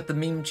take a look at the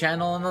meme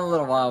channel in a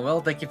little while, Will.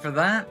 Thank you for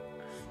that.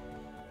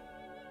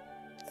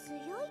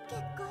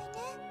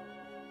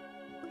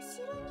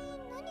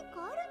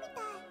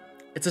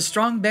 It's a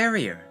strong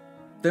barrier.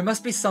 There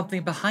must be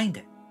something behind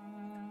it.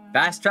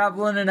 Fast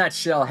travel in a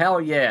nutshell,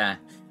 hell yeah.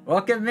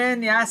 Welcome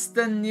in,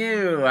 Yaston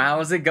Yu.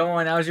 How's it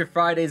going? How's your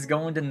Fridays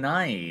going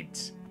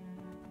tonight?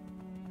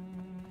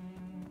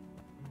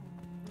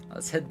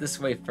 Let's head this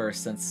way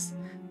first, since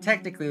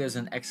technically there's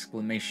an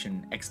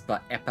exclamation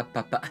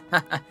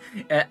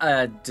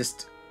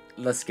just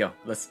let's go.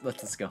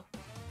 Let's go.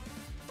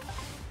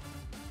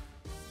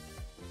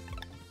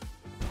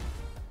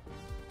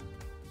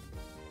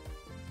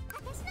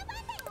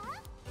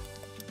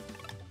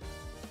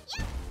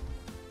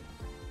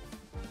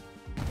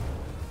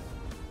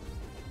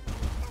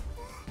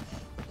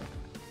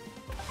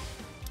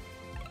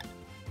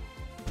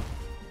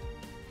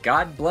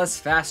 God bless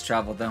fast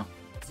travel, though.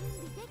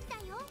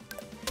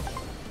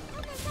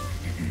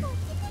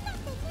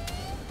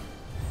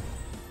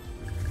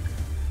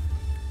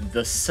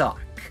 The sock.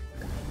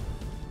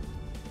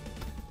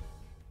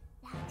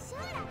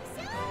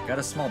 Got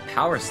a small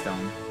power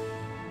stone.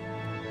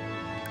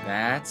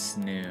 That's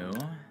new.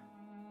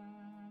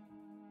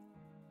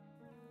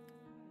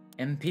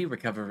 MP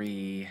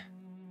recovery.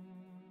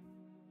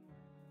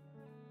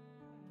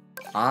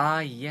 Ah,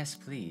 yes,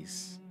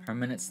 please.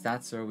 Permanent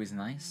stats are always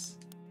nice.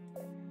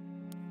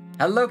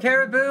 Hello,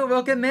 Caribou!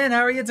 Welcome in!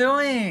 How are you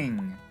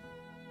doing?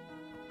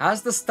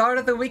 How's the start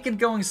of the weekend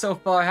going so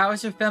far?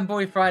 How's your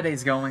Femboy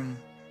Fridays going?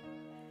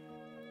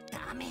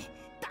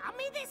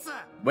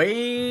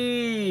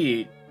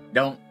 Wait!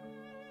 Don't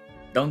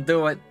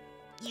do it.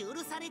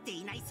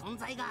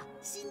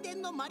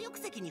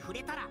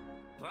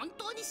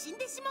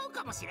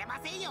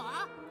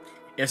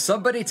 If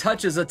somebody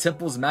touches a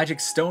temple's magic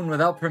stone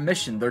without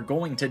permission, they're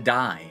going to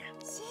die.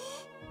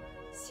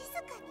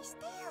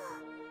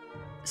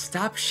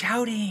 Stop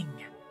shouting!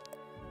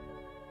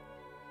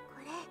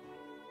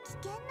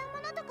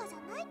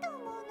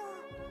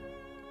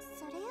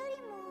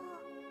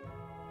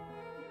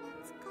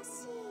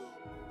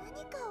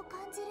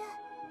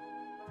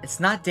 It's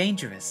not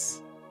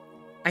dangerous.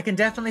 I can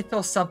definitely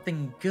feel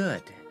something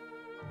good.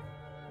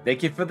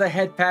 Thank you for the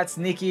head pats,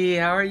 Nikki.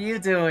 How are you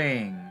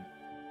doing?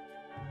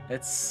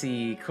 Let's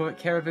see.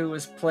 Caribou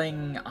was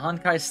playing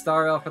Honkai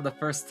Star Rail for the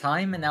first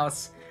time, and now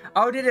it's...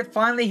 Oh, did it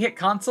finally hit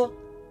console?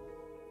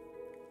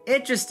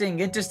 Interesting,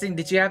 interesting.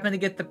 Did you happen to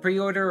get the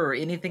pre-order or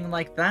anything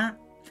like that?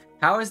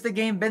 How has the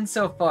game been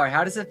so far?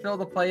 How does it feel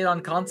to play it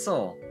on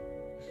console?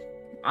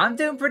 I'm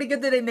doing pretty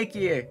good today,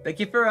 Nikki. Thank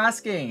you for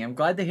asking. I'm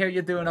glad to hear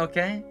you're doing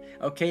okay.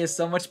 Okay is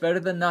so much better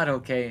than not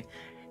okay.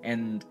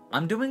 And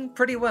I'm doing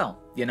pretty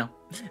well, you know.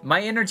 My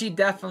energy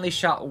definitely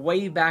shot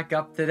way back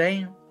up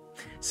today.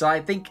 So I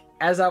think,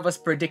 as I was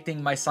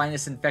predicting, my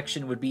sinus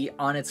infection would be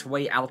on its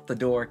way out the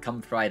door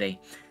come Friday.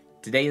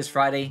 Today is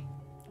Friday,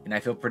 and I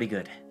feel pretty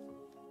good.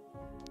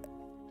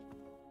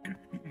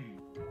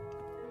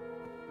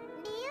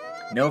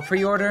 No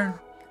pre-order.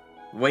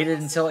 Waited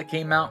until it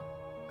came out.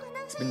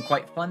 It's been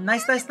quite fun.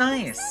 Nice, nice,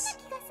 nice.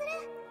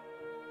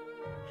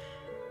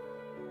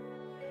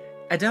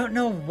 I don't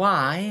know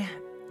why,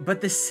 but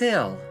the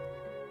sill.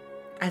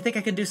 I think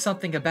I can do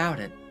something about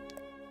it.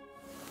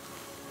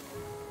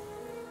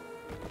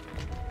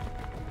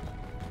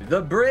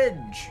 The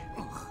bridge.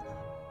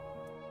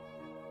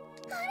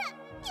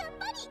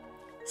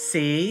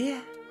 See?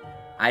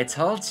 I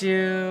told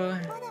you.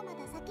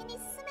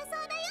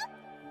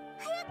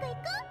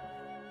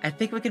 I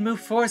think we can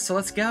move forward, so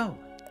let's go.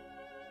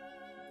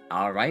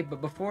 Alright, but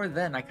before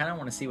then, I kind of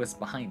want to see what's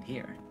behind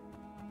here.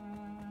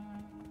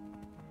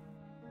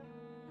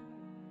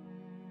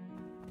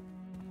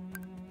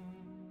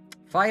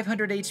 $500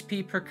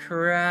 HP per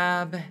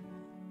crab.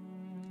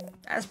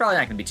 That's probably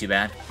not going to be too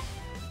bad.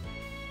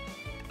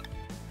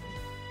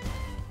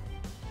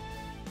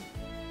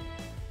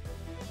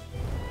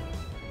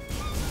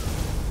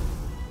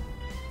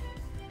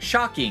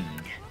 Shocking.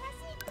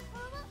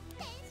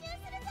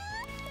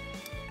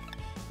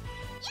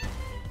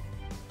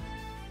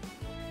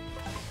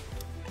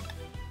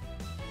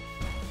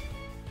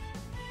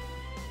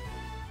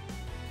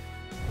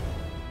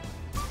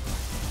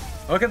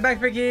 Welcome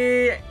back,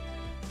 Ricky.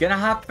 Gonna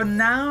hop for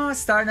now.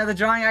 Start another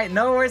drawing.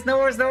 No worries, no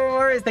worries, no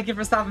worries. Thank you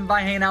for stopping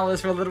by, hanging out with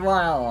us for a little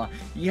while.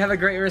 You have a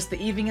great rest of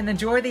the evening and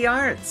enjoy the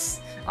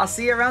arts. I'll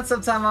see you around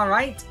sometime,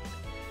 alright?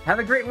 Have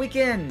a great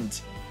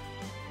weekend.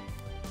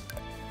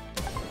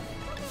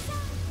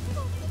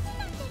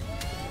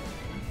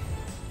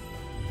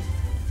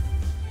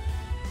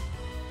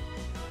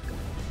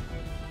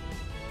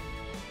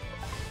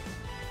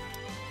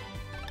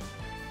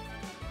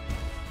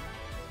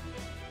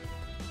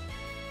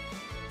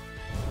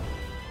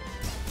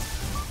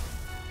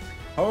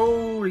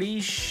 Holy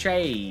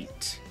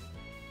shit.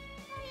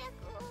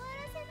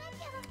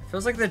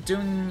 Feels like they're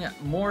doing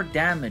more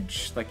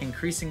damage, like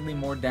increasingly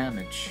more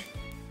damage.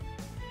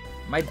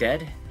 Am I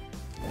dead?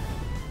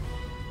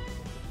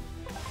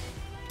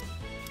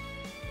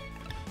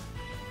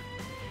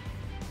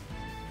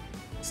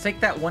 Let's take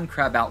that one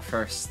crab out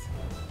first.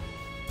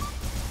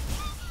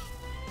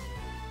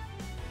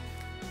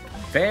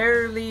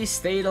 Barely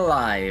stayed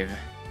alive.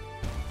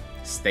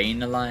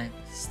 Staying alive,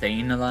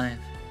 staying alive.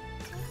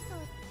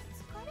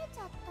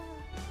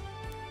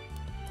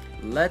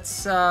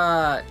 Let's,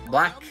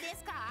 Black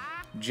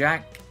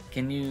Jack,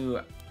 can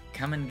you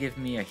come and give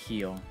me a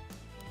heal?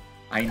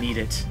 I need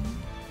it.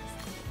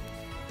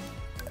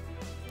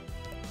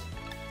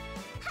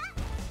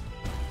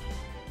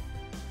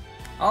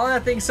 Oh,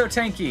 that thing's so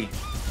tanky.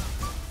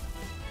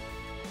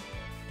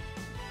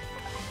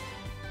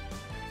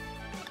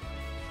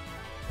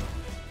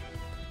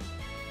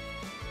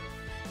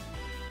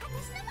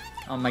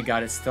 Oh my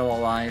god, it's still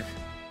alive.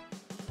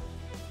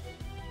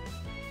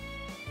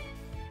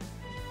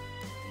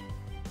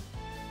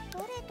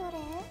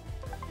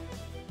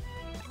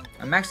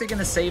 I'm actually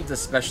gonna save the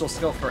special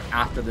skill for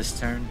after this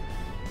turn.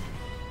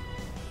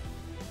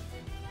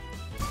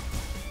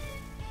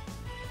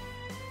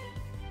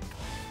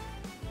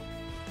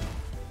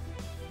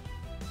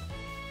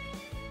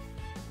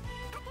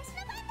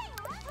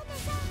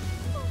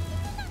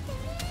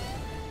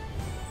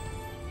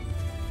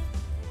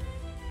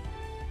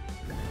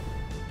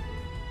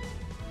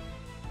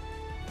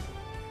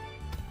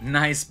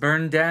 Nice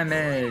burn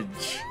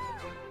damage.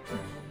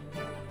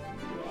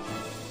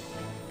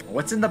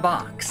 What's in the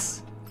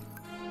box?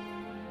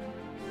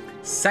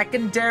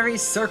 Secondary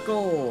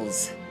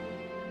circles.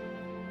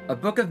 A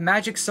book of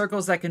magic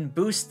circles that can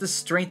boost the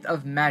strength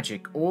of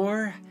magic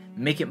or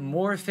make it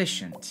more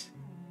efficient.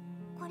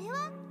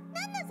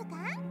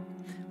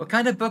 What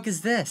kind of book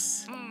is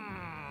this?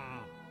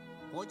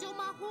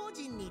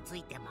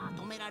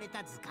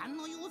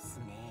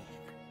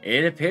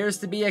 It appears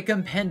to be a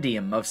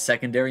compendium of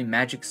secondary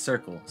magic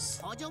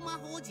circles.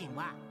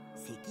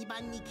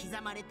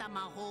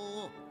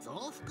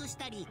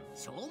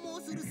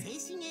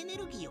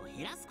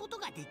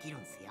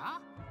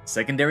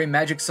 Secondary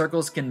magic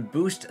circles can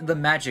boost the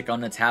magic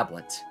on a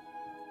tablet,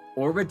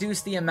 or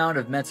reduce the amount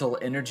of mental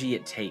energy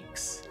it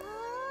takes.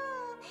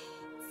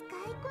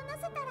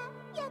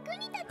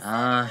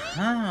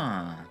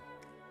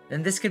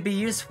 Then this could be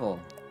useful.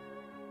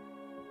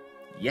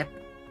 Yep.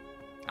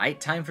 Alright,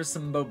 time for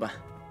some boba.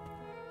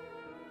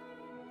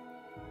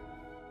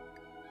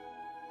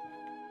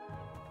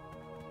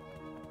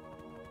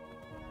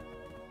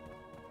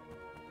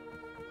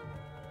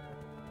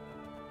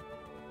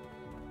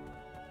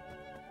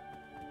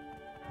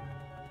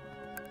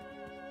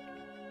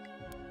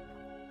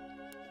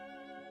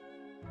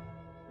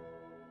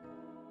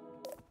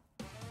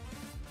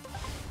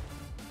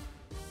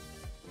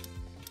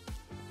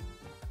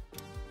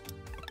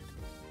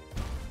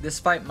 This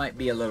fight might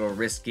be a little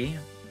risky,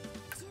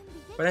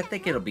 but I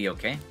think it'll be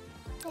okay.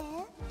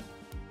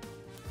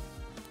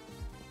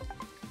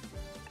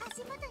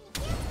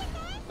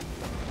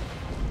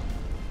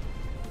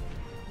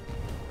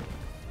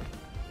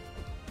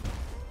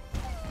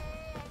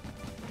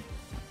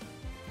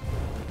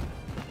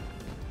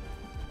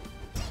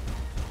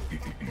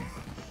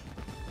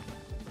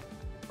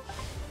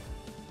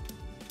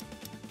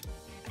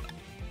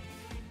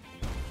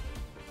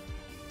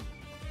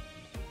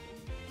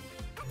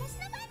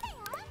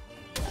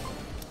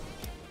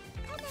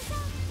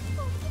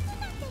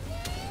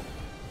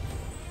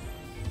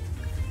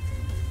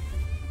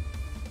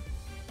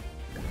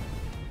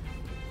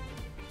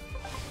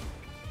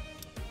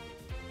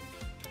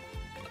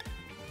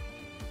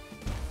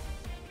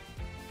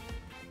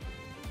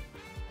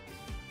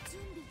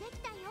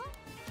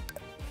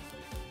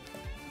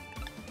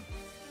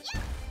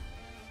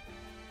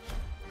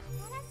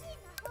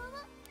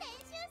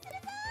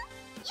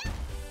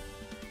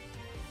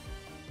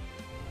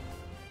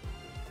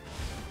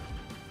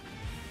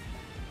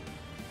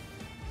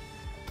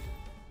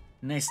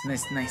 Nice,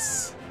 nice,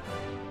 nice.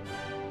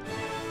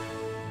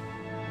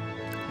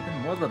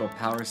 Even more little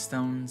power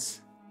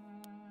stones.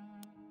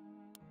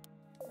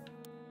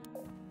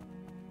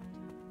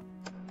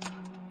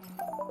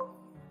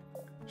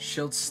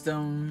 Shield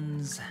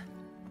stones.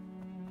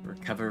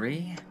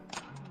 Recovery.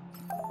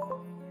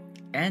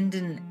 And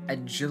an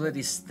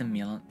agility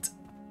stimulant.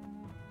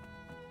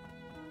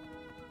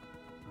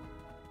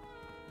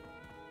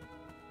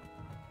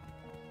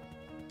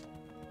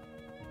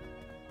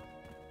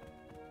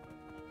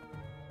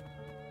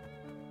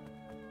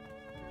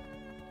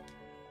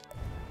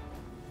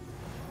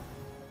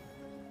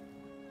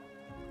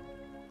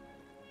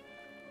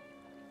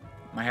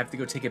 Might have to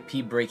go take a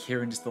pee break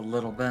here in just a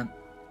little bit.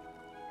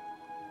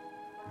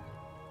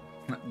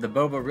 The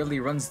boba really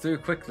runs through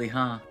quickly,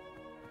 huh?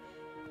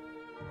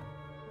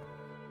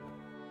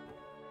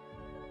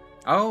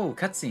 Oh,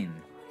 cutscene.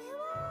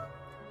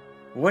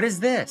 What is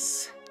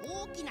this?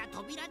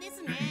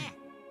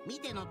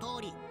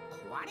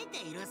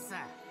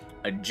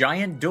 A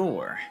giant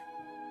door.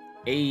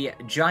 A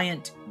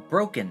giant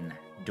broken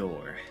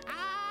door.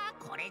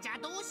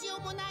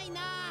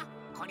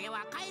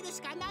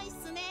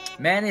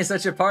 Man, he's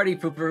such a party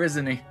pooper,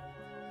 isn't he?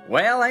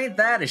 Well, ain't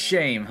that a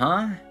shame,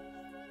 huh?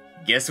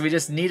 Guess we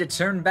just need to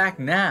turn back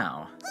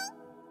now.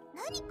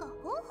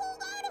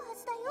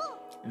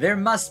 There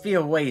must be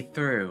a way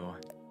through.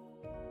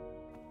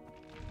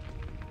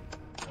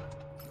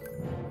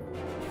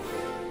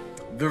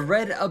 The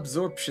Red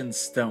Absorption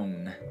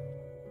Stone.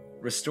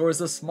 Restores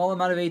a small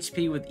amount of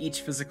HP with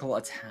each physical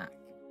attack.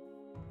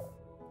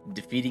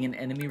 Defeating an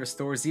enemy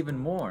restores even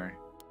more.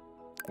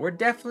 We're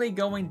definitely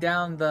going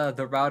down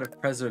the route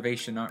of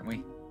preservation, aren't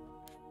we?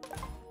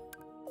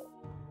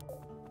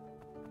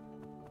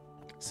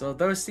 So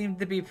those seem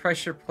to be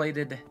pressure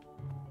plated.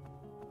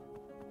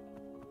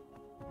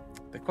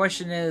 The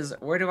question is,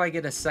 where do I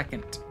get a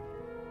second?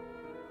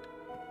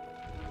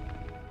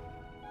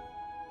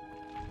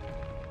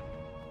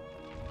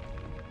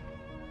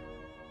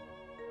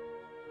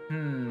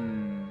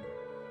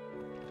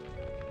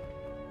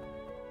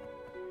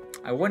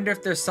 I wonder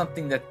if there's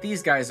something that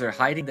these guys are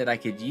hiding that I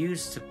could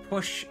use to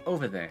push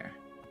over there.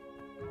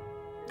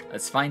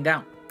 Let's find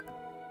out.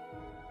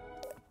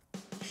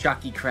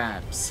 Shocky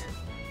crabs.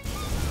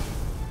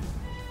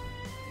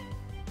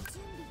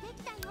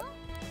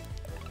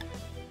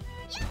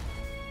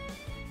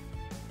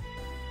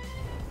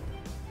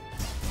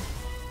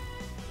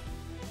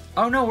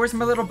 Oh no, where's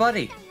my little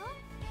buddy?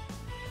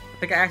 I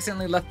think I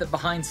accidentally left it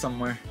behind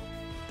somewhere.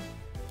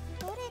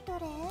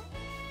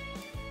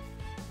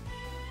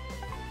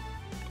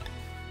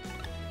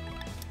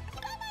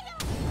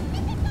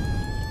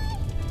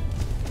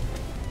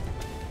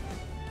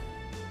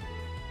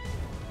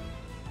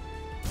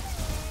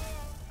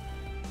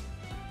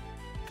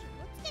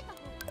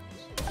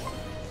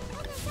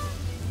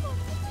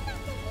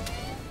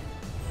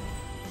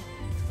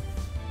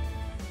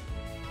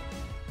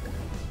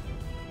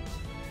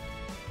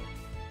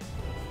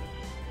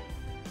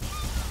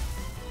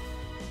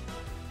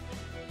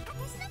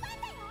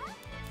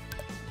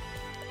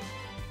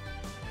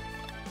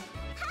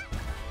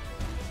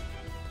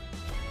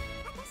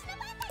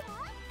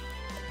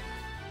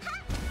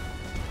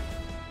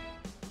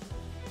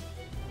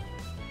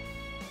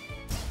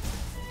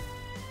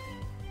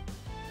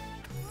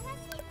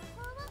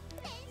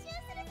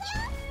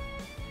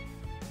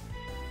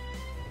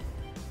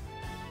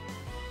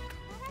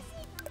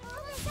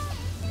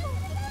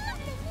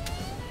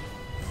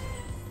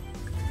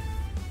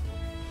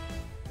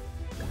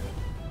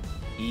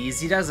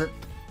 Easy does it.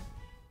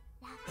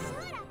 You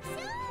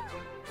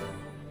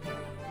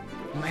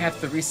might have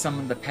to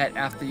resummon the pet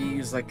after you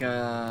use like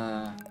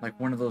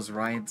one of those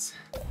rides.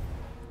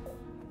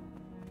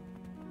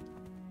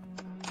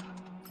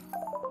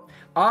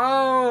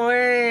 Oh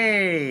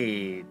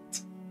wait!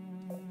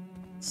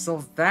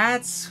 So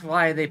that's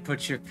why they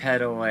put your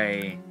pet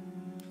away.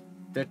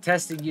 They're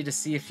testing you to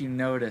see if you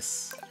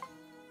notice.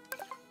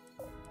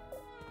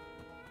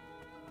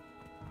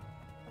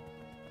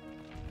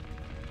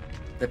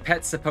 The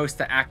pet's supposed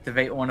to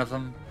activate one of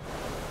them.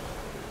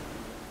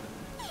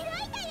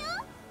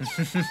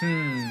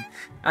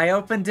 I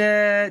opened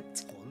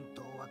it!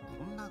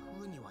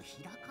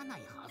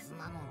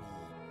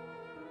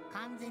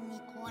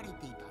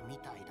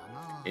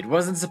 It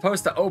wasn't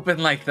supposed to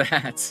open like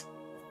that.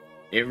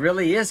 It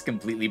really is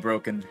completely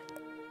broken.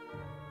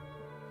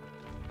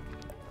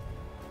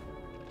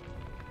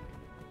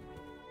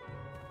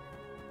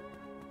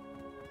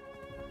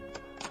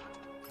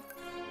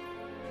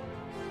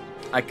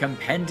 A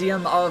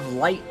Compendium of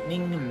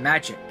Lightning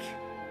Magic.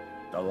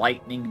 The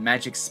Lightning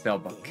Magic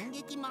Spellbook.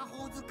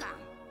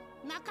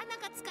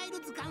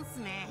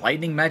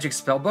 Lightning Magic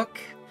Spellbook?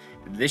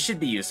 This should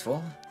be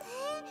useful.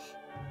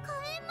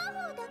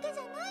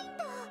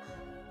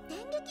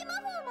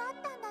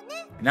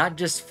 Not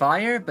just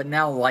fire, but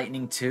now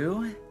lightning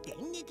too?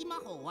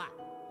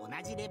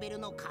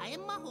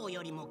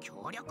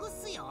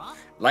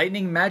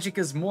 Lightning magic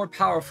is more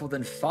powerful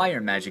than fire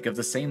magic of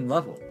the same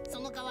level.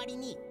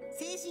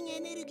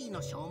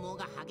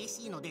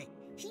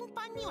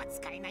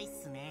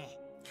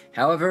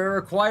 However, it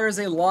requires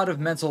a lot of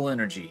mental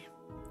energy.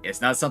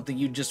 It's not something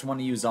you just want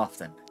to use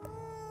often.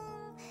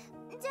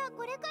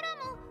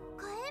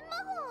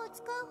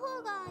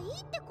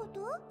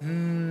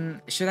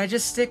 Should I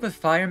just stick with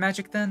fire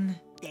magic then?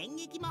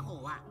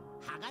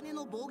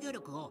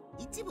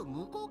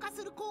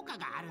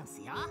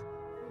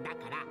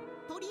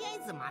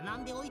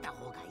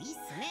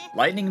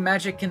 Lightning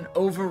magic can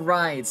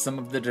override some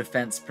of the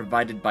defense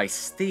provided by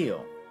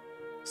steel,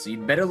 so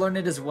you'd better learn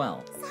it as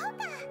well.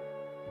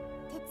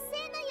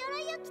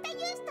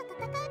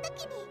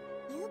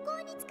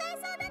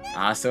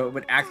 Ah, so it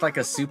would act like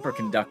a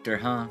superconductor,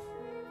 huh?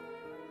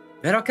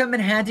 That'll come in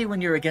handy when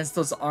you're against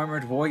those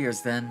armored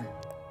warriors then.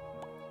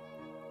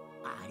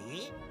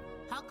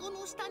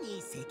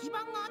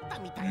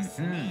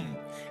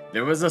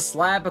 There was a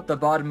slab at the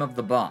bottom of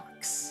the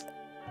box.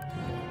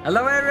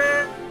 Hello,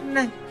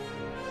 Erin!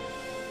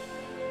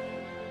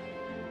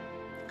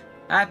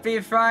 Happy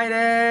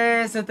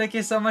Friday! So thank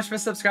you so much for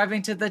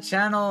subscribing to the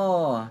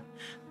channel.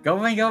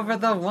 Going over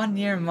the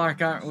 1-year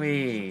mark, aren't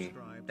we?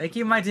 Thank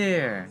you, my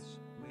dear.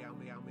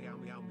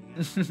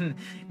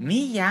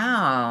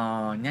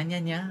 Meow. Nya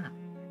nya nya.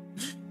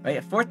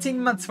 Wait, 14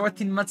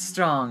 months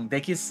strong.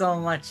 Thank you so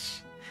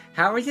much.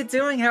 How are you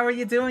doing? How are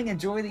you doing?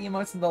 Enjoy the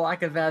emotes and the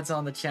lack of ads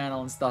on the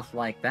channel and stuff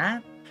like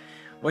that.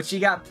 What you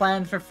got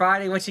planned for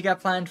Friday? What you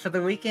got planned for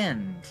the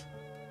weekend?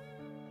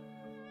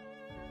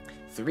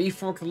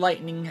 3-forked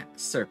lightning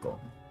circle.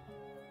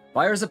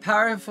 Fires a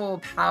powerful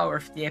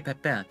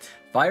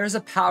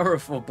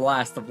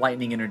blast of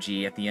lightning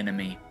energy at the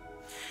enemy.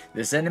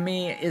 This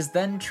enemy is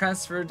then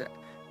transferred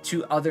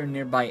to other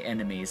nearby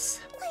enemies,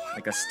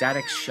 like a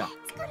static shock.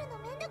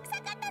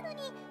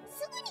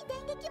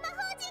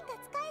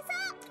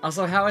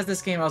 Also, how is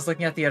this game? I was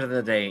looking at the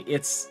other day.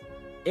 It's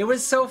It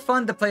was so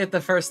fun to play it the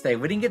first day.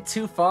 We didn't get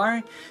too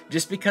far,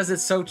 just because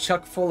it's so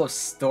chock full of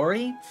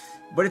story.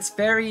 But it's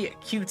very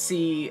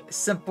cutesy,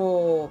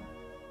 simple,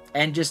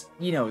 and just,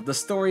 you know, the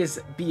story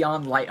is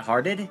beyond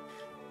lighthearted.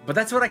 But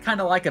that's what I kind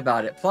of like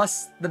about it.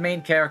 Plus, the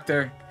main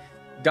character,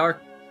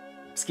 dark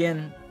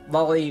skin,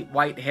 lolly,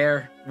 white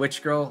hair,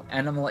 witch girl,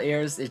 animal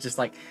ears. It's just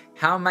like,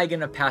 how am I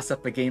going to pass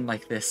up a game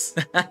like this?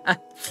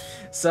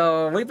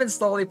 So, we've been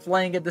slowly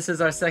playing it. This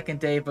is our second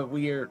day, but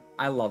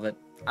I love it.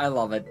 I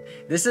love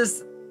it. This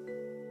is...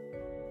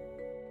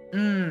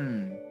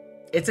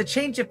 It's a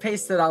change of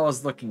pace that I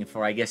was looking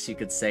for, I guess you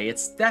could say.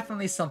 It's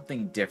definitely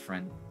something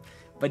different.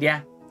 But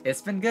yeah,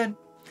 it's been good.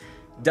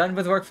 Done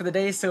with work for the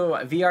day, so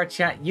VR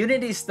chat.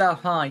 Unity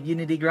stuff, huh?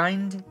 Unity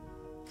grind?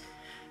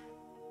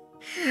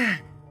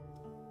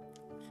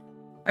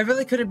 I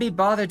really couldn't be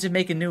bothered to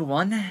make a new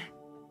one.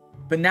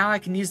 But now I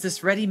can use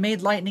this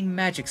ready-made lightning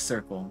magic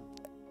circle.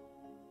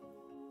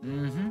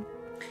 And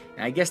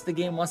I guess the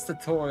game wants to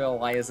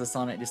tutorialize us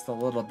on it just a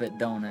little bit,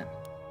 don't it?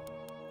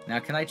 Now,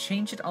 can I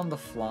change it on the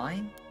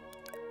fly?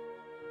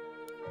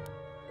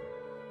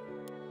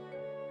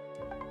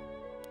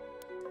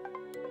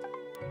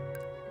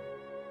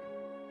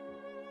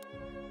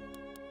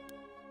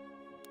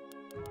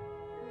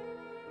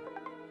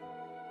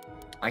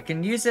 I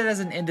can use it as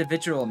an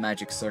individual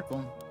magic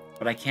circle,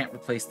 but I can't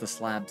replace the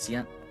slabs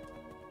yet.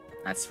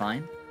 That's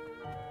fine.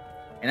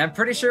 And I'm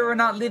pretty sure we're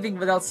not leaving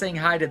without saying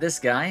hi to this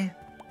guy.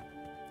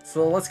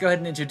 So let's go ahead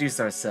and introduce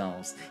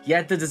ourselves.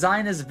 Yeah, the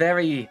design is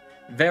very,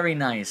 very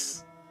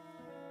nice.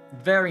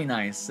 Very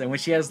nice. And when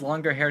she has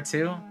longer hair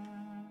too,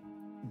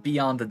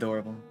 beyond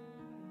adorable.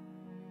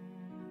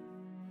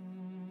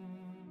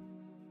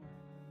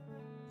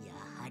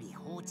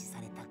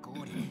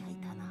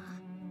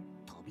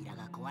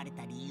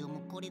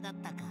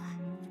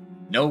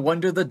 No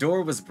wonder the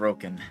door was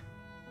broken.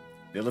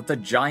 They left a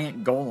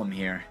giant golem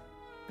here,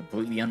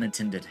 completely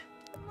unattended.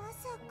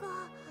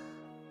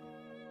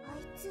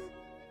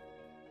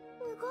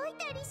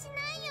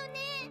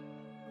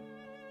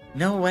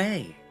 No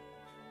way.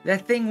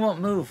 That thing won't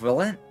move,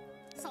 will it?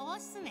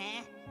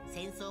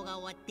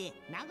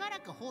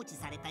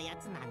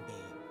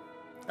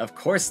 Of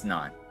course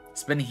not.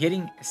 It's been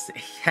hitting...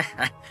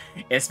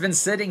 It's been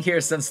sitting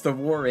here since the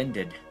war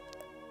ended.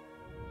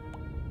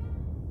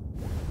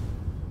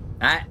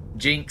 Ah,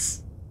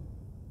 jinx.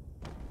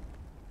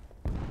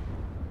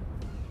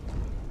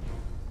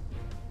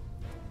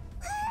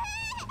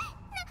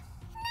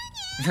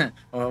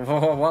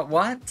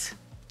 What?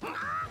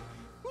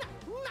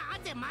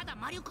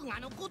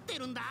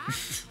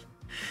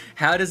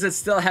 How does it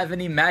still have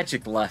any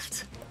magic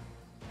left?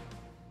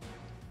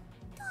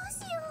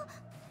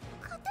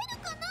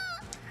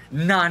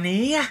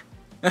 Nani?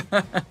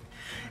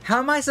 How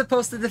am I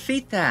supposed to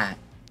defeat that?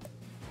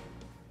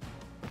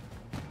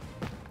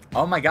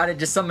 Oh my god, it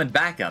just summoned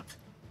backup.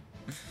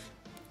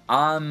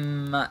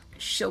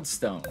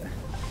 Shieldstone.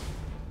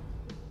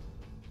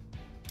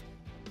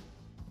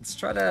 Let's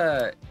try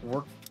to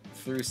work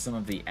through some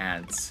of the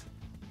ads.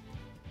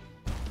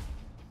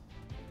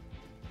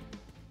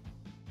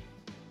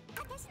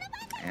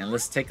 And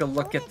let's take a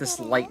look at this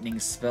lightning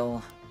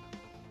spell.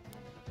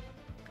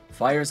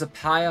 Fires a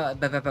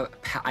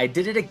I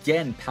did it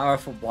again,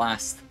 powerful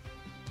blast.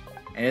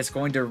 And it's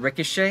going to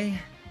ricochet.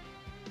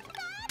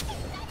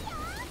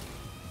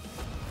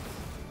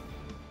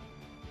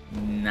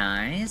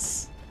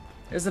 Nice.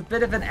 There's a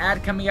bit of an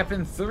ad coming up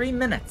in 3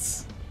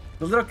 minutes.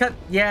 The little cut...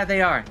 Yeah,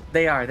 they are.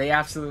 They are. They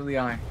absolutely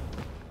are.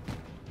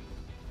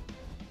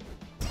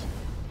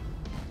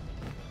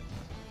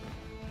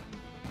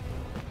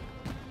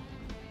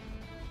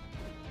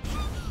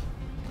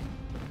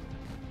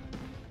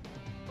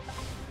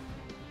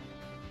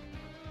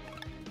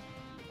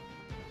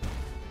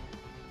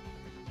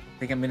 I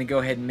think I'm going to go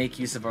ahead and make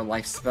use of our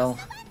life spell.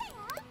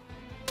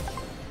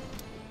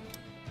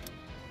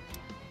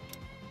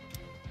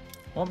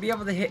 Won't be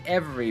able to hit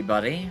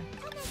everybody.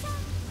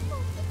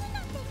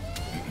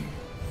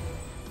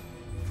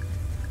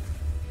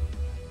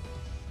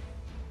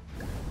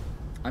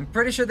 I'm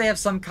pretty sure they have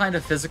some kind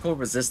of physical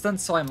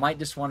resistance, so I might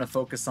just want to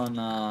focus on,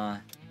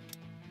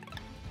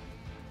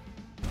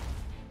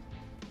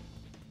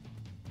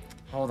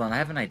 Hold on, I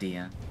have an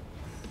idea.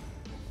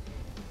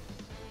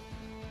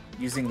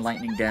 Using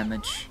lightning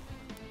damage.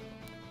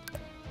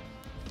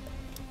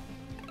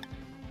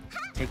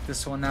 Take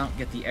this one out,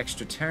 get the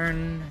extra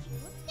turn.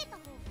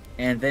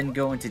 And then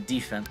go into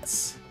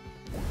defense.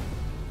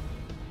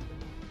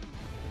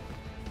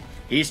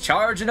 He's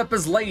charging up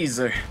his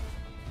laser.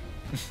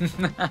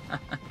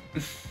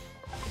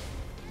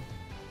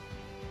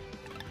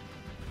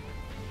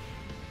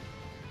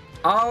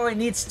 Oh, it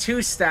needs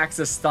 2 stacks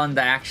of stun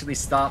to actually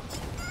stop.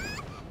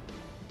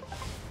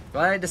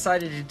 But I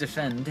decided to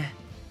defend.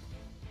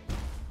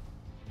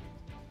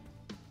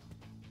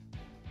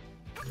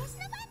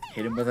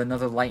 Hit him with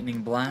another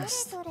lightning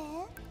blast.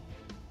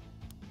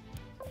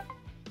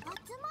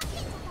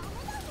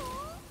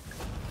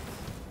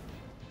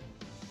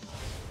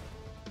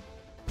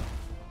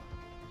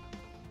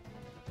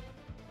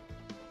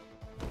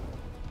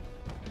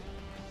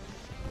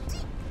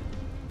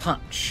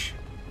 punch.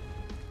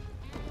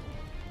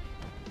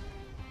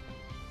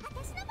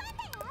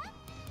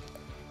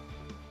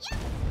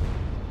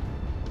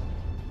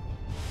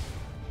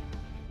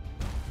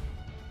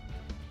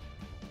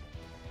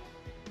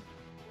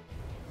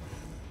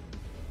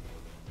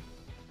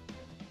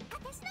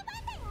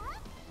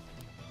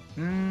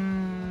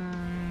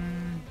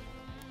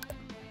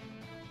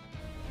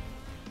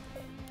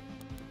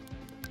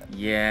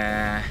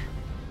 Yeah.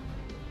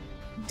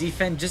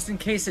 Defend just in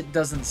case it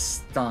doesn't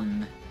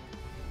stun.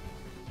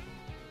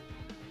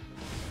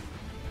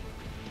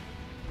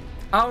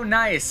 Oh,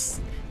 nice!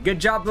 Good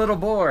job, little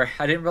boar.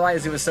 I didn't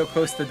realize it was so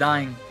close to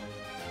dying.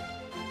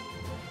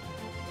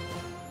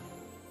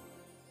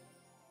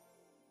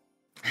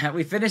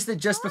 We finished it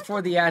just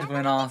before the ad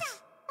went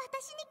off.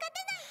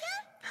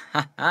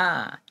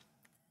 Haha.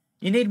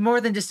 You need more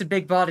than just a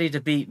big body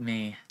to beat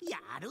me.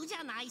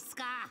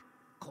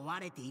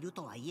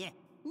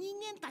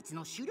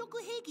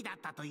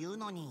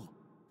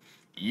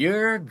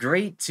 You're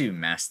great too,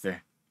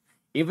 Master.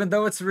 Even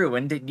though it's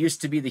ruined, it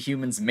used to be the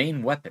human's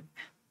main weapon.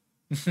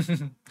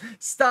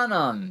 Stun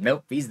him!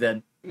 Nope, he's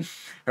dead.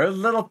 Her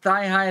little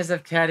thigh highs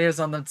have cat ears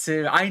on them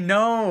too. I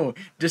know!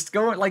 Just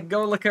go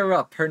look her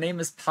up. Her name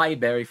is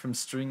Pieberry from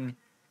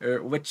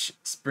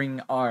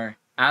WitchSpring R.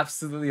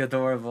 Absolutely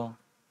adorable.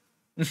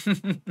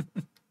 There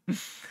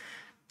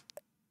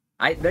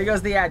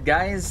goes the ad,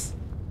 guys.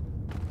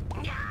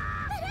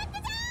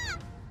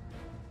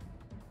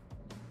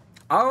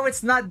 Oh,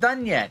 it's not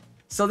done yet.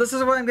 So this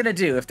is what I'm gonna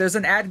do. If there's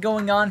an ad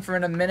going on for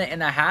a minute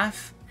and a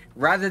half,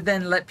 rather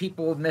than let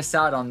people miss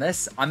out on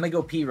this, I'm gonna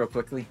go pee real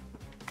quickly.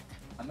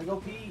 I'm gonna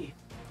go pee.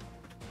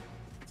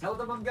 Tell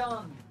them I'm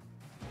gone.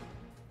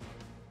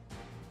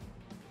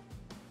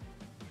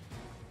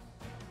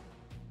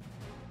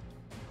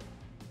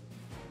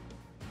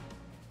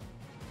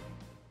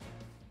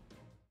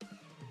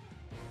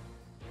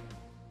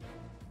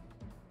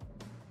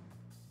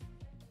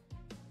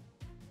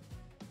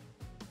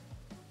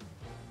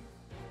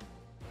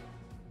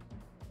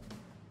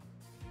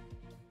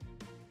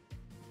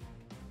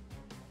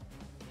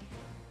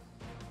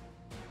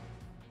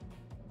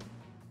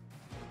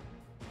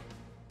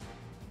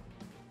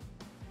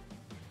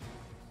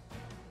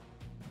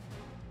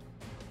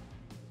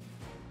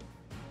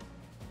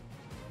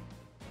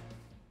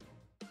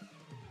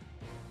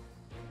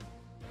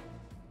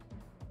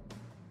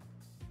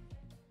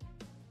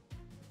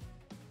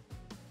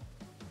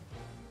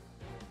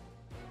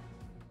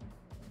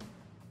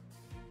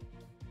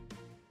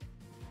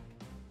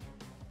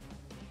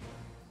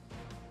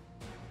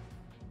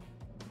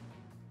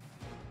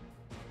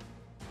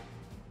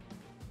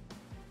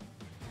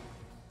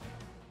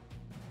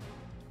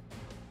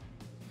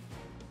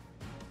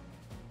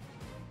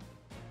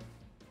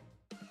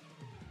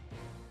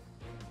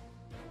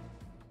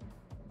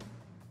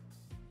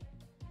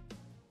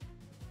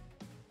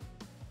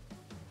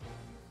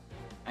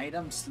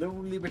 I'm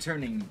slowly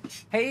returning.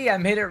 Hey, I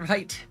made it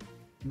right.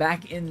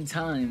 Back in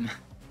time.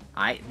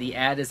 The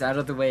ad is out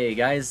of the way,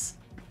 guys.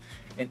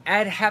 An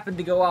ad happened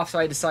to go off, so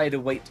I decided to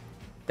wait.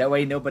 That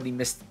way nobody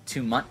missed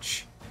too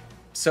much.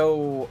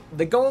 So,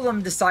 the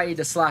golem decided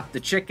to slap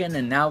the chicken,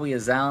 and now he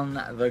is on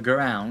the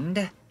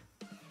ground.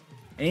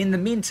 And in the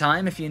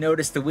meantime, if you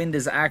notice, the wind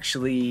is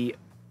actually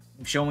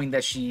showing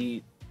that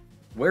she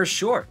wears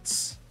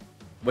shorts.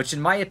 Which,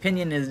 in my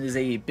opinion, is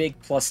a big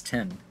plus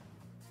 10.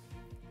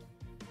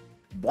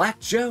 Black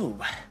Joe.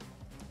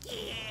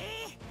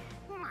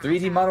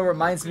 3D model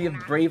reminds me of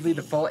Bravely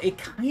Default. It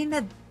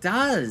kinda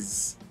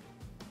does.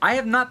 I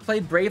have not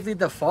played Bravely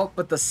Default,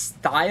 but the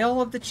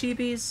style of the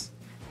chibis,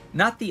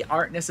 not the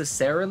art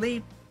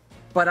necessarily,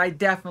 but I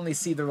definitely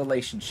see the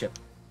relationship.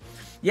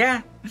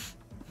 Yeah,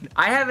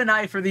 I have an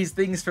eye for these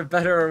things for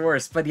better or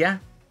worse, but yeah.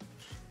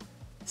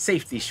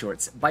 Safety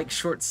shorts, bike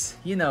shorts,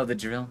 you know the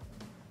drill.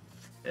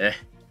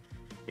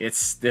 It's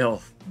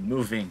still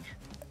moving.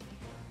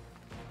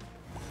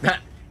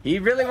 He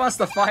really wants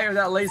to fire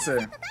that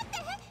laser.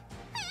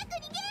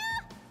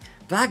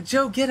 Black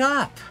Joe, get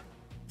up!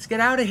 Let's get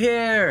out of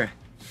here!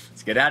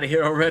 Let's get out of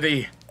here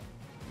already!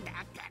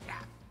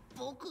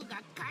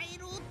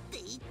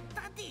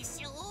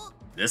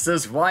 This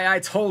is why I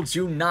told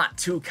you not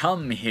to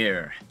come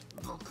here.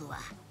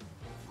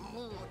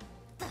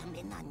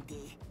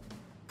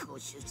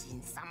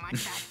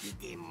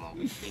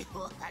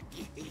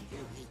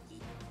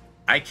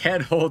 I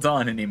can't hold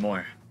on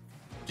anymore.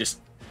 Just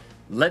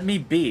let me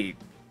be.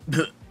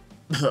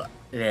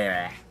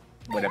 Yeah,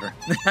 whatever.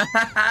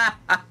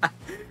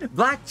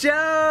 Black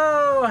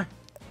Joe!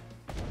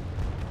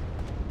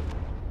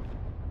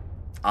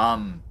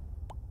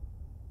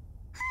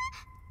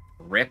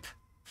 Rip.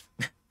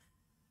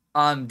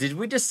 Did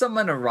we just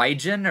summon a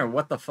Raijin, or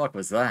what the fuck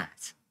was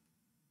that?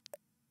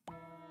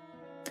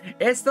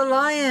 It's the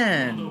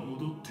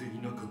lion!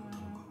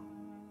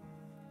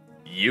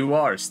 You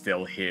are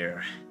still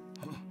here.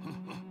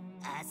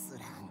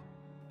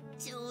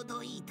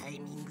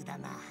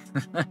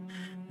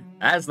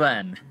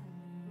 Aslan,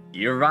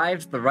 you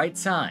arrived at the right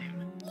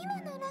time.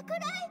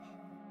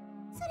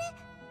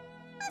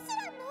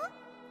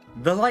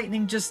 The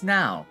lightning just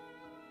now.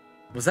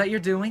 Was that your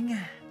doing?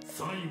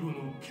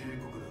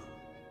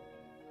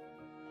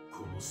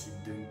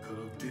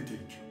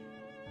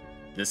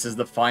 This is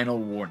the final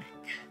warning.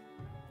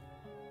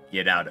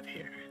 Get out of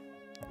here.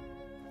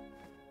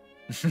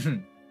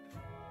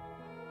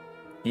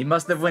 He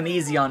must have went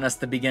easy on us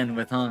to begin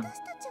with, huh?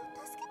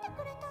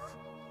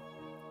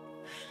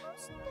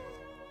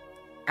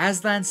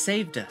 Aslan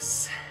saved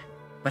us.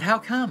 But how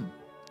come?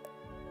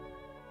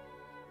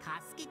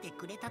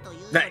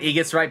 He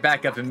gets right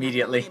back up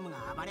immediately.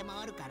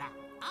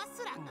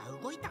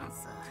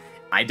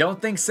 I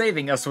don't think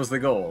saving us was the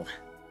goal.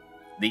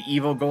 The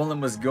evil golem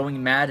was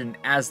going mad and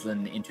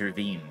Aslan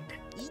intervened.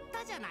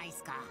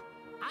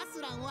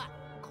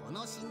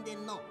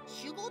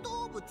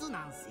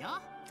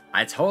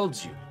 I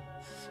told you.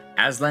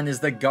 Aslan is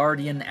the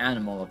guardian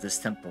animal of this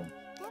temple.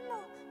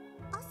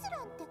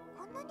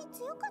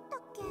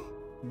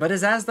 But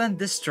is Aslan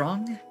this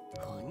strong?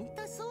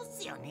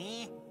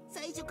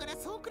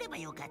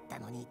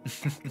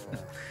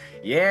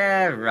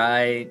 Yeah,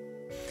 right.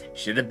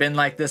 Should have been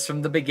like this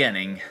from the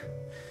beginning.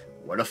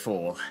 What a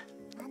fool.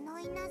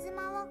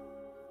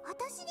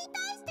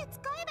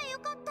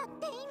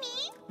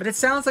 But it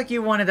sounds like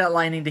you wanted that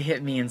lightning to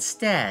hit me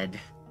instead.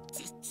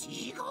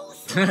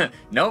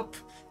 Nope.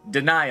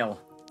 Denial.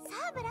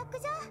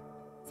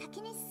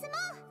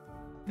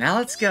 Now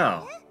let's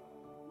go.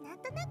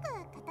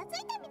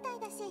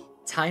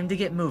 Time to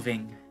get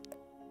moving.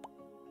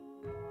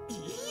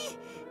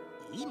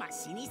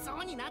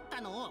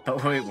 Oh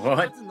wait,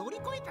 what?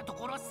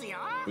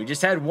 We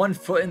just had one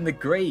foot in the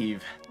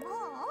grave.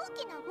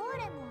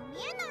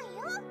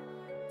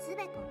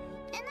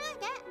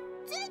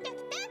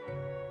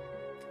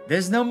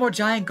 There's no more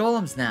giant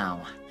golems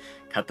now.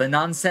 Cut the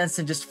nonsense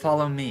and just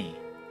follow me.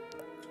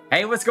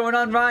 Hey, what's going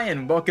on,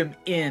 Ryan? Welcome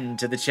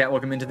into the chat.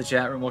 Welcome into the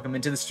chat room. Welcome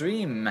into the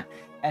stream.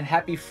 And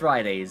happy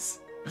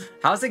Fridays.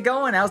 How's it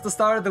going? How's the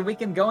start of the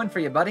weekend going for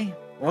you, buddy?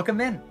 Welcome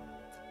in.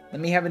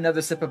 Let me have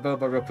another sip of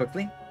boba real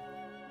quickly.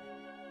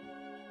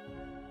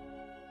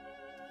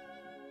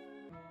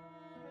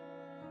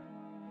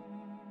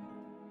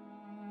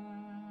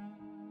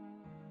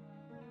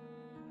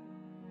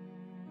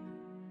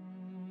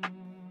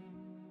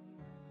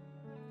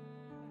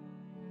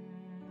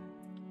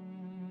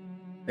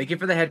 Thank you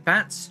for the head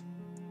pats.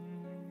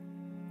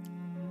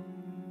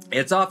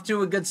 It's off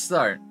to a good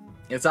start.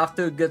 It's off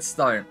to a good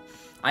start.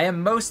 I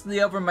am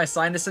mostly over my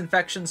sinus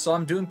infection, so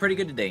I'm doing pretty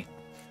good today.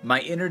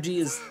 My energy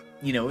is,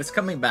 you know, it's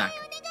coming back.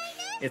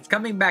 It's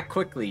coming back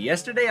quickly.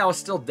 Yesterday I was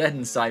still dead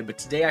inside, but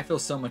today I feel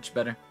so much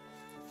better.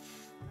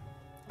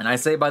 And I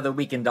say by the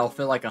weekend I'll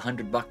feel like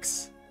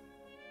 $100.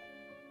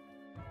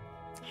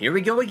 Here we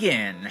go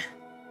again.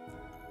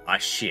 Ah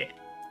shit.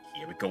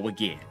 Here we go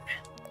again.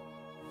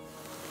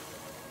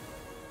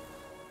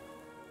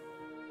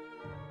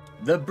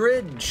 The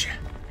bridge.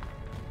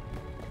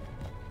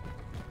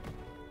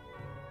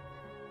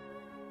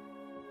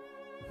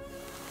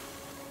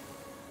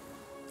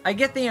 I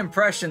get the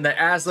impression that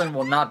Aslan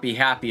will not be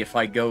happy if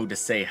I go to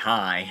say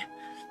hi.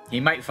 He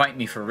might fight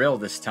me for real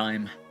this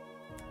time.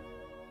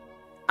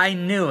 I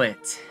knew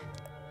it.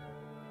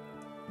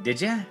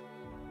 Did ya?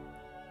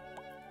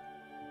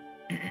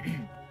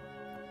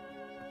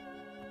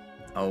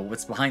 Oh,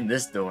 what's behind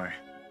this door?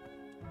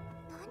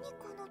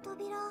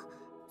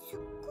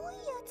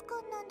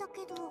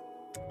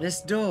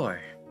 This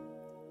door.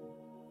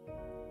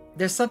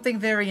 There's something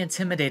very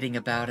intimidating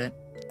about it.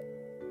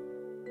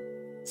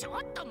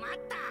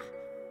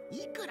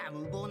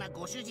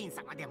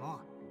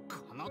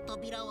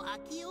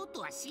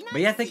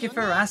 But yeah, thank you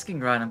for asking,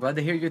 Ryan. I'm glad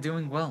to hear you're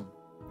doing well.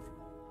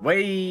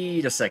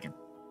 Wait a second.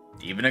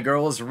 Even a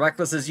girl as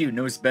reckless as you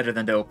knows better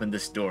than to open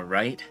this door,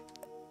 right?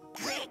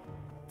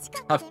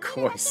 Of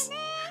course.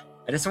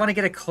 I just want to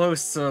get a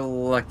closer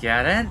look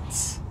at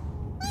it.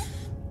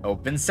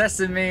 Open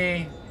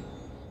sesame.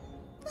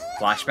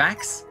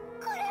 Flashbacks?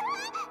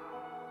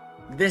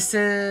 This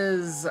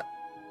is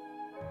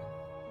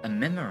a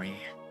memory.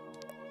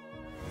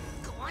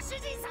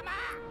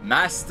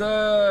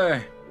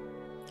 Master!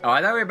 Oh,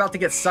 I thought we were about to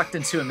get sucked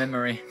into a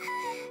memory.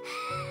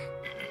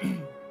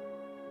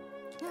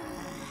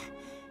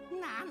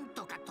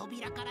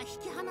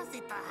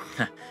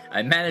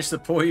 I managed to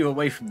pull you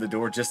away from the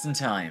door just in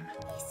time.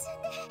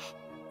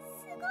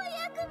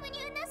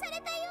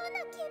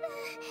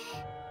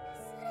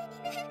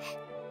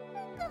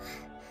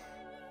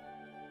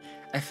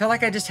 I feel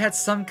like I just had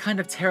some kind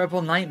of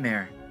terrible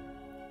nightmare.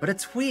 But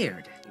it's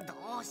weird.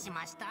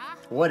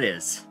 What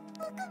is?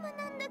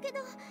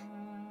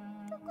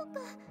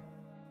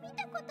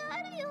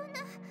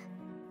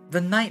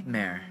 The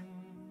nightmare.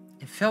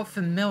 It felt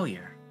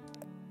familiar.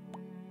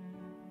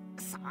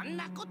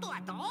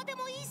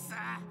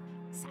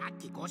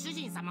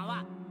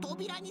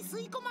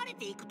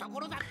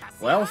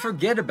 Well,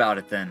 forget about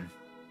it then.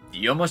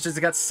 You almost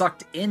just got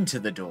sucked into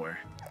the door.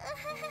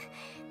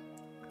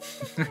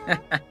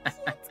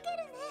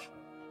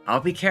 I'll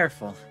be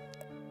careful.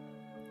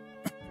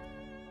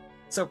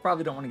 So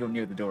probably don't want to go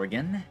near the door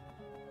again.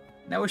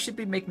 Now we should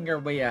be making our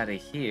way out of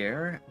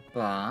here,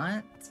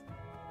 but...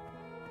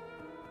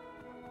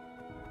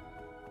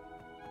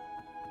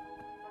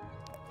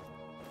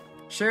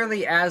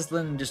 surely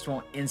Aslan just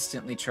won't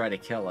instantly try to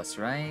kill us,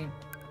 right?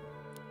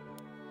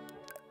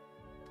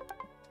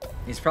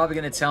 He's probably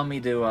gonna tell me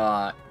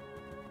to,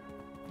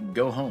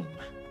 go home.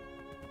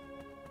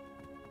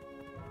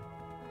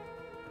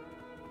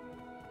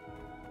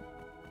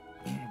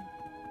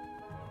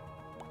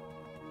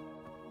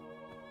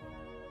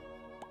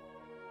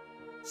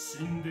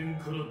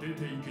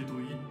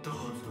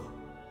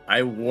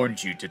 I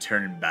warned you to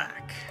turn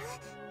back.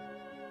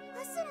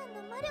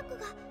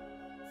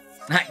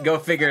 Go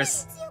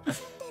figures.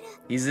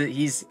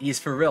 He's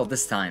for real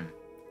this time.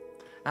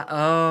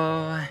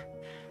 Uh-oh.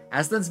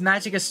 Aslan's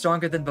magic is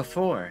stronger than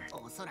before.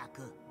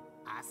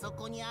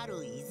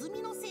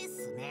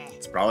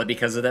 It's probably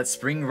because of that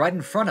spring right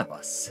in front of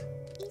us.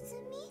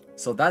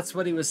 So that's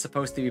what he was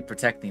supposed to be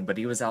protecting, but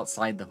he was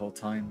outside the whole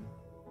time.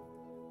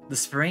 The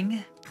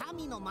spring?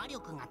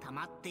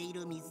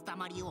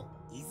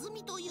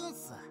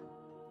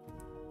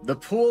 The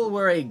pool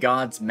where a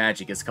god's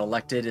magic is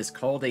collected is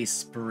called a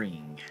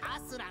spring.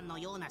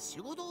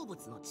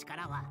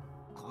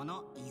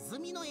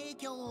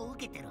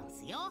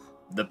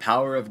 The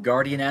power of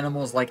guardian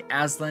animals like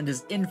Aslan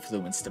is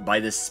influenced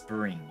by this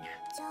spring.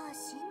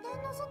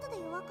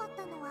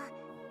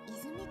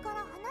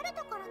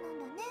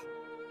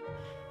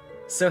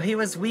 So he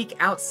was weak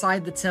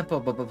outside the temple,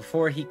 but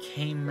before he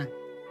came,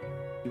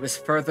 he was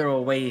further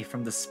away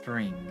from the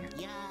spring.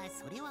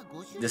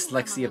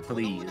 Dyslexia,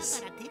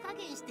 please.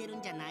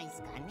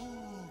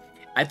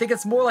 I think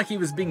it's more like he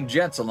was being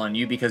gentle on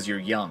you because you're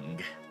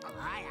young.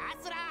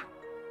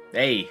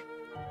 Hey,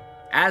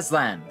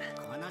 Aslan.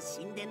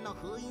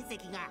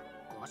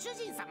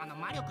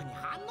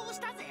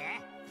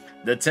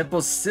 The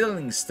temple's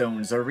ceiling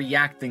stones are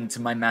reacting to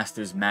my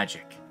master's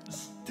magic.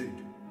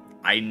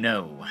 I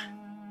know.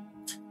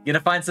 Gonna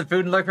find some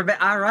food and lurk for a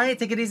bit? Alright,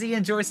 take it easy,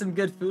 enjoy some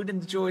good food,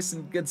 enjoy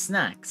some good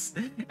snacks.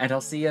 And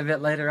I'll see you a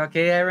bit later.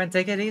 Okay, Aaron,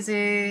 take it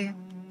easy.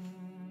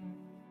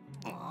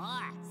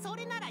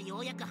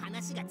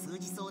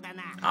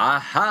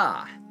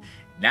 Aha!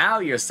 Now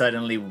you're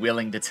suddenly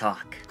willing to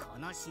talk.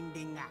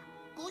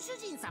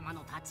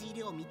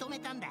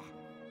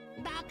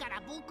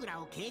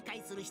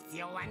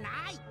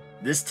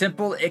 This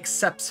temple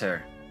accepts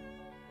her.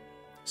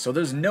 So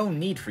there's no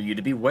need for you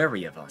to be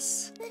wary of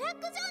us.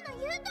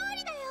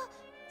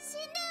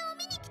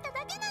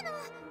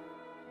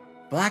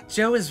 Black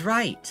Joe is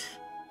right.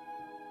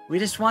 We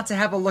just want to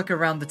have a look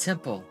around the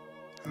temple.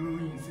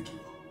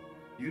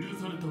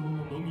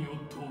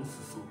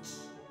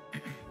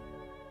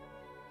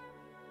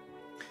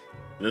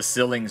 The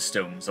ceiling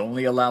stones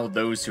only allow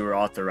those who are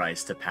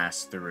authorized to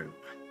pass through.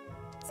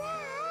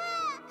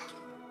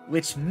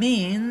 Which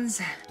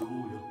means...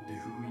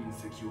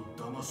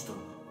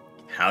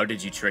 how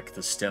did you trick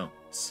the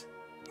stones?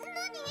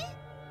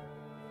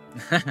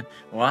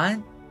 What?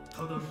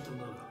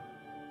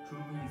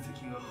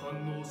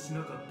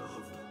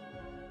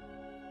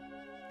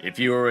 If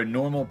you were a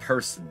normal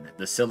person,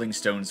 the ceiling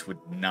stones would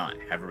not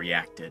have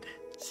reacted.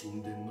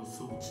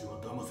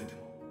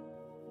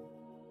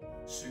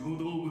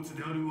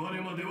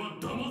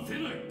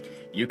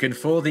 You can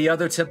fool the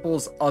other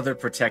temple's other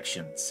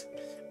protections,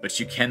 but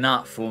you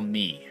cannot fool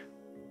me.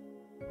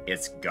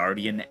 It's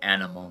guardian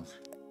animal.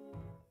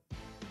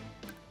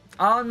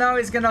 Oh no,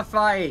 he's gonna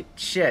fight!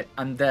 Shit,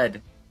 I'm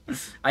dead.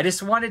 I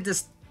just wanted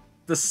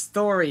the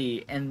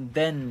story and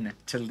then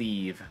to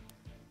leave.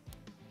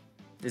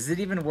 Is it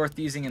even worth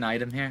using an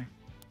item here?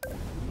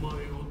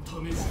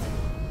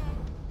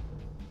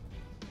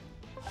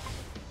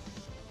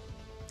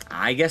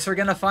 I guess we're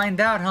gonna find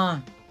out, huh?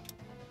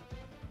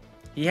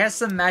 He has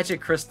some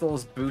magic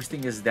crystals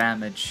boosting his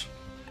damage.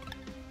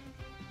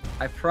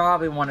 I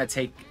probably want to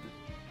take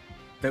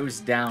those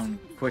down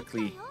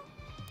quickly.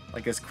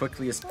 Like as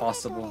quickly as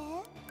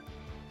possible.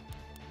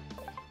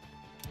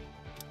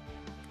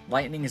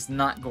 Lightning is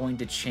not going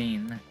to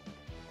chain.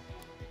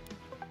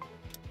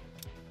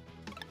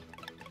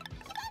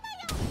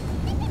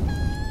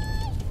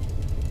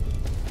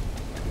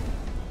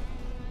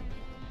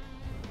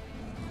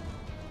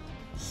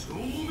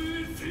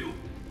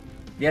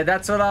 Yeah,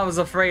 that's what I was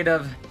afraid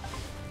of.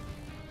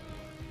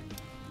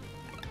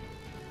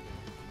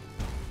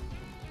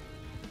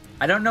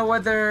 I don't know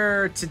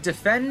whether to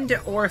defend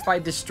or if I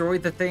destroy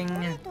the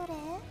thing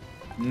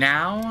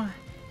now.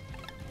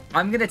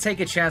 I'm gonna take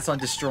a chance on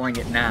destroying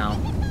it now.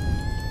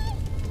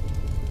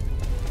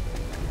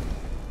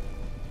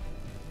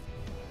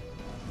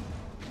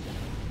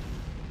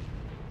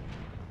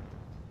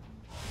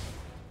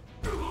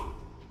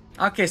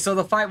 Okay, so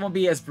the fight won't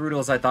be as brutal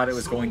as I thought it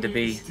was going to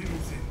be.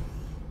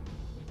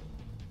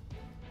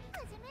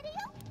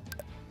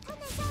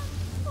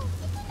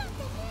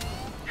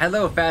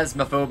 Hello,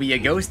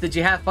 Phasmophobia Ghost. Did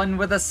you have fun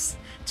with us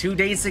 2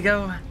 days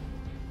ago?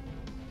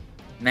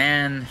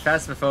 Man,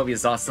 Phasmophobia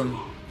is awesome.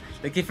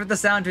 Thank you for the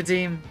sound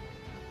redeem.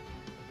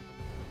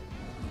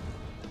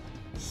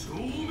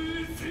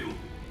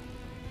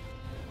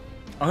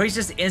 Oh, he's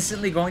just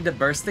instantly going to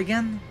burst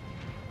again?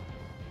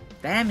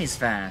 Damn, he's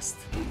fast.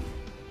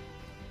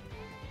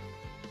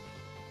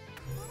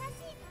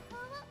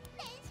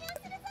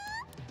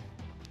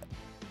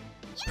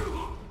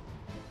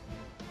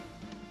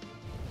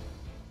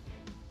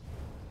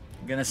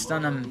 I'm gonna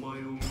stun him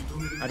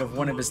out of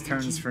one of his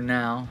turns for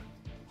now.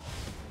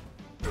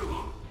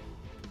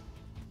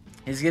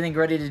 He's getting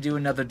ready to do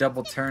another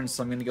double turn,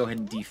 so I'm gonna go ahead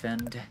and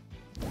defend.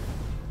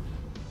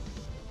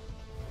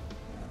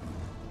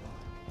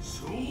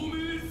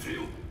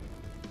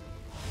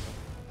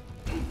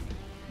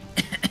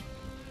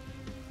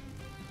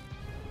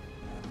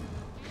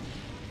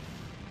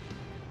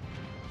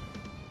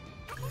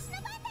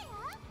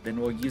 Then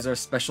we'll use our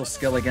special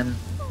skill again.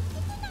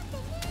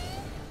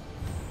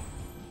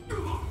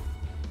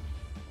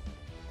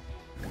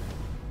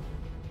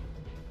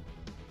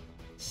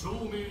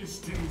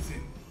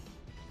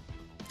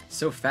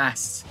 So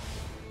fast.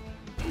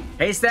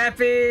 Hey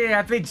Snappy!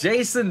 Happy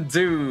Jason,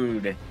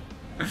 dude!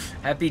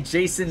 Happy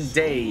Jason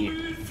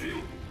Day.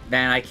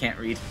 Man, I can't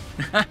read.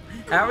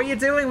 How are you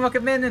doing?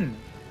 Welcome in.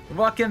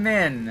 Welcome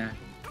in.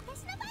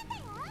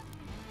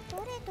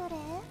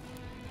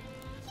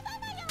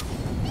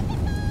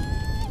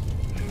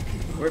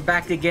 We're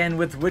back again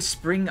with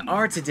WitchSpring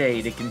R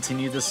today to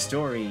continue the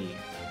story.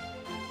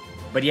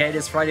 But yeah, it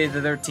is Friday the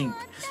 13th.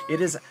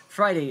 It is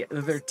Friday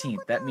the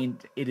 13th. That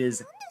means it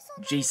is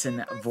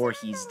Jason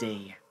Voorhees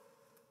Day.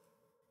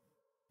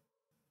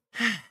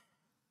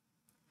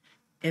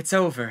 It's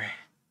over.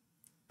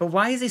 But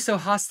why is he so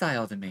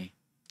hostile to me?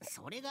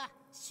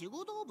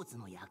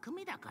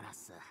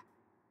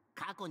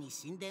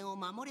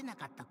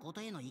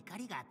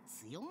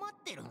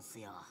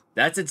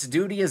 That's its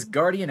duty as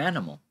guardian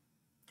animal.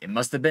 It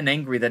must have been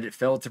angry that it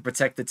failed to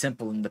protect the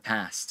temple in the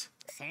past.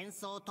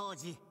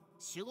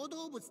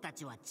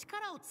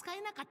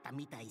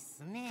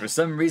 For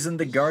some reason,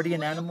 the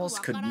guardian animals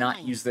could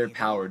not use their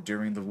power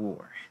during the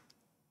war.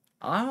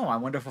 Oh, I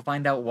wonder if we'll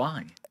find out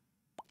why.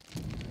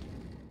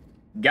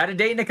 Got a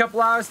date in a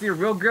couple hours with your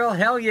real girl?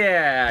 Hell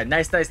yeah!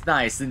 Nice, nice,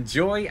 nice.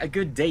 Enjoy a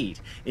good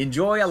date.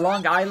 Enjoy a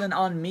Long Island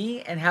on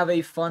me, and have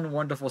a fun,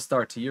 wonderful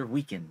start to your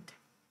weekend.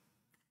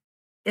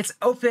 It's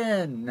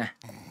open!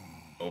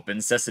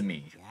 Open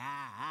sesame.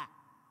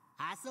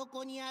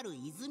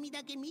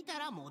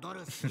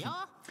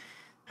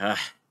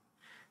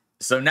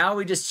 So now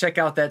we just check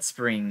out that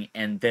spring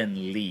and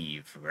then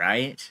leave,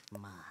 right?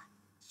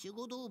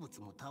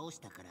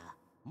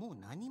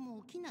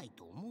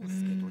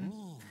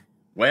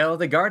 Well,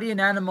 the guardian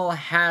animal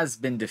has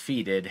been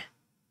defeated,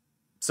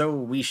 so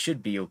we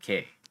should be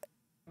okay.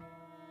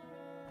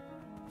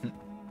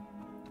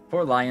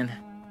 Poor lion.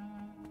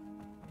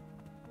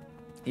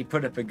 He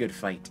put up a good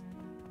fight.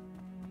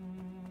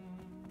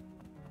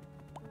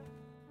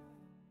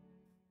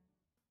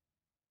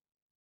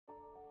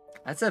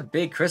 That's a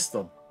big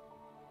crystal.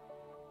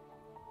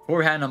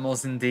 Poor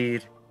animals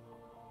indeed.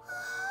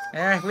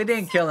 We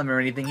didn't kill him or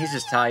anything, he's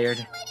just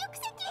tired.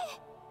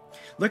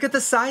 Look at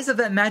the size of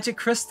that magic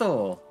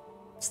crystal.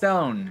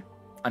 Stone.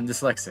 I'm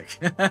dyslexic.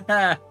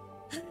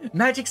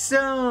 Magic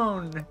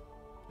stone!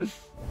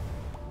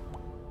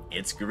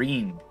 It's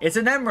green. It's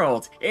an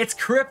emerald. It's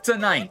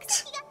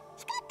kryptonite.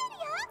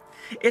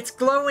 It's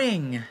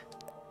glowing.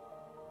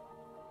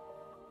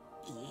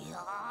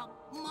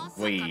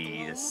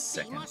 Wait a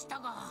second.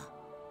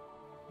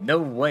 No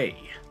way.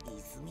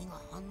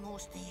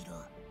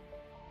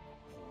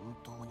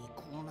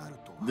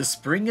 The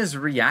spring is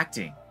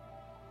reacting.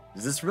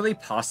 Is this really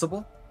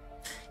possible?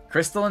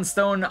 Crystal and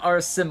stone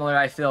are similar,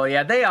 I feel.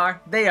 Yeah, they are.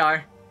 They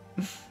are.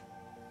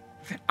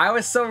 I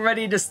was so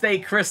ready to stay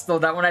crystal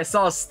that when I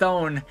saw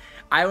stone,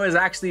 I was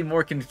actually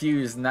more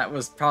confused, and that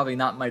was probably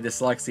not my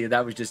dyslexia.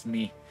 That was just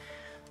me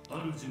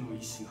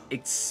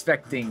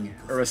expecting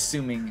or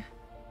assuming.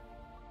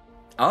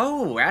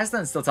 Oh,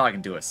 Aslan's still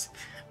talking to us.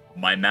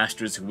 My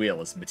master's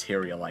will is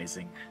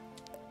materializing.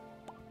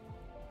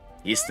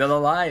 He's still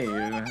alive.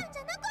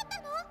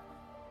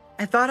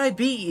 I thought I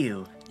beat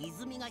you.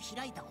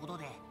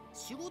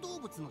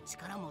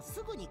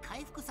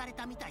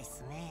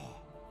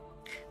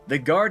 The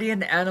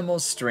guardian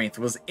animal's strength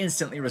was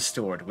instantly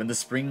restored when the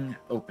spring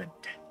opened.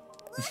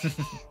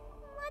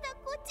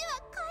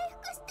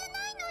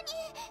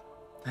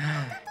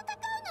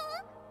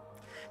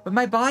 But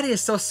my body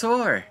is so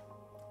sore.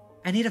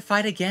 I need to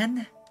fight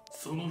again?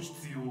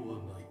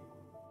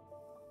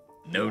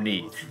 No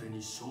need.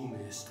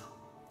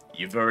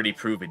 You've already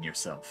proven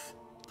yourself.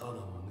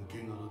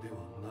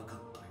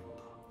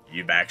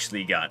 You've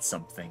actually got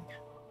something.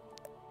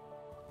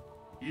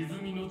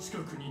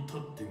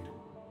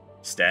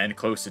 Stand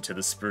closer to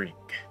the spring.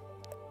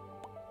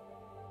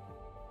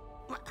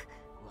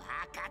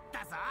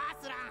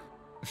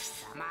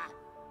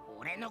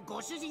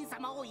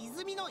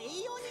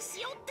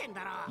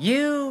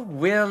 You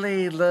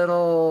willy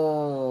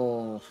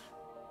little...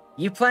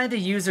 You plan to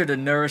use her to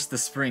nourish the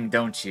spring,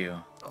 don't you?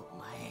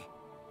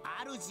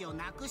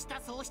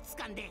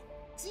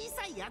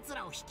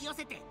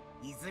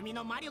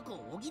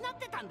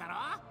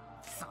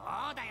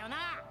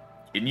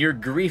 In your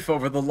grief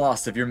over the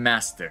loss of your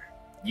master,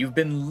 you've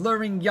been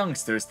luring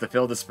youngsters to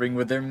fill the spring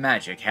with their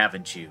magic,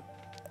 haven't you?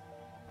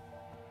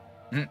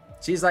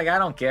 She's like, I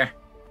don't care.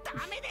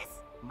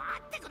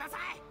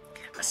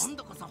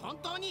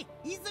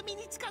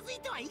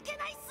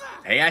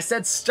 Hey, I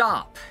said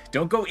stop!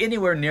 Don't go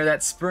anywhere near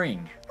that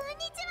spring.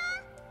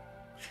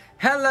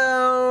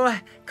 Hello!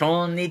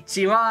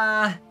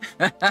 Konnichiwa!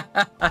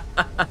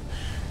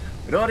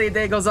 Rory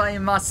de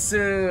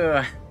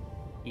gozaimasu!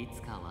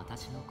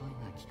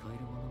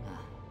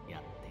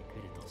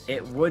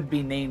 It would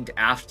be named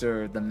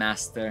after the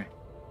master.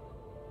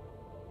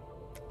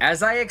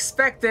 As I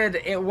expected,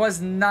 it was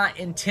not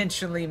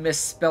intentionally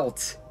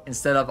misspelt.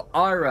 Instead of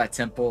Ara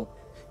Temple,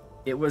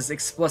 it was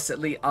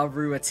explicitly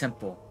Arua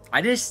Temple.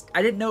 I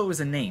didn't know it was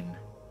a name.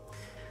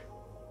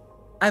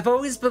 I've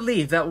always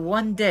believed that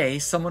one day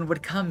someone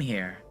would come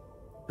here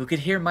who could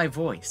hear my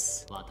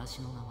voice.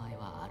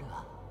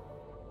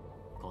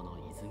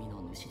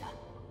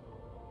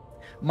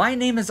 My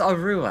name is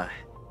Arua,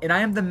 and I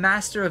am the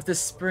master of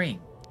this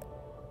spring.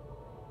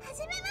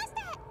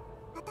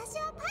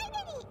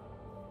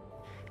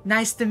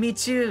 Nice to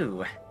meet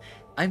you.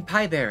 I'm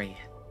Pieberry.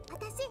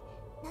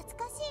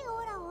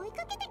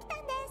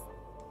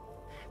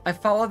 I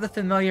followed the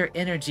familiar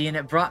energy and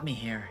it brought me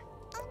here.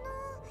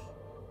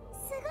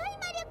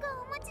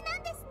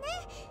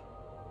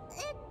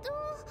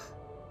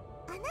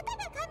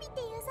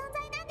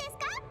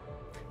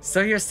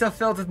 So you're still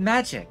filled with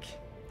magic?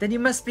 Then you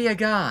must be a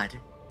god.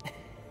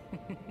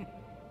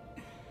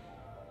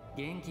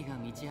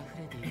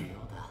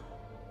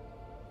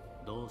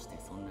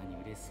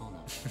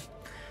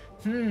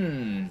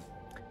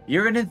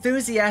 You're an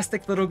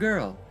enthusiastic little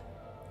girl.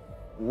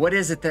 What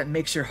is it that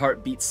makes your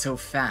heart beat so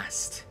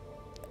fast?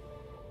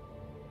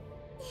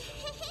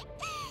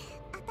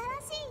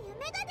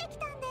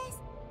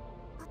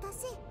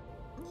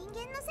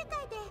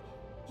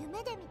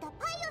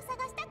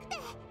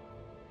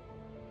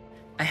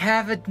 I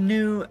have a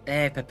new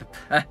I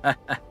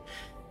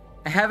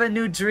have a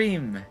new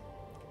dream.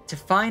 To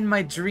find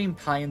my dream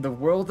pie in the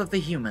world of the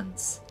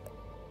humans.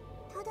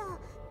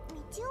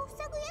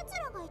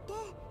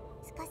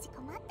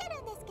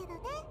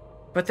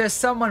 But there's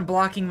someone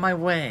blocking my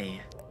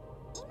way.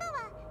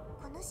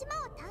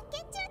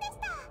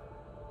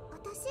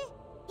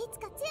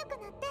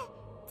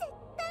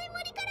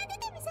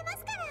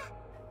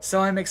 So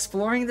I'm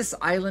exploring this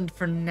island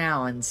for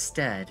now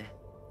instead.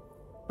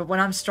 But when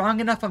I'm strong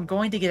enough, I'm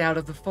going to get out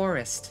of the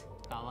forest.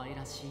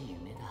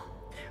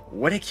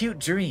 What a cute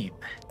dream.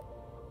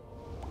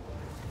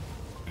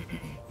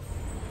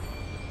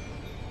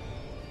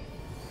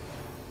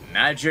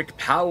 Magic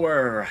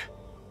power.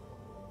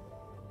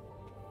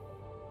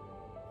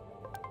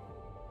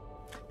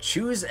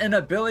 Choose an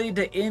ability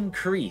to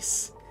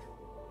increase.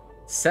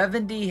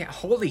 70,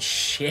 holy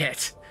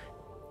shit.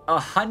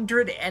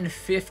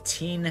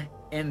 115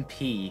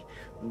 MP.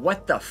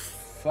 What the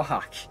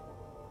fuck?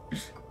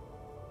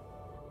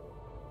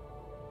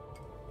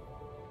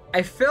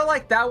 I feel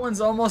like that one's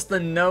almost a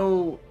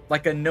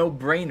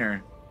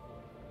no-brainer.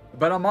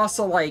 But I'm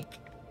also like,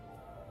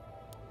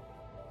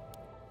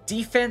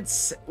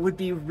 defense would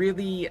be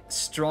really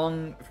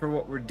strong for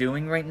what we're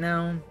doing right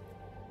now.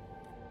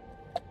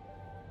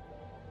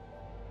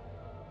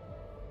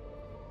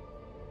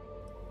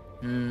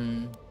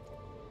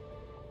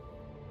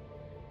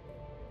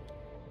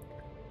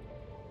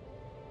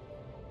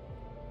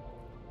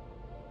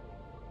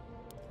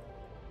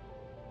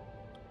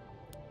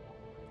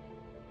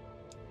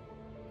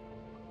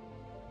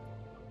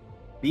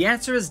 The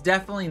answer is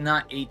definitely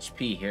not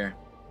HP here.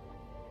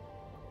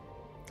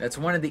 That's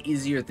one of the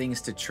easier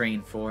things to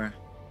train for.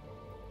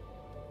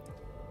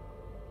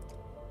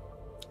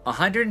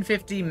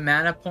 150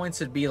 mana points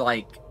would be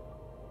like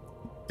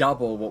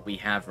double what we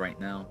have right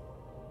now.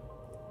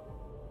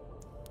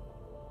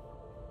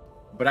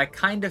 But I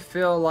kind of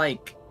feel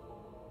like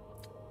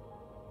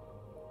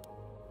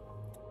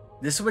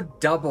this would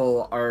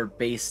double our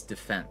base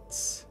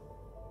defense.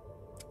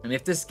 And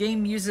if this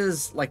game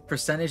uses like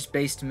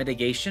percentage-based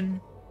mitigation,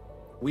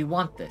 we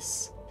want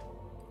this.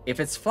 If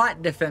it's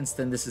flat defense,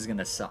 then this is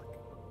gonna suck.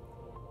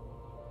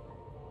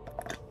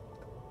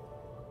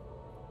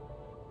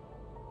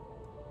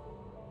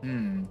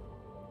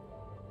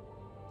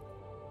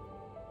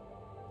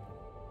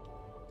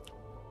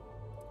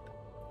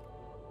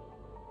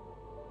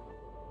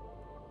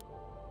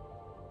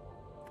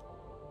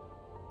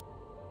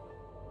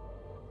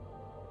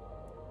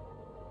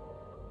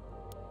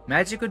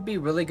 Magic would be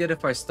really good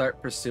if I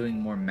start pursuing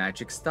more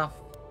magic stuff.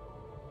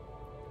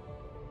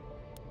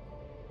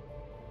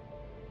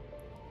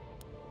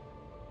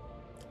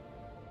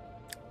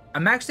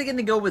 I'm actually going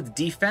to go with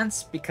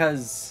defense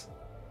because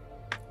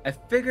I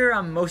figure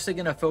I'm mostly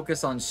going to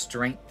focus on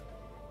strength,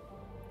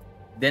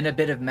 then a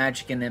bit of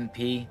magic and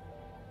MP,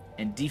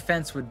 and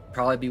defense would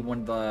probably be one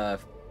of the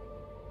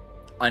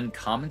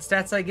uncommon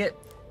stats I get,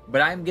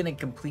 but I'm going to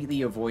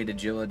completely avoid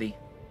agility.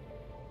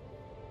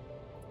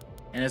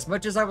 And as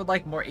much as I would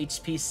like more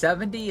HP,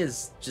 70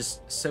 is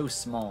just so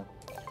small.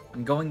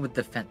 I'm going with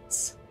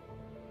defense.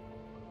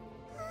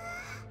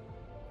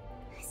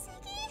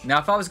 Now,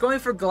 if I was going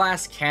for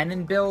glass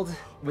cannon build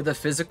with a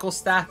physical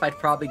staff, I'd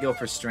probably go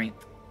for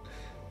strength.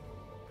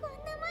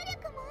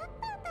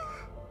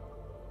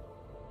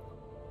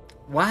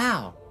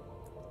 Wow.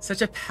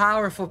 Such a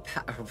powerful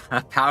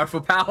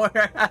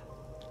power.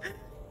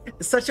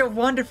 Such a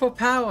wonderful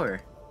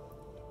power.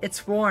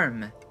 It's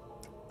warm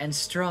and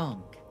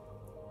strong.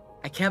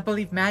 I can't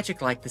believe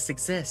magic like this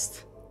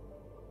exists.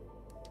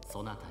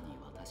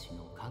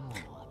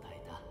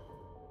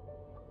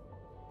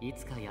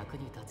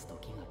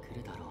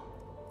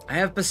 I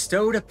have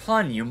bestowed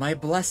upon you my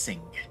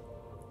blessing.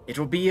 It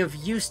will be of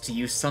use to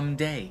you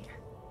someday.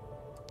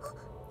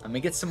 I'm gonna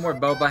get some more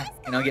boba,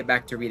 and I'll get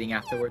back to reading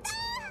afterwards.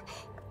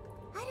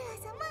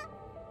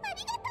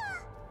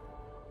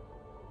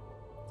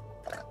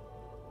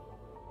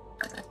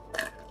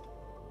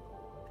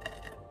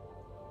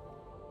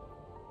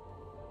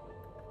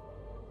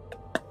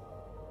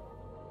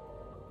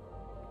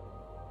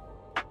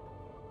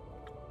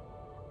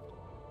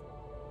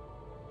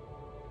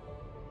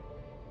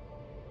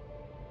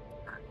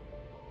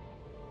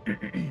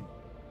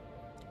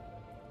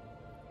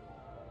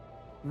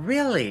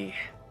 Really?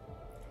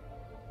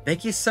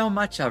 Thank you so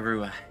much,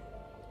 Arua.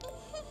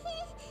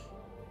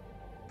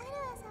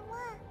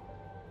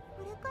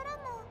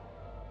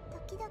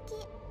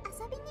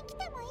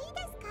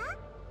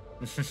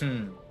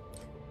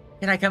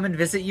 Can I come and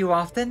visit you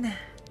often?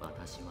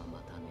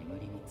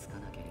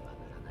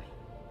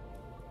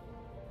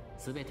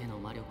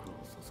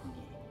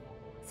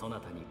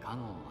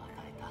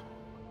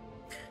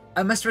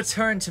 I must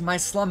return to my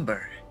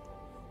slumber.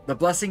 The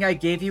blessing I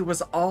gave you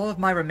was all of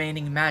my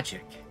remaining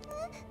magic.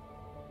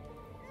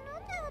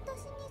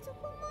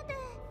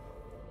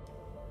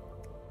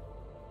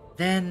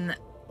 Then,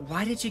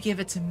 why did you give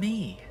it to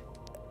me?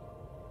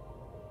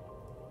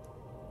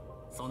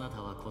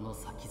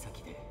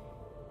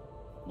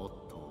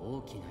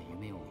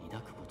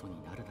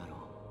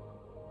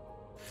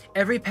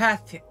 Every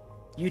path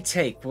you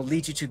take will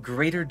lead you to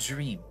greater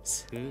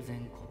dreams.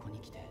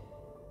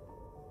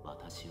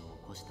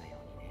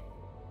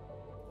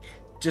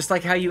 Just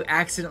like how you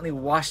accidentally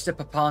washed up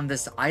upon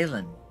this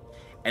island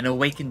and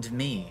awakened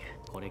me.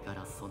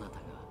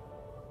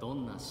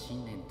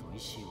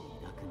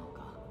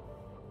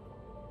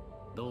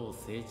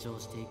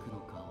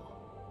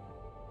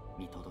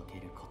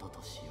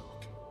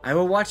 I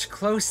will watch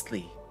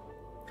closely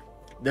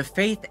the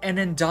faith and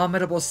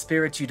indomitable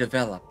spirit you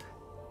develop,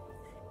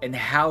 and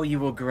how you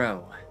will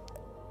grow.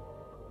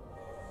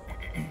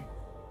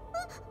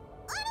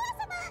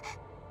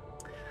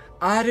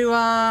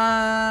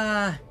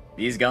 Arua!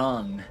 He's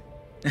gone.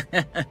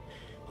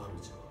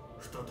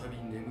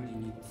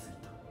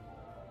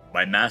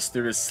 My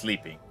master is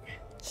sleeping.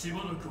 He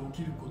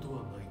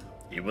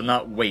will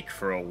not wake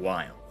for a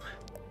while.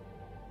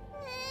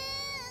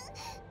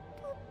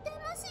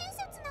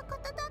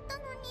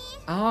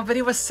 Oh, but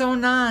he was so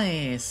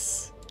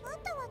nice.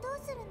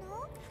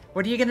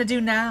 What are you gonna do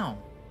now?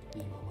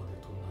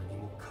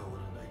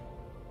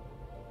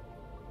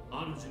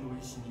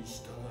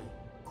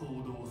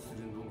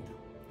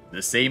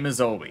 The same as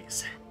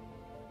always.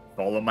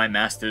 Follow my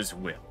master's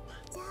will.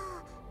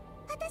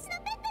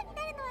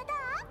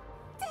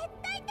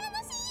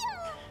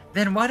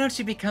 Then why don't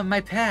you become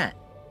my pet?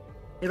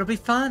 It'll be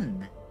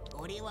fun.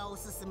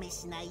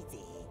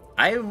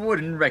 I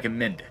wouldn't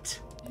recommend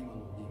it.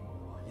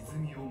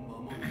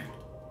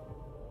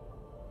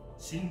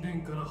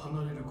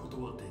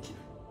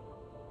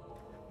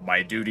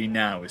 My duty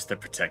now is to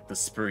protect the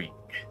spring.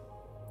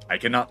 I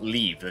cannot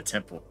leave the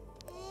temple.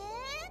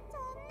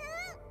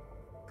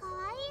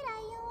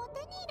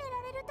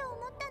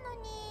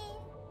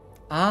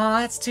 Oh,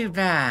 that's too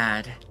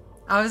bad.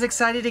 I was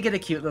excited to get a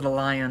cute little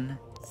lion.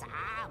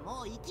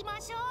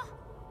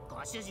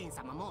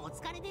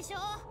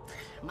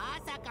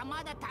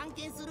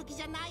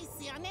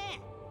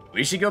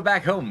 We should go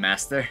back home,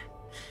 Master.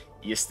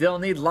 You still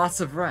need lots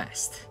of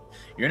rest.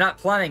 You're not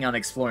planning on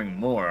exploring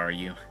more, are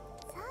you?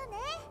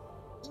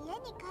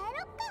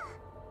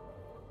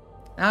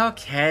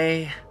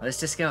 Okay, let's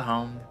just go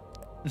home.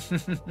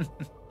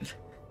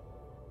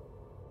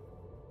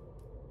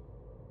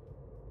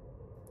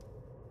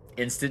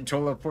 Instant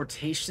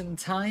teleportation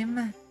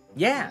time?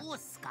 Yeah!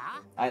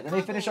 Alright, let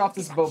me finish off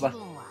this boba.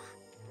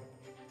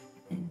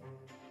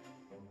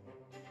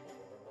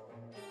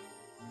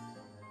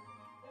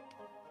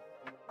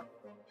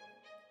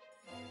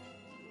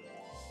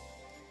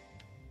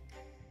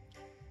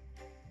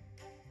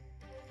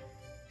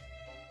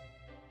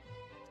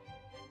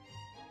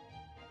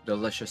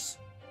 Delicious.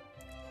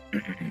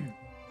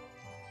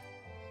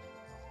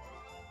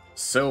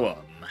 So,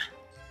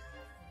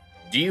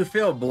 do you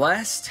feel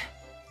blessed?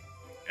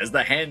 Has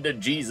the hand of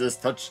Jesus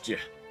touched you?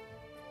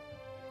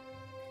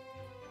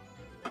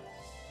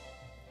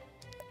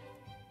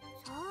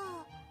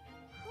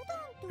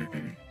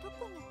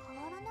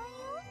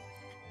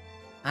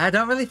 I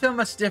don't really feel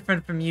much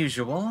different from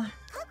usual.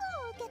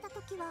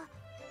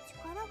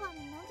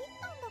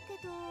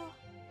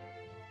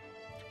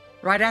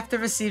 Right after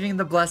receiving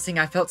the blessing,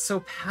 I felt so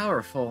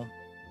powerful.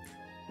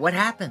 What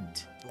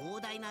happened?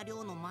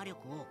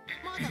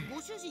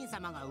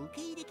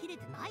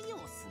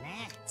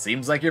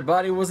 Seems like your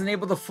body wasn't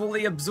able to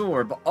fully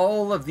absorb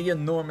all of the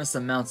enormous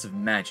amounts of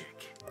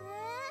magic.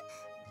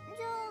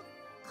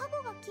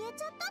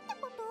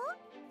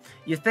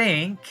 You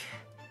think?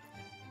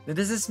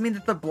 Does this mean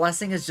that the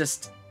blessing is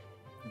just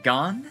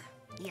gone?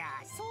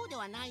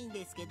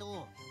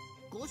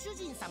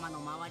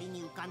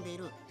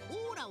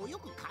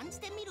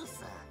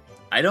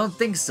 I don't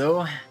think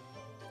so.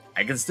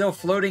 I can still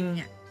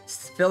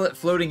feel it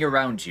floating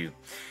around you.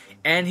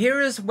 And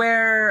here is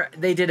where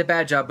they did a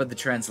bad job with the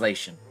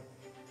translation.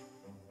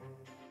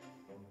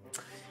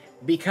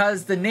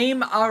 Because the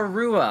name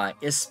Arua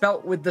is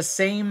spelt with the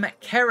same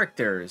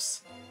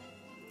characters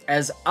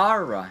as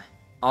Aura.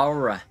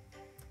 Aura.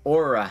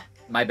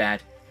 My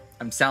bad.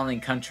 I'm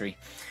sounding country.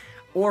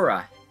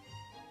 Aura.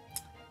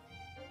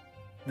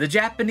 The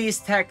Japanese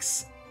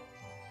text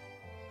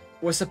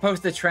was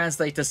supposed to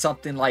translate to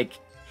something like,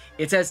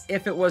 it's as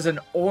if it was an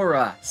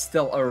aura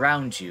still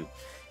around you,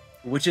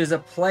 which is a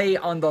play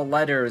on the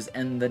letters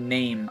and the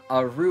name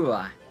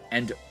Arua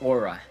and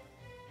Aura.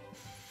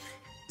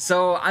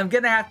 So I'm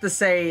gonna have to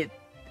say,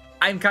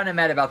 I'm kind of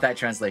mad about that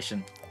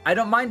translation. I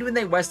don't mind when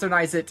they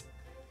westernize it,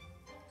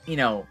 you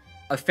know,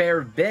 a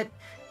fair bit,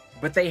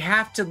 but they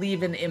have to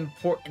leave in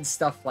important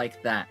stuff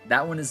like that.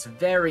 That one is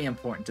very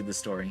important to the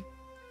story.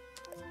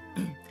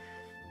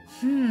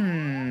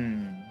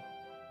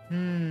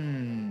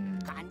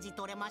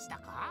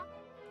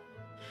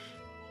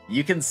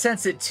 You can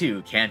sense it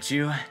too, can't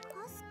you?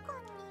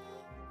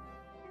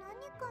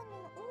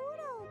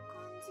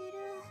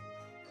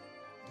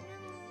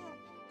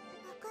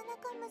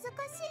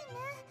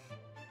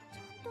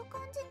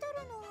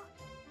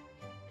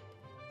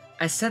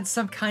 I sense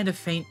some kind of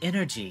faint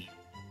energy.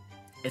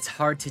 It's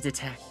hard to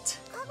detect.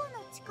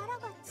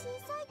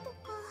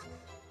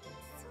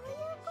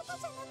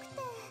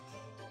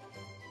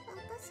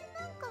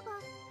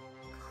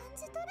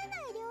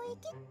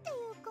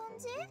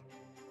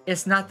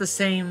 It's not the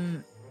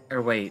same...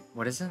 Or wait,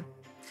 what is it?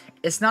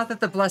 It's not that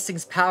the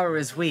blessing's power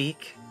is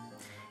weak.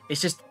 It's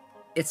just...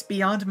 It's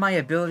beyond my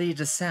ability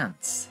to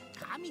sense.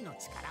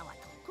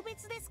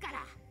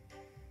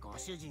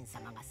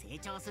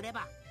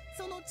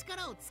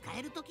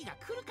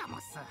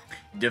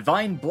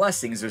 Divine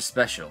blessings are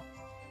special.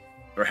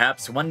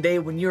 Perhaps one day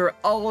when you're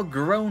all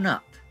grown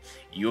up,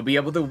 you'll be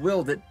able to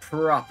wield it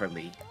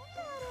properly.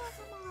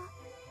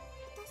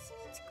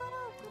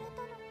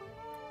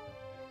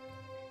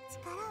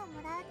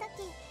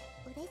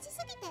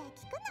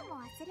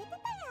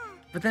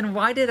 But then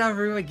why did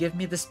Arua give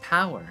me this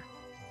power?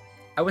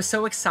 I was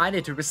so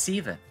excited to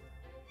receive it.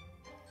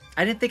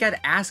 I didn't think I'd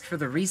ask for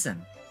the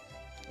reason.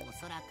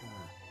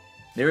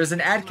 There is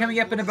an ad coming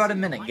up in about a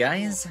minute,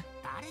 guys.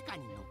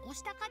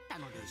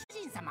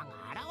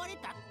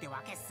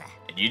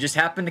 And you just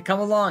happened to come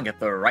along at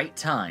the right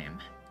time.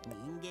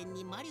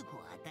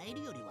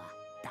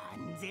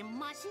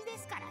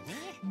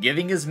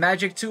 Giving his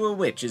magic to a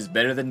witch is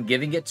better than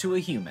giving it to a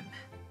human.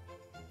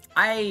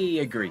 I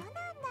agree.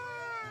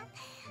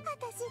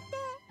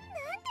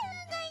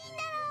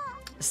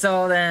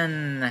 So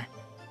then,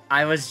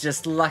 I was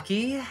just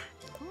lucky?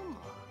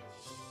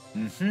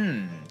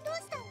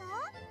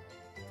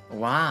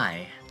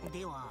 Why?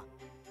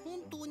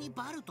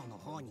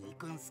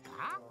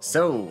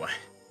 So,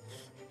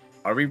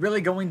 are we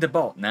really going to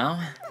Bolt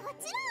now?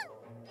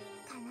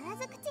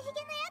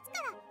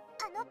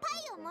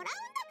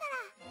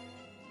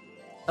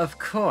 Of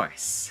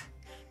course.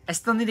 I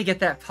still need to get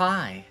that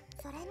pie.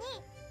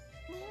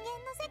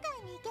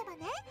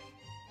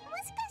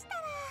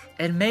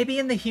 And maybe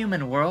in the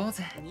human world?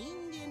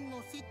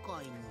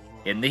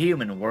 In the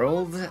human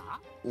world?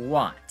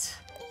 What?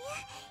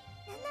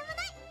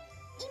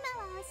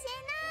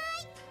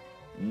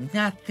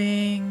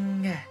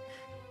 Nothing.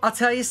 I'll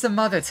tell you some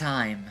other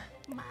time.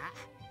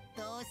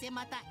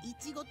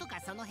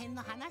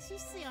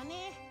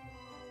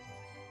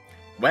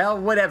 Well,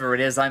 whatever it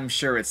is, I'm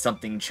sure it's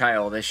something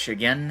childish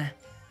again.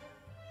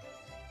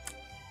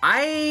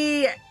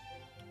 I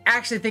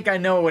actually think I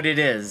know what it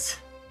is.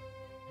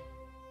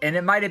 And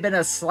it might have been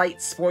a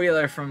slight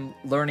spoiler from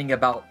learning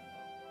about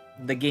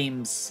the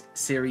game's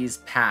series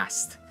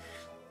past.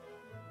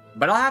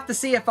 But I'll have to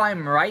see if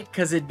I'm right,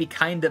 because it'd be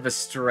kind of a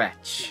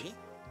stretch.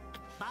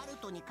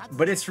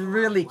 But it's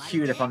really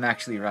cute if I'm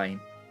actually right.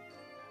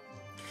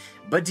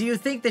 But do you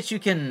think that you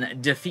can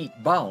defeat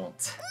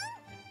Bolt?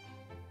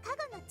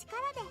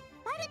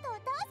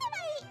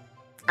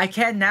 I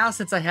can now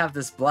since I have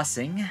this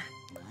blessing.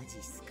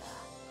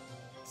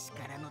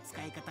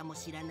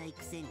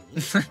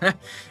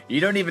 You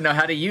don't even know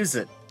how to use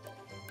it.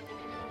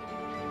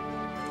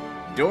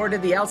 Door to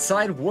the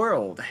outside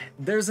world.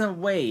 There's a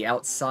way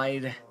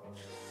outside.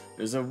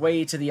 There's a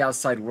way to the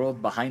outside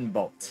world behind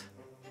Bolt.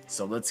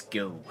 So let's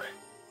go.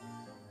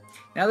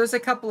 Now there's a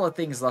couple of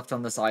things left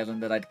on this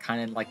island that I'd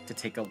kind of like to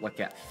take a look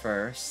at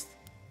first.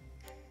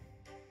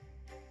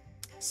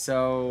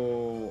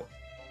 So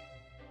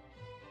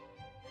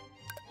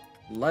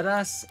let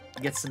us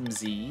get some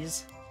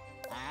Z's.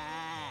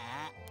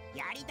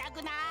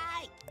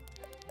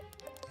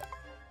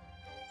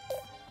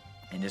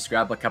 And just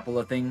grab a couple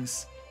of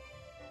things.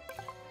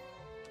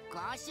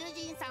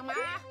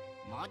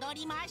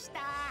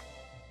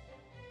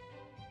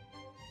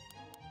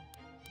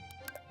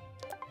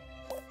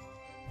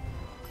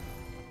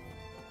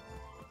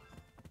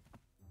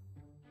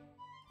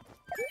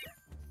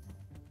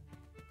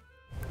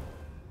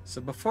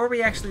 So before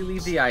we actually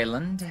leave the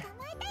island,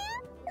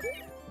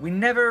 we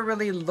never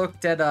really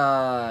looked at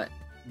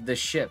the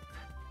ship.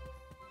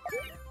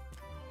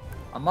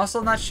 I'm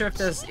also not sure if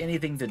there's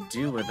anything to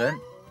do with it.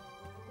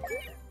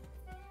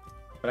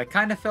 But I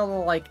kind of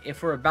feel like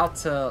if we're about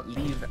to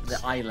leave the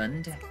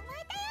island,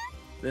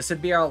 this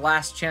would be our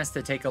last chance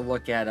to take a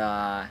look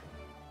at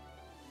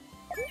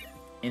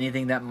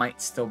anything that might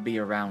still be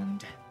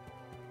around.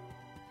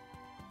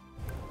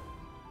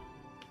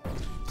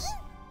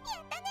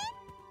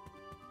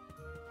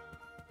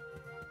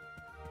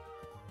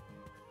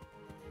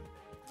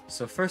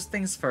 So first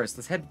things first,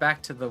 let's head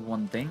back to the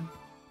one thing.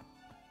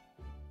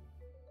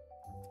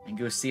 And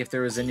go see if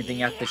there was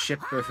anything at the ship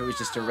or if it was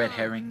just a red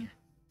herring.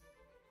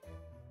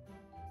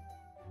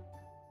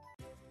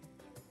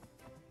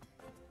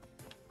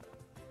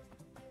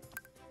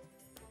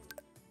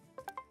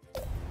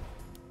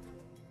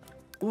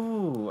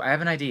 Ooh, I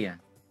have an idea.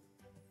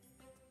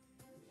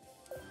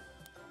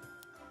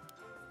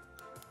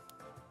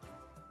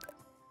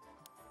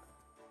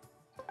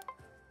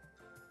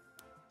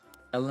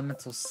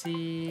 Elemental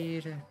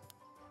seed.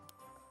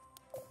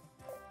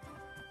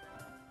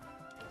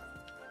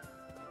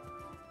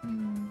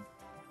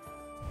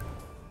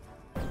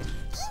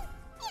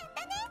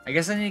 I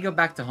guess I need to go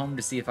back to home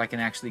to see if I can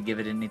actually give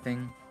it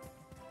anything.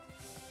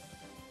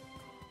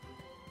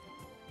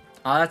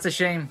 Oh, that's a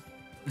shame.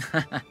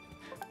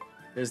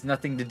 There's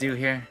nothing to do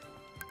here.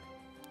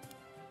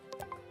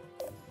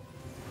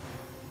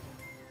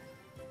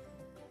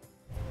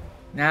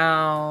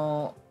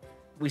 Now,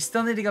 we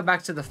still need to go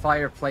back to the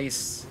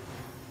fireplace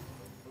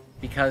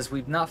because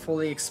we've not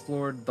fully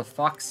explored the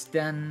fox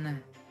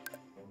den.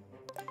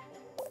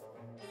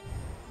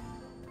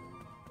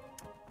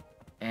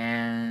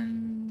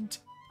 And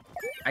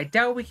I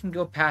doubt we can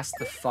go past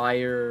the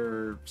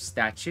fire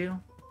statue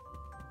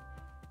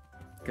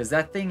because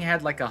that thing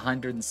had like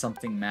 100 and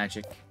something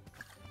magic.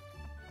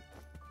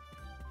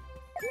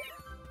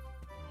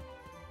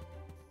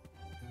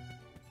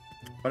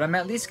 But I'm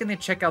at least going to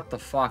check out the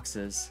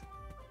foxes.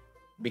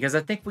 Because I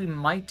think we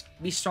might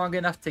be strong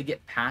enough to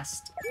get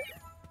past.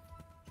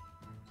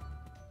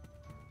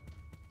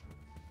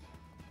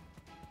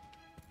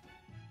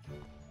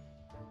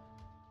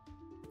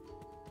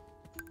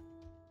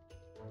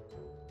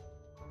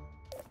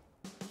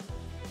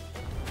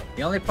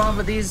 The only problem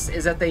with these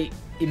is that they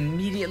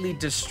immediately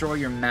destroy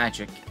your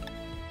magic.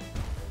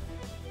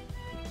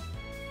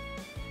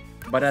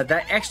 But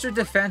that extra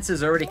defense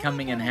is already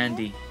coming in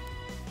handy.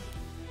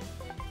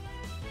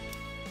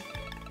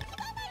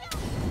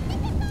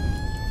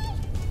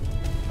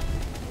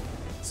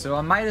 So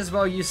I might as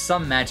well use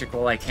some magic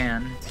while I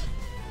can.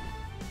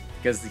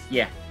 Because,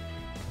 yeah,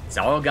 it's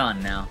all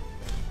gone now.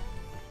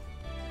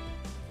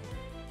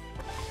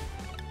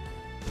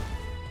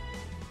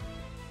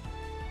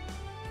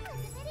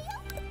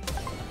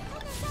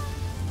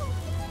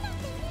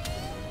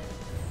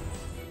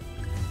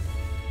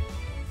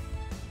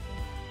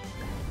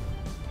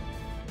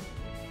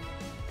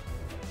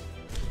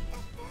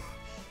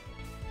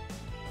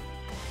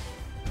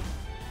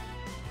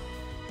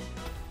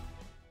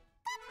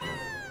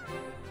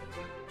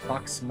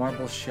 Fox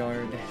Marble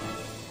Shard.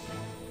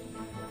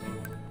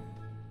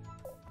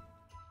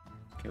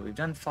 Okay, we've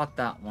done fought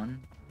that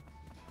one.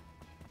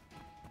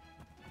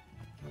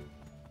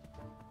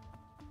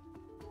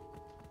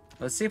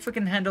 Let's see if we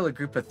can handle a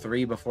group of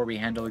 3 before we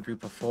handle a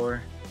group of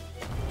 4.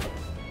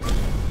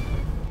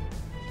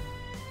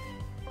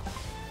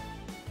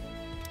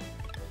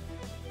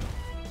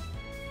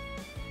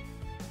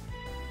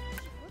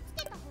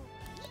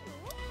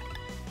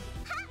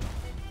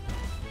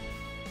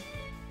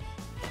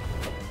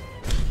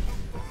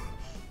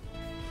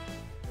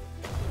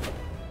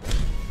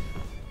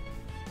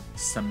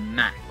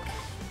 Smack.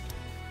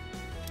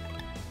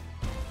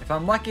 If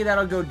I'm lucky,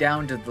 that'll go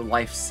down to the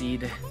life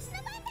seed.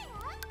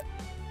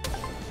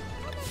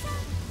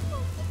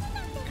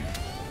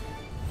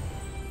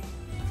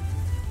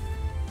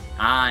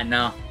 Ah,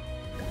 no.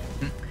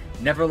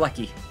 Never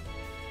lucky.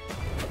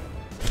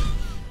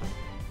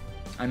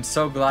 I'm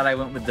so glad I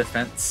went with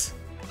defense.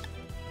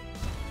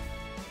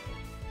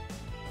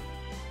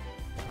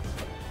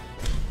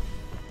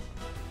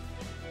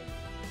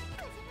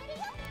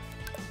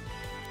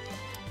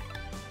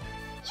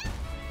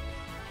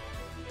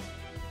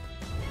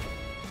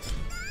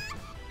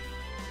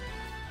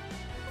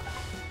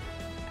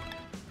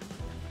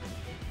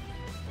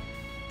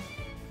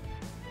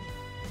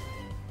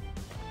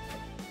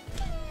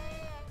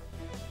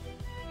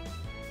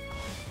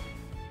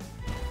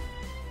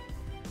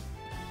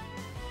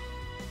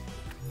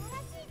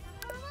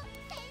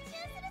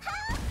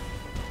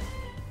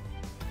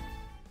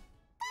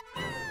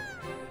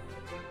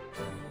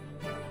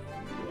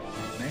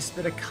 Nice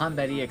bit of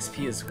combat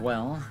EXP as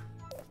well.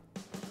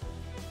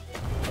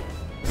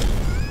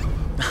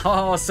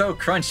 Oh, so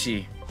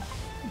crunchy.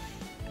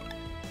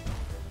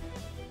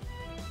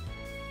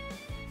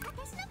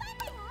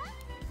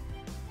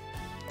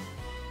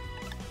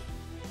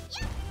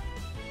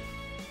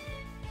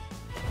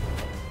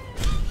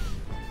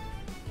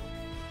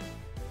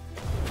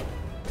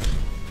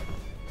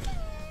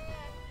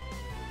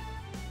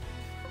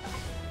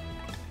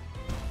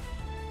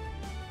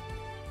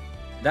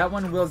 That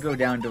one will go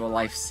down to a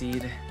life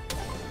seed.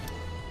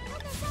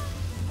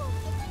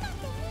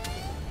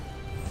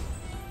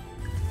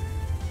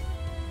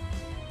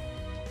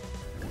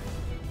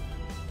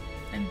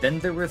 And then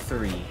there were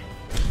 3.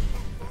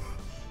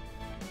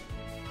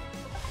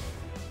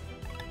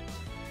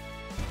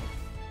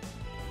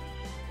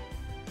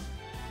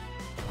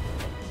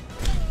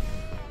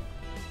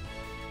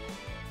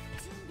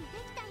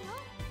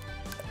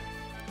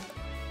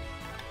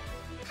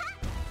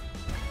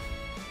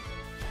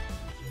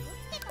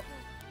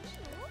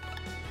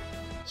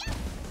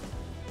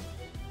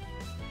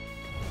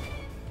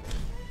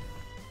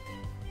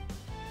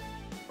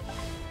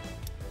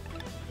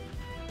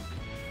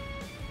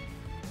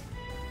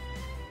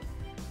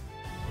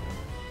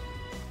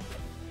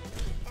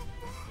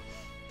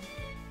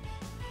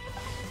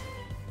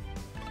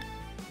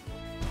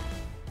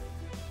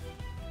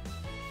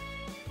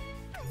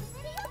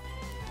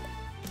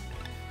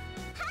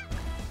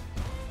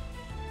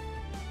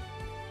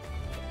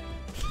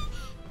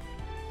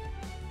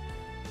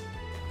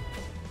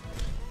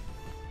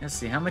 Let's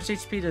see, how much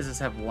HP does this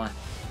have left?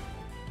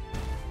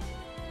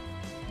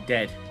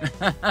 Dead.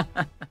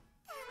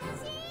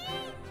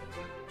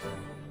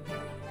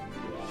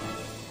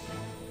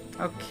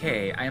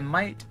 Okay, I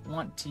might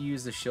want to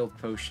use the shield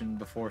potion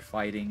before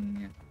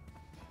fighting.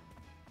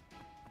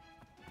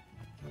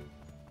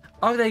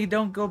 Oh, they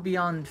don't go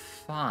beyond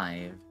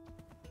 5.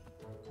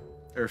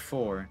 Or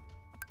 4.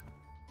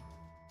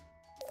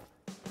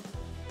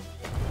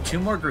 2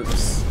 more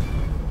groups.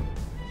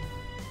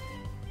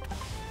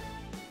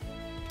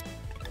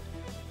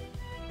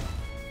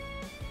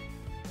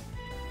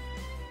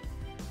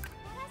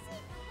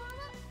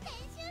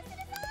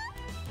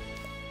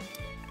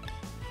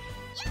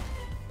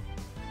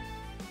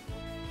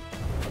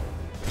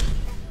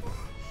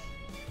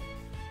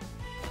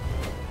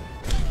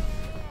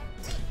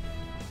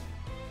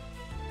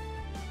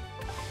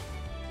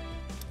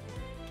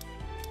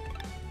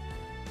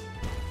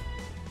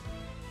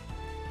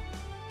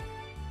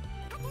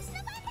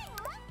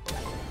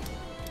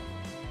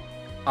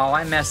 Oh,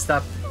 I messed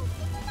up.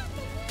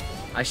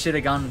 I should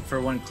have gone for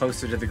one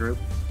closer to the group.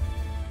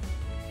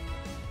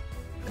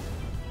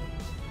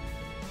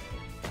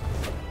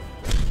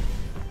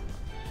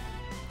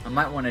 I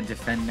might want to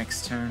defend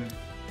next turn.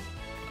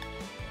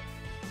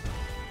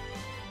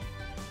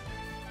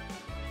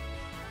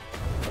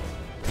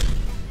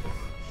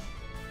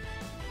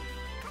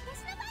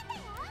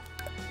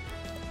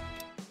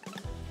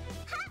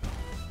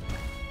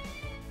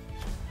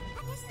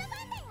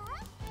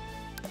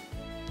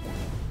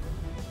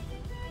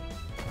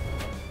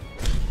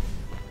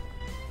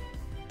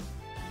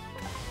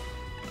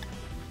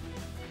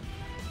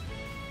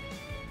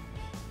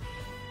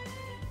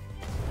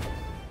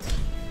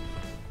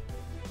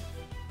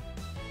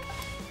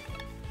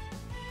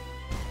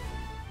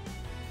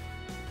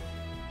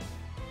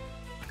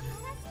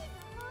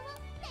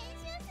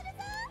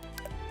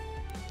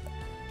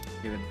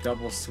 Give a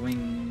double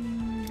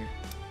swing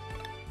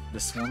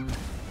this one.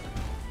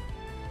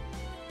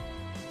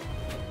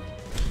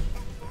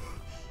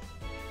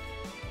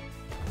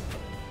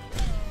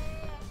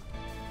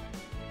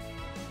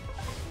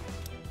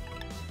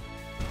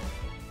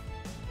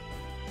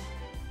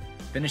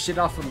 Finish it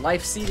off with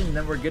Life Seed, and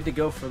then we're good to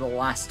go for the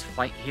last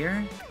fight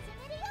here.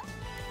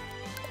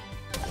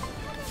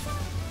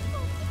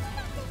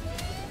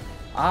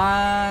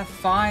 Ah,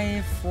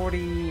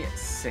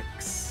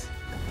 5:46.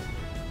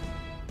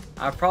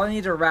 I probably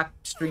need to wrap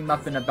stream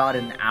up in about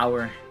an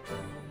hour.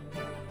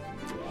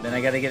 Then I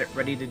gotta get it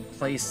ready to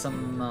play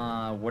some,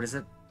 what is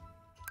it?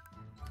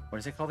 What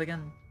is it called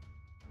again?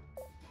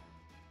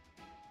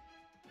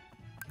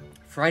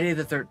 Friday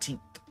the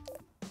 13th.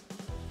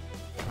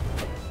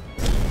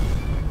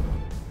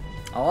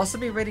 I'll also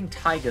be rating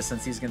Taiga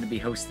since he's gonna be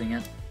hosting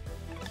it.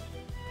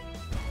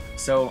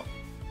 So,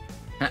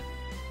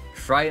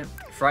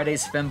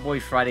 Friday's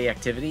Femboy Friday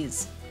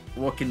activities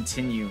will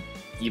continue,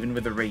 even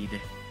with the raid.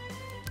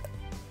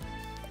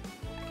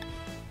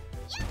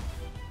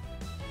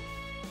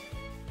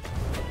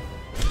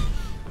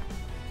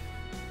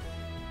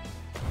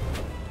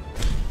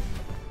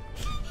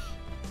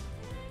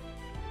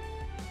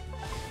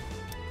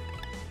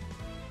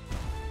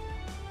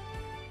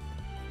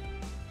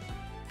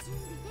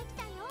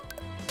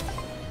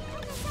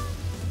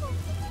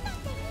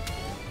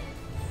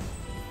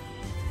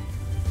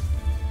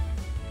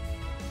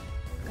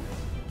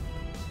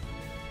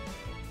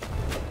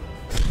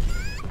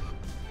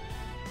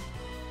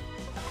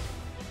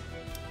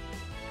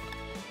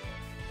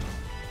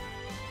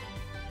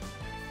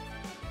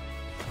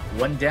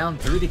 One down,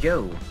 3 to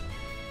go.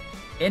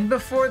 And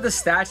before the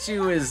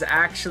statue is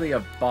actually a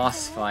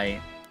boss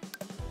fight.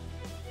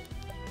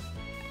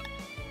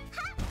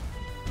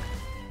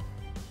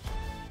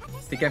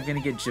 Think I'm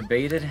gonna get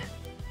jebaited?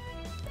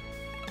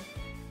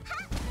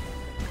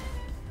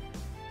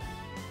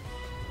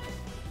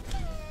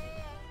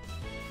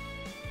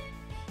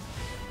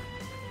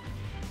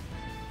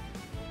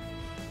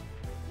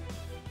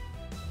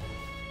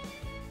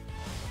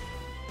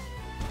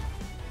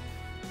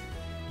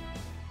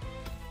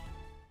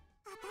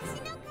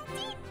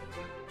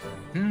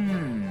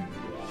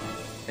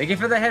 Thank you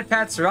for the head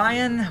pats,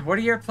 Ryan. What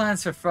are your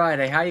plans for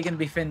Friday? How are you going to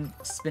be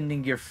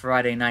spending your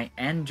Friday night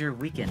and your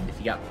weekend if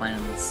you got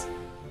plans?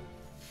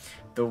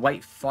 The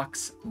White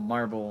Fox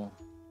Marble.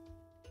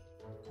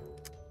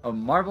 A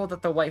marble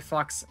that the White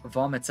Fox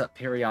vomits up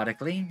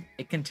periodically.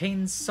 It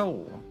contains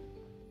soul.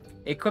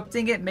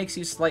 Equipping it makes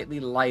you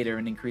slightly lighter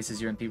and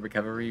increases your MP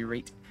recovery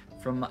rate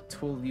from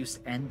tool use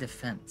and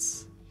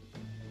defense.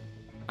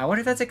 I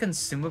wonder if that's a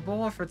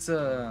consumable or if it's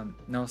a...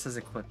 No, it says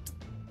equipped.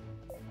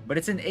 But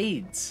it's an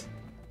AIDS.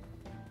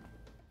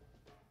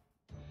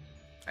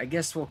 I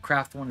guess we'll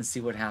craft one and see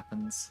what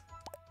happens.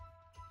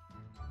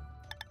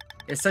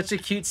 It's such a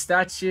cute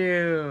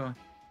statue.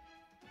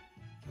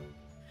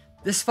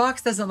 This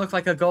fox doesn't look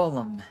like a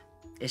golem.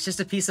 It's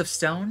just a piece of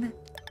stone.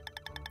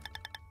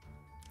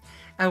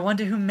 I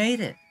wonder who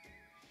made it.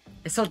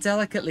 It's so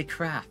delicately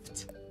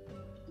crafted.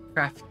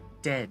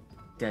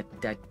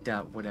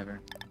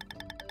 Whatever.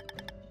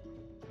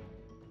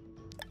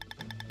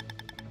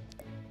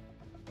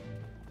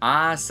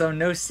 Ah, so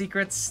no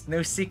secrets,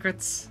 no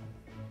secrets.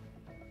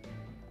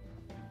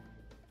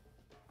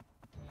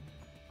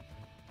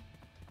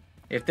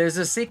 If there's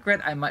a secret,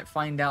 I might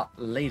find out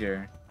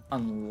later.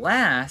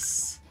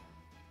 Unless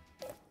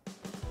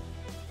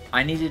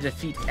I need to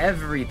defeat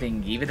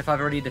everything, even if I've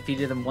already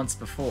defeated them once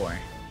before.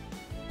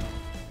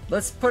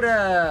 Let's put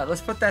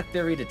that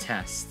theory to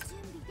test.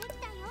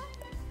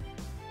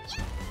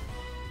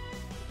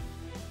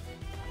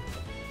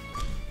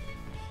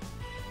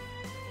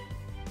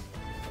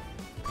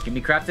 Can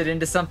be crafted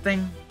into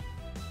something?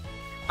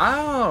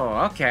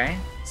 Oh, okay.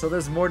 So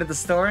there's more to the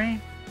story?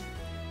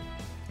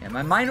 Yeah,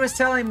 my mind was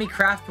telling me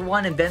craft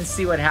one and then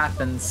see what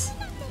happens.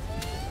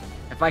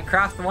 If I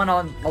craft one,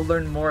 I'll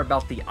learn more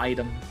about the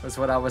item, was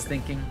what I was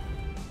thinking.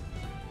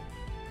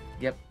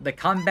 Yep, the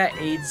Combat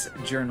Aids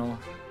Journal.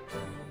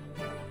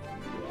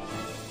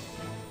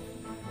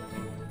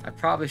 I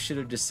probably should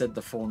have just said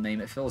the full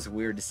name. It feels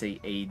weird to say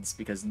AIDS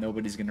because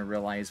nobody's going to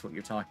realize what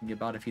you're talking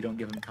about if you don't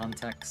give them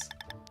context.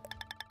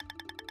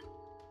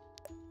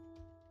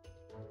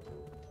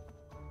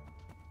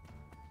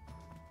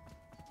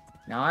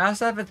 Now, I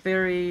also have a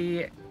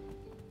theory.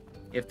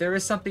 If there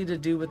is something to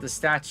do with the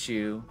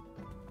statue,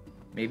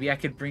 maybe I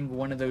could bring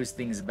one of those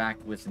things back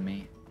with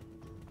me.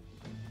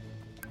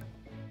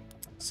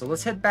 So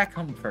let's head back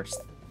home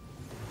first.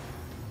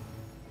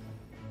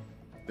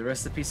 The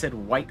recipe said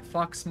White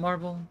Fox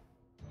Marble.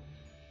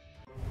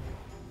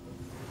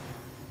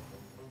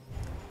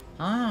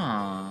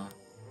 Ah.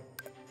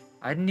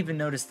 I didn't even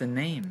notice the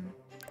name.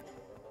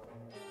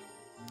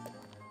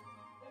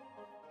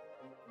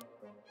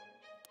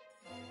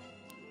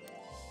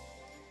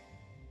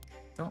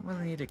 Don't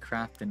really need to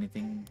craft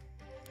anything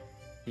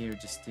here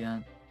just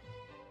yet.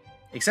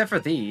 Except for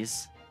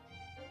these.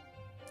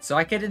 So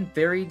I could, in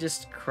theory,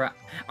 just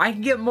I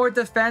can get more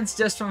defense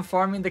just from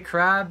farming the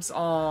crabs?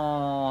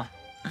 Aww.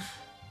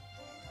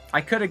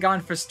 I could have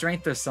gone for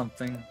strength or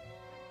something.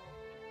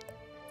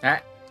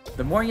 Ah,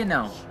 the more you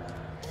know.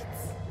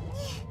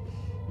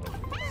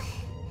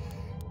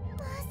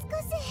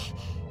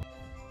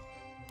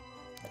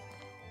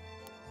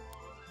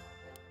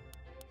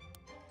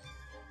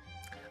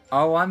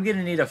 Oh, I'm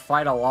gonna need to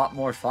fight a lot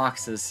more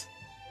foxes.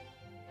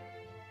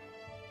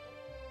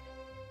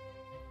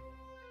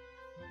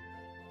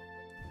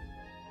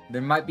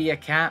 There might be a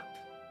cap.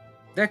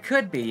 There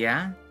could be,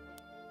 yeah?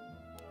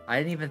 I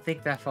didn't even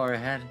think that far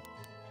ahead.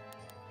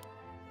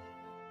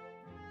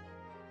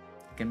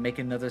 I can make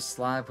another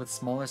slab with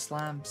smaller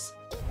slabs.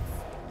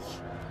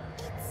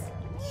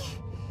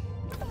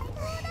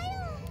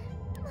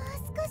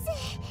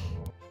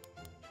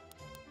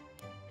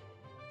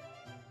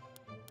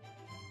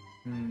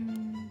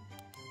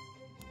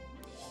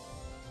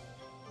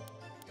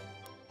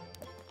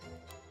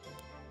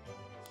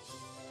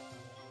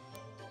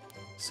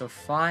 So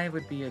 5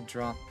 would be a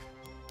drop.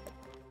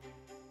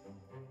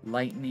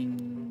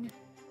 Lightning.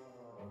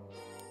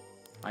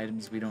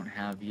 Items we don't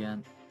have yet.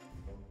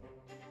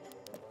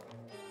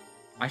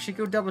 I should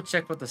go double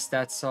check what the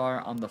stats are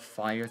on the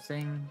fire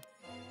thing.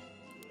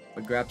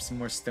 But grab some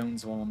more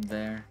stones while I'm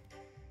there.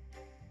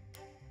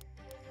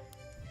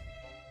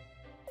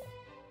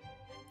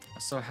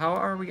 So how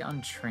are we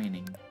on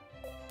training?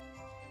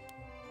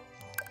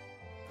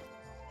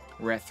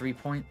 We're at 3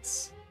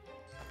 points.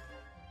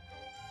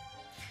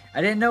 I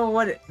didn't know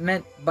what it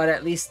meant, but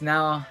at least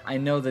now I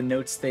know the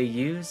notes they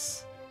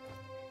use.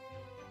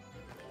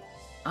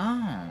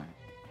 Oh.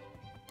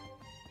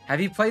 Have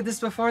you played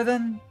this before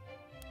then?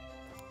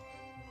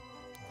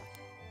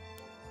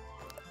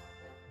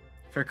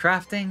 For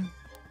crafting?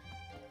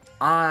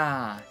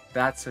 Ah,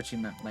 that's what you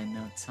meant by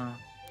notes, huh?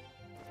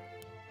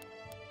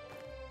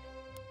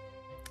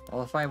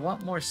 Well, if I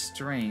want more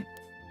strength,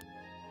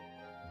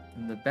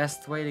 And the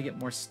best way to get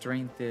more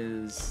strength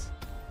is...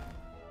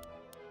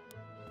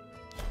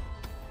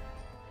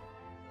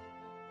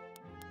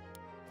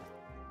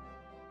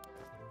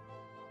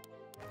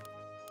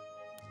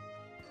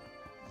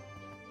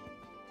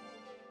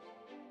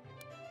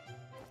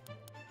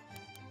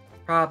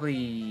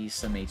 probably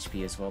some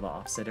HP as well to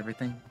offset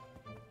everything.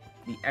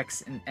 The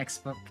X in X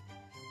book.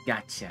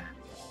 Gotcha.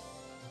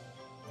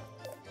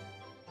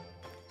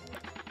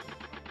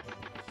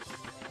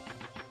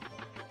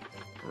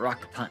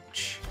 Rock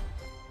punch.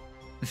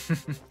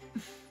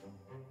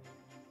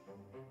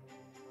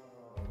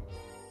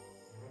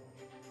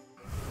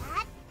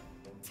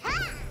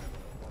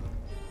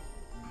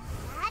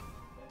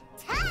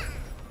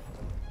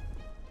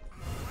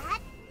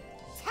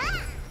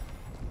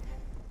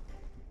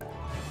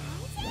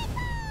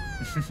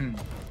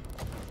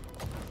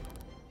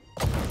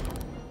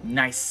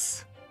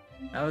 Nice.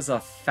 That was a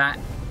fat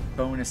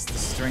bonus to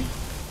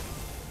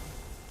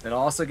strength. That'll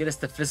also get us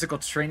to physical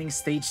training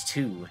stage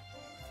 2.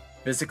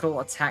 Physical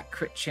attack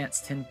crit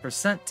chance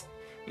 10%.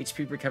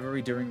 HP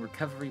recovery during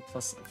recovery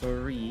plus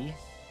 3.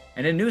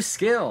 And a new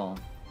skill.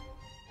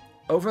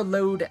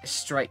 Overload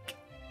strike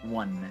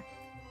 1.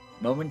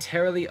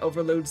 Momentarily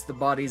overloads the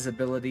body's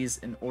abilities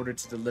in order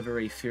to deliver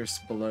a fierce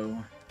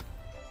blow.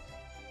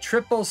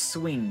 Triple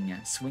swing.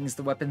 Swings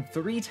the weapon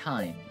 3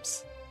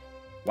 times.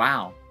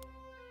 Wow.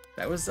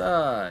 That was,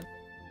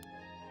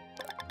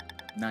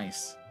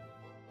 nice.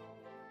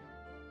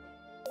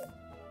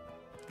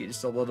 Get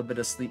just a little bit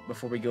of sleep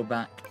before we go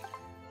back.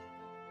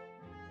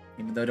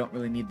 Even though I don't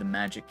really need the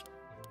magic.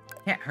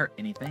 Can't hurt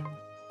anything.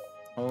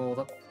 Hold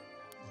up.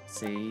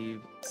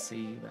 Save.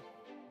 Save.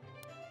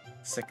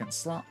 Second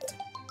slot.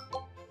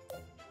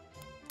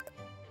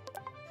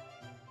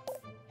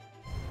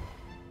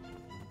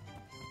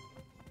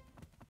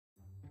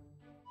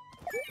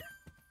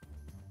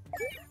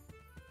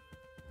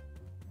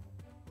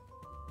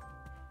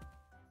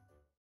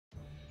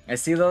 I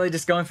see Lily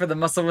just going for the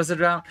Muscle Wizard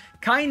route.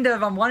 Kind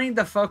of. I'm wanting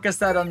to focus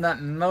that on that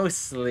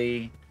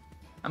mostly.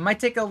 I might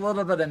take a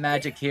little bit of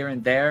magic here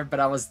and there, but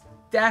I was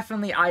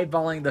definitely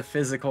eyeballing the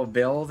physical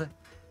build.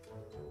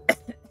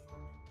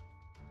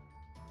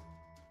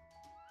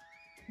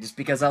 Just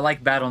because I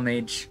like Battle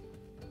Mage.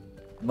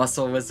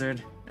 Muscle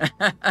Wizard.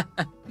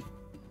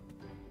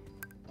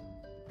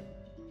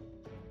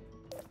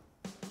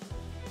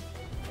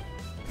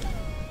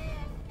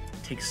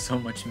 Takes so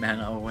much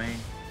mana away.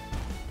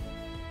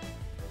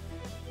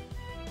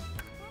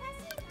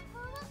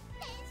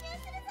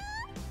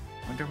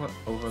 Wonder what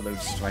Overload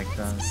Strike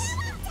does.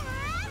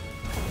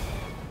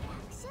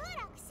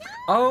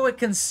 Oh, it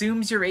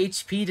consumes your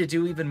HP to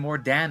do even more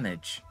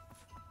damage.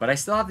 But I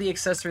still have the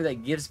accessory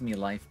that gives me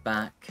life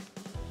back.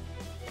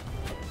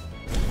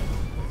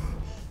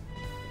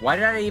 Why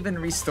did I even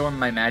restore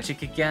my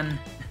magic again?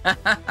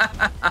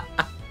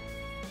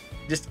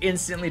 Just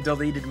instantly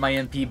deleted my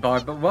MP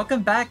bar. But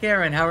welcome back,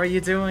 Aaron. How are you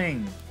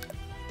doing?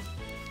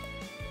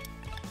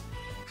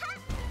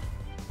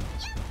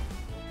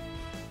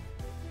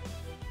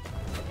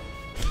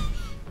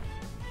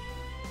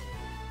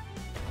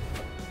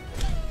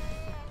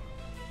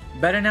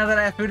 Better now that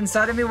I have food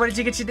inside of me. What did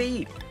you get you to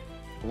eat?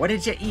 What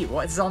did you eat?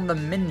 What is on the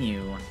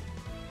menu?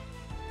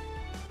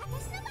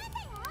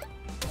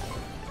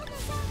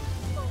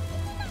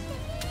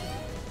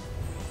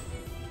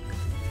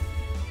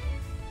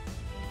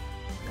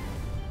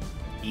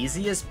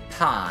 Easy as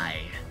pie.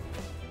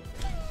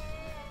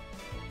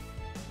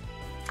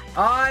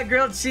 Ah,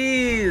 grilled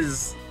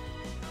cheese!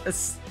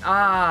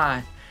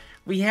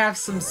 We have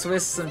some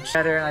Swiss, some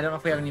cheddar, and I don't know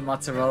if we have any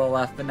mozzarella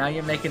left, but now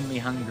you're making me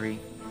hungry.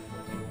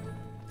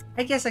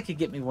 I guess I could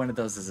get me one of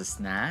those as a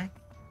snack.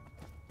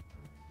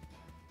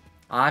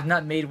 I've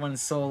not made one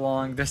so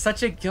long. They're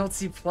such a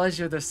guilty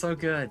pleasure. They're so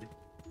good.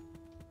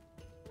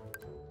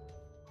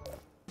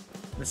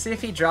 Let's see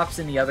if he drops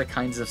any other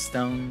kinds of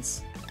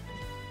stones.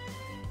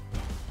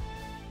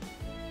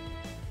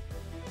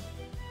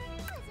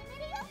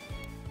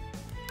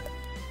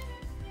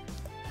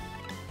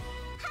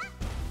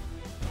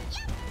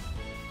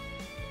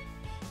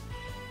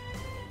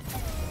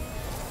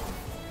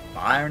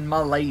 Iron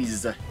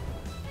Malaise.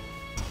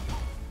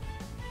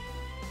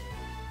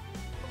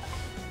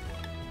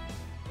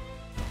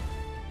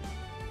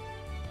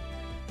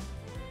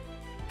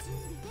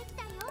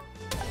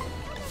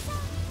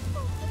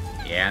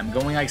 Yeah, I'm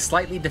going like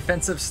slightly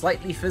defensive,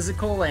 slightly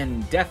physical,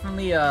 and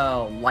definitely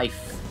a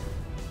life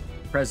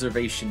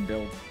preservation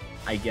build,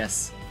 I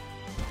guess.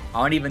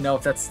 I don't even know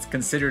if that's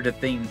considered a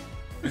thing.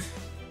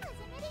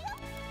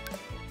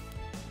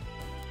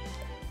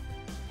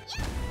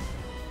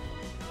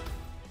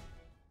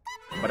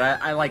 But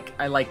I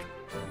like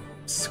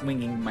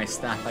swinging my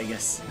staff, I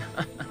guess.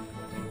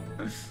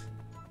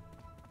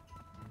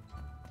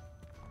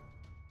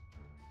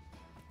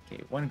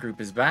 Okay, one group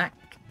is back.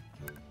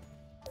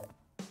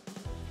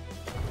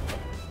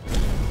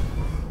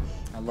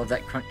 I love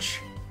that crunch.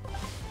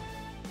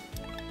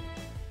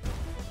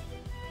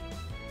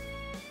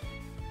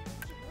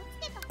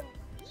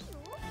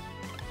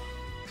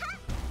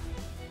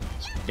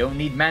 Don't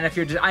need mana if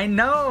you're just— I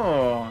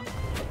know!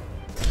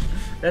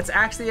 That's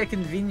actually a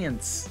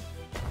convenience.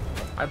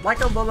 I'd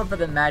like a little bit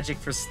of magic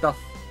for stuff.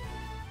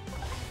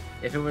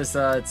 If it was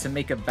to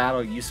make a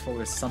battle useful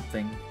or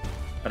something.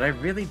 But I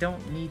really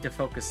don't need to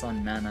focus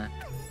on mana.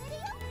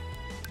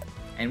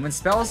 And when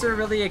spells are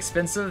really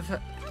expensive,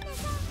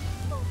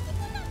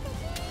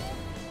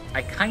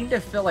 I kind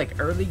of feel like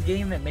early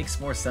game it makes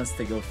more sense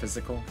to go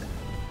physical.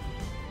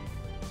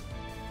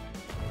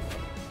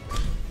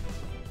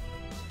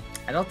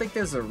 I don't think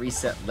there's a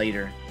reset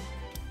later.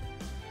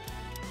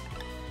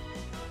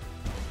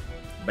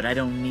 But I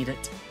don't need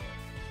it.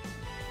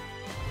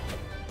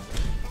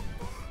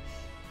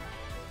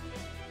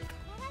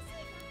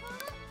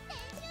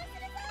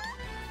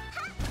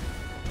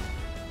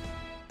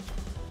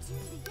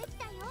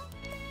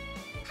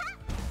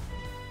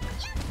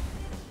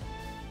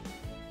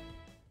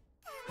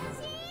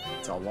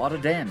 It's a lot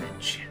of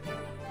damage.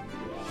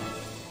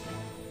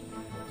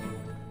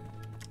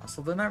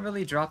 Also, they're not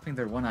really dropping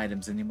their one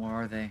items anymore,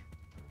 are they?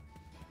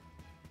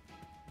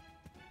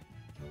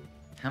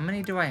 How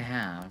many do I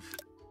have?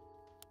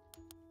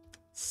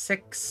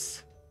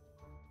 6.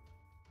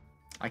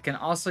 I can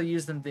also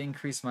use them to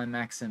increase my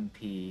max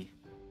MP.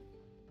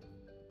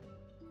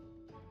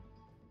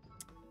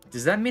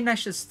 Does that mean I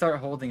should start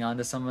holding on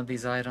to some of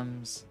these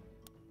items?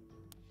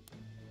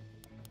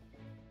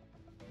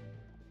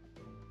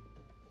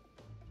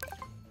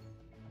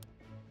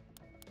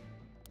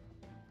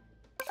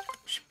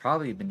 Should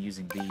probably have been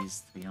using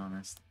these, to be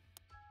honest.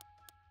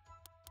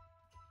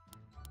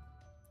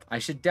 I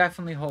should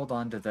definitely hold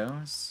on to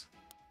those.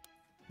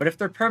 But if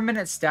they're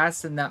permanent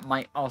stats, then that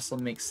might also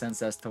make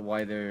sense as to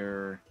why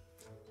they're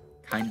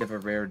kind of a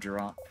rare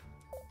drop.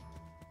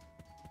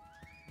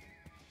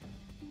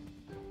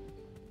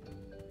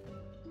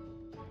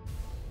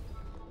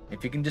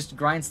 If you can just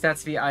grind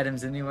stats via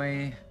items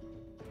anyway.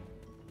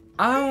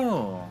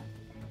 Oh!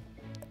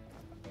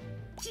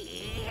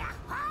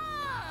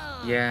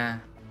 Yeah.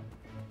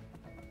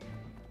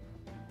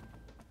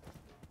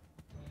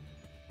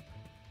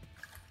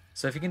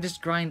 So if you can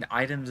just grind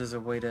items as a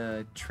way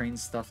to train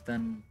stuff,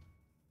 then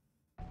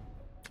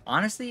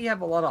honestly you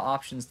have a lot of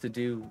options to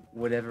do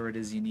whatever it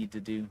is you need to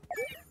do.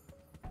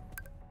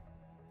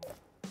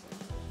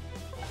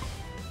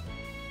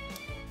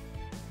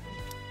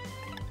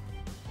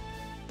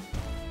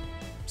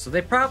 So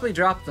they probably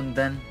dropped them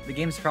then. The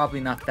game's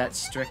probably not that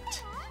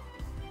strict.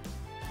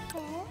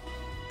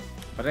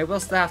 But I will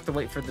still have to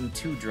wait for them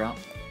to drop.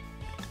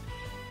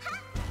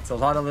 It's a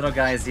lot of little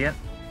guys yet.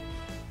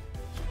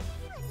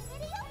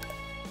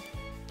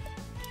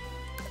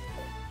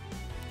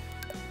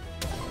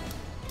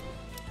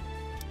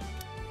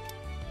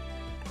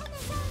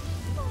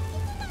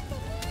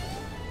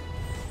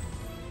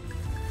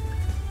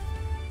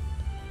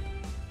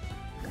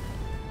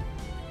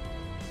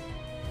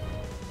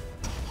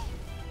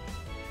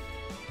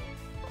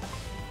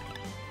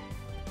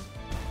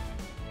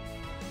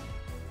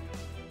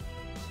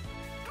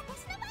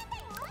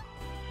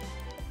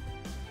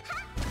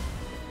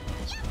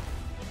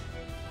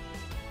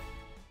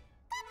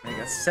 I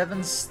got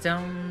 7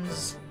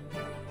 stones.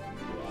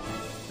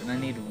 Then I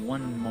need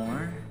 1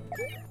 more.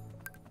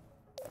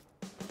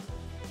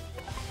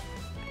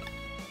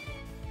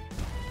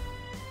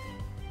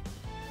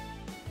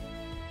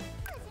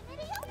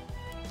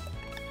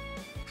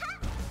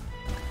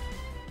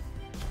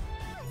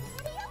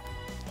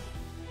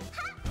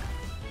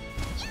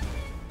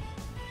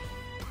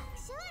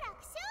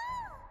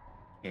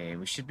 Okay,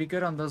 we should be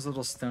good on those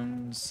little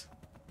stones.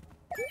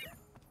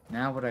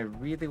 Now what I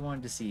really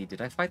wanted to see,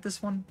 did I fight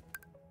this one?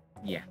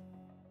 Yeah.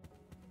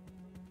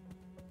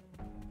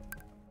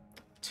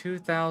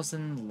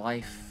 2,000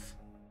 life.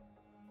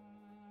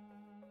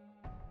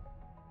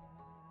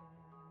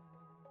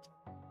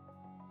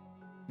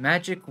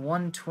 Magic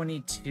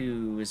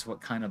 122 is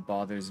what kind of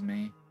bothers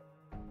me.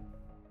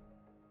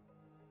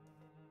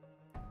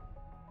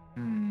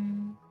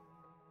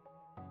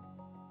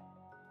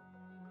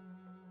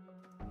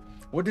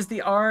 What does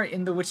the R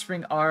in the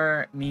WitchSpring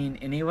R mean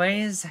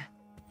anyways?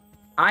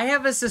 I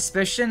have a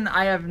suspicion.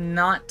 I have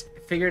not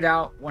figured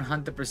out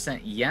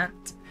 100% yet.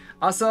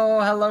 Also,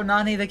 hello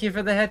Nani, thank you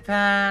for the head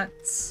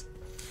pats.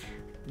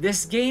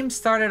 This game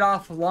started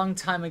off a long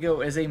time ago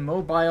as a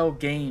mobile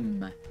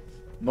game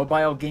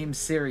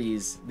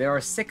series. There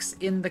are 6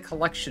 in the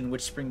collection,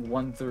 WitchSpring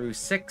 1 through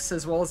 6,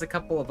 as well as a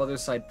couple of other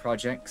side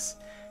projects.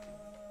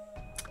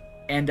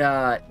 And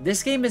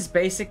this game is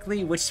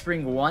basically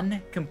WitchSpring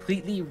 1,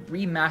 completely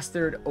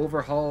remastered,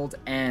 overhauled,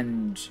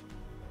 and,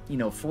 you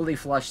know, fully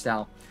fleshed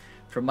out.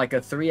 From like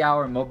a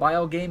 3-hour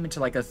mobile game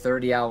into like a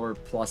 30-hour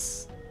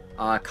plus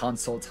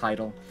console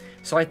title.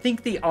 So I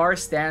think the R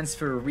stands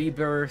for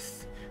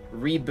rebirth,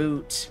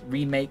 reboot,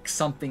 remake,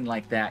 something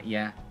like that,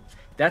 yeah.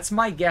 That's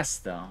my guess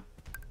though.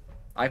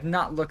 I've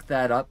not looked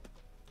that up,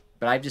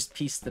 but I've just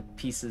pieced the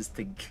pieces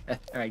together,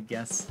 I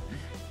guess.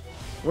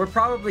 We're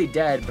probably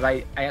dead, but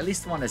I at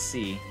least want to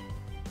see.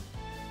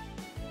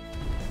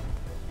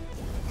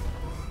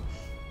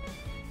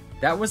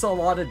 That was a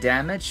lot of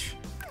damage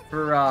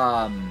for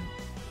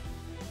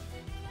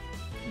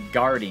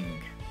guarding.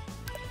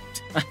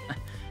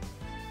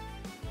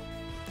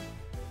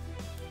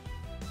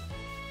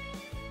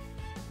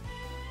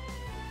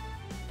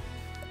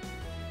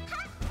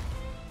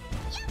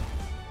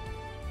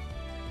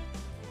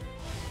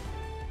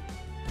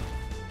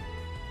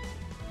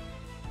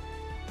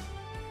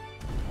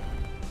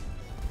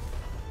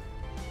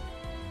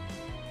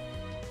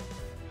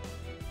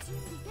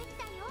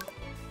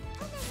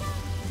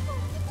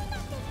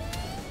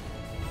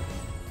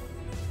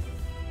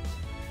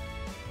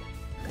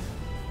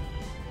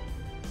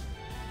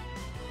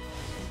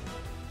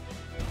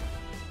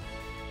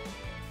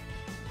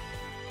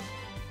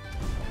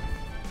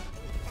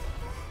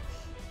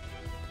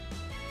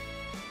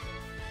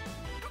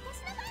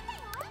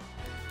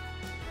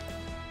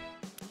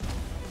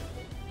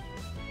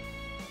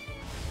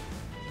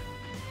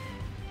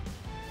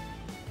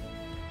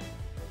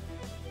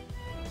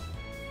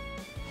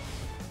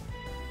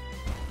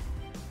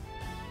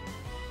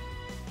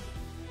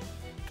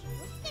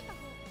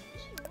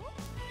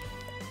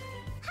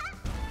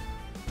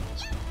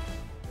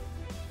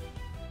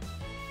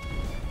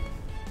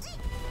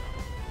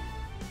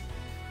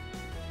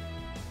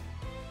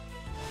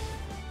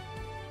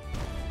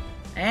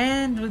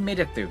 And we made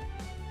it through.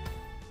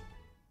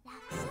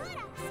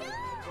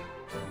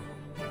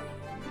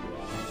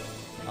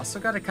 Also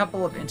got a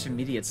couple of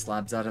intermediate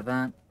slabs out of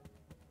that.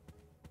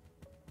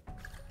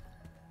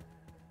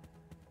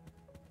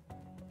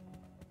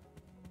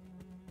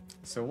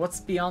 So what's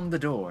beyond the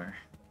door?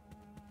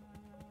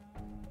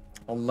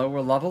 A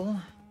lower level?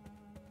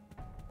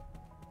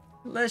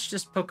 Let's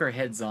just poke our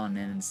heads on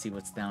in and see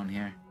what's down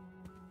here.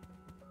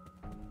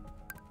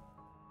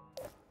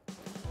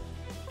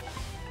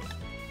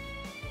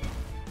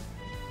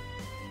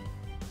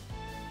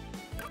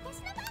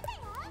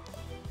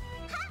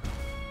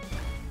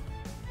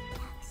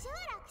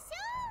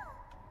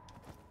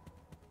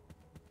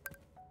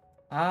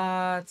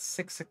 It's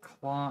 6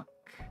 o'clock.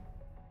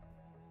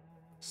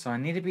 So I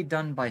need to be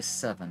done by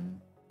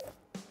 7.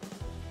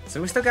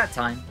 So we still got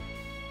time.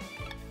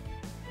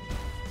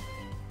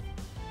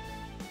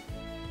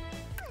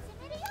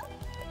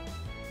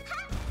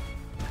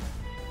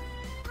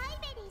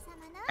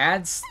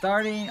 Ad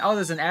starting. Oh,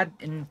 there's an ad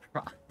in.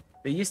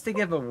 They used to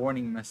give a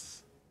warning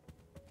miss.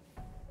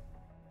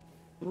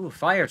 Ooh,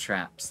 fire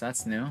traps.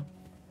 That's new.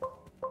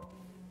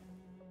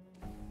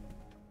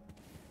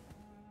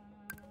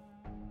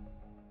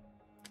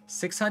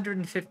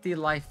 $650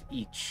 life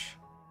each.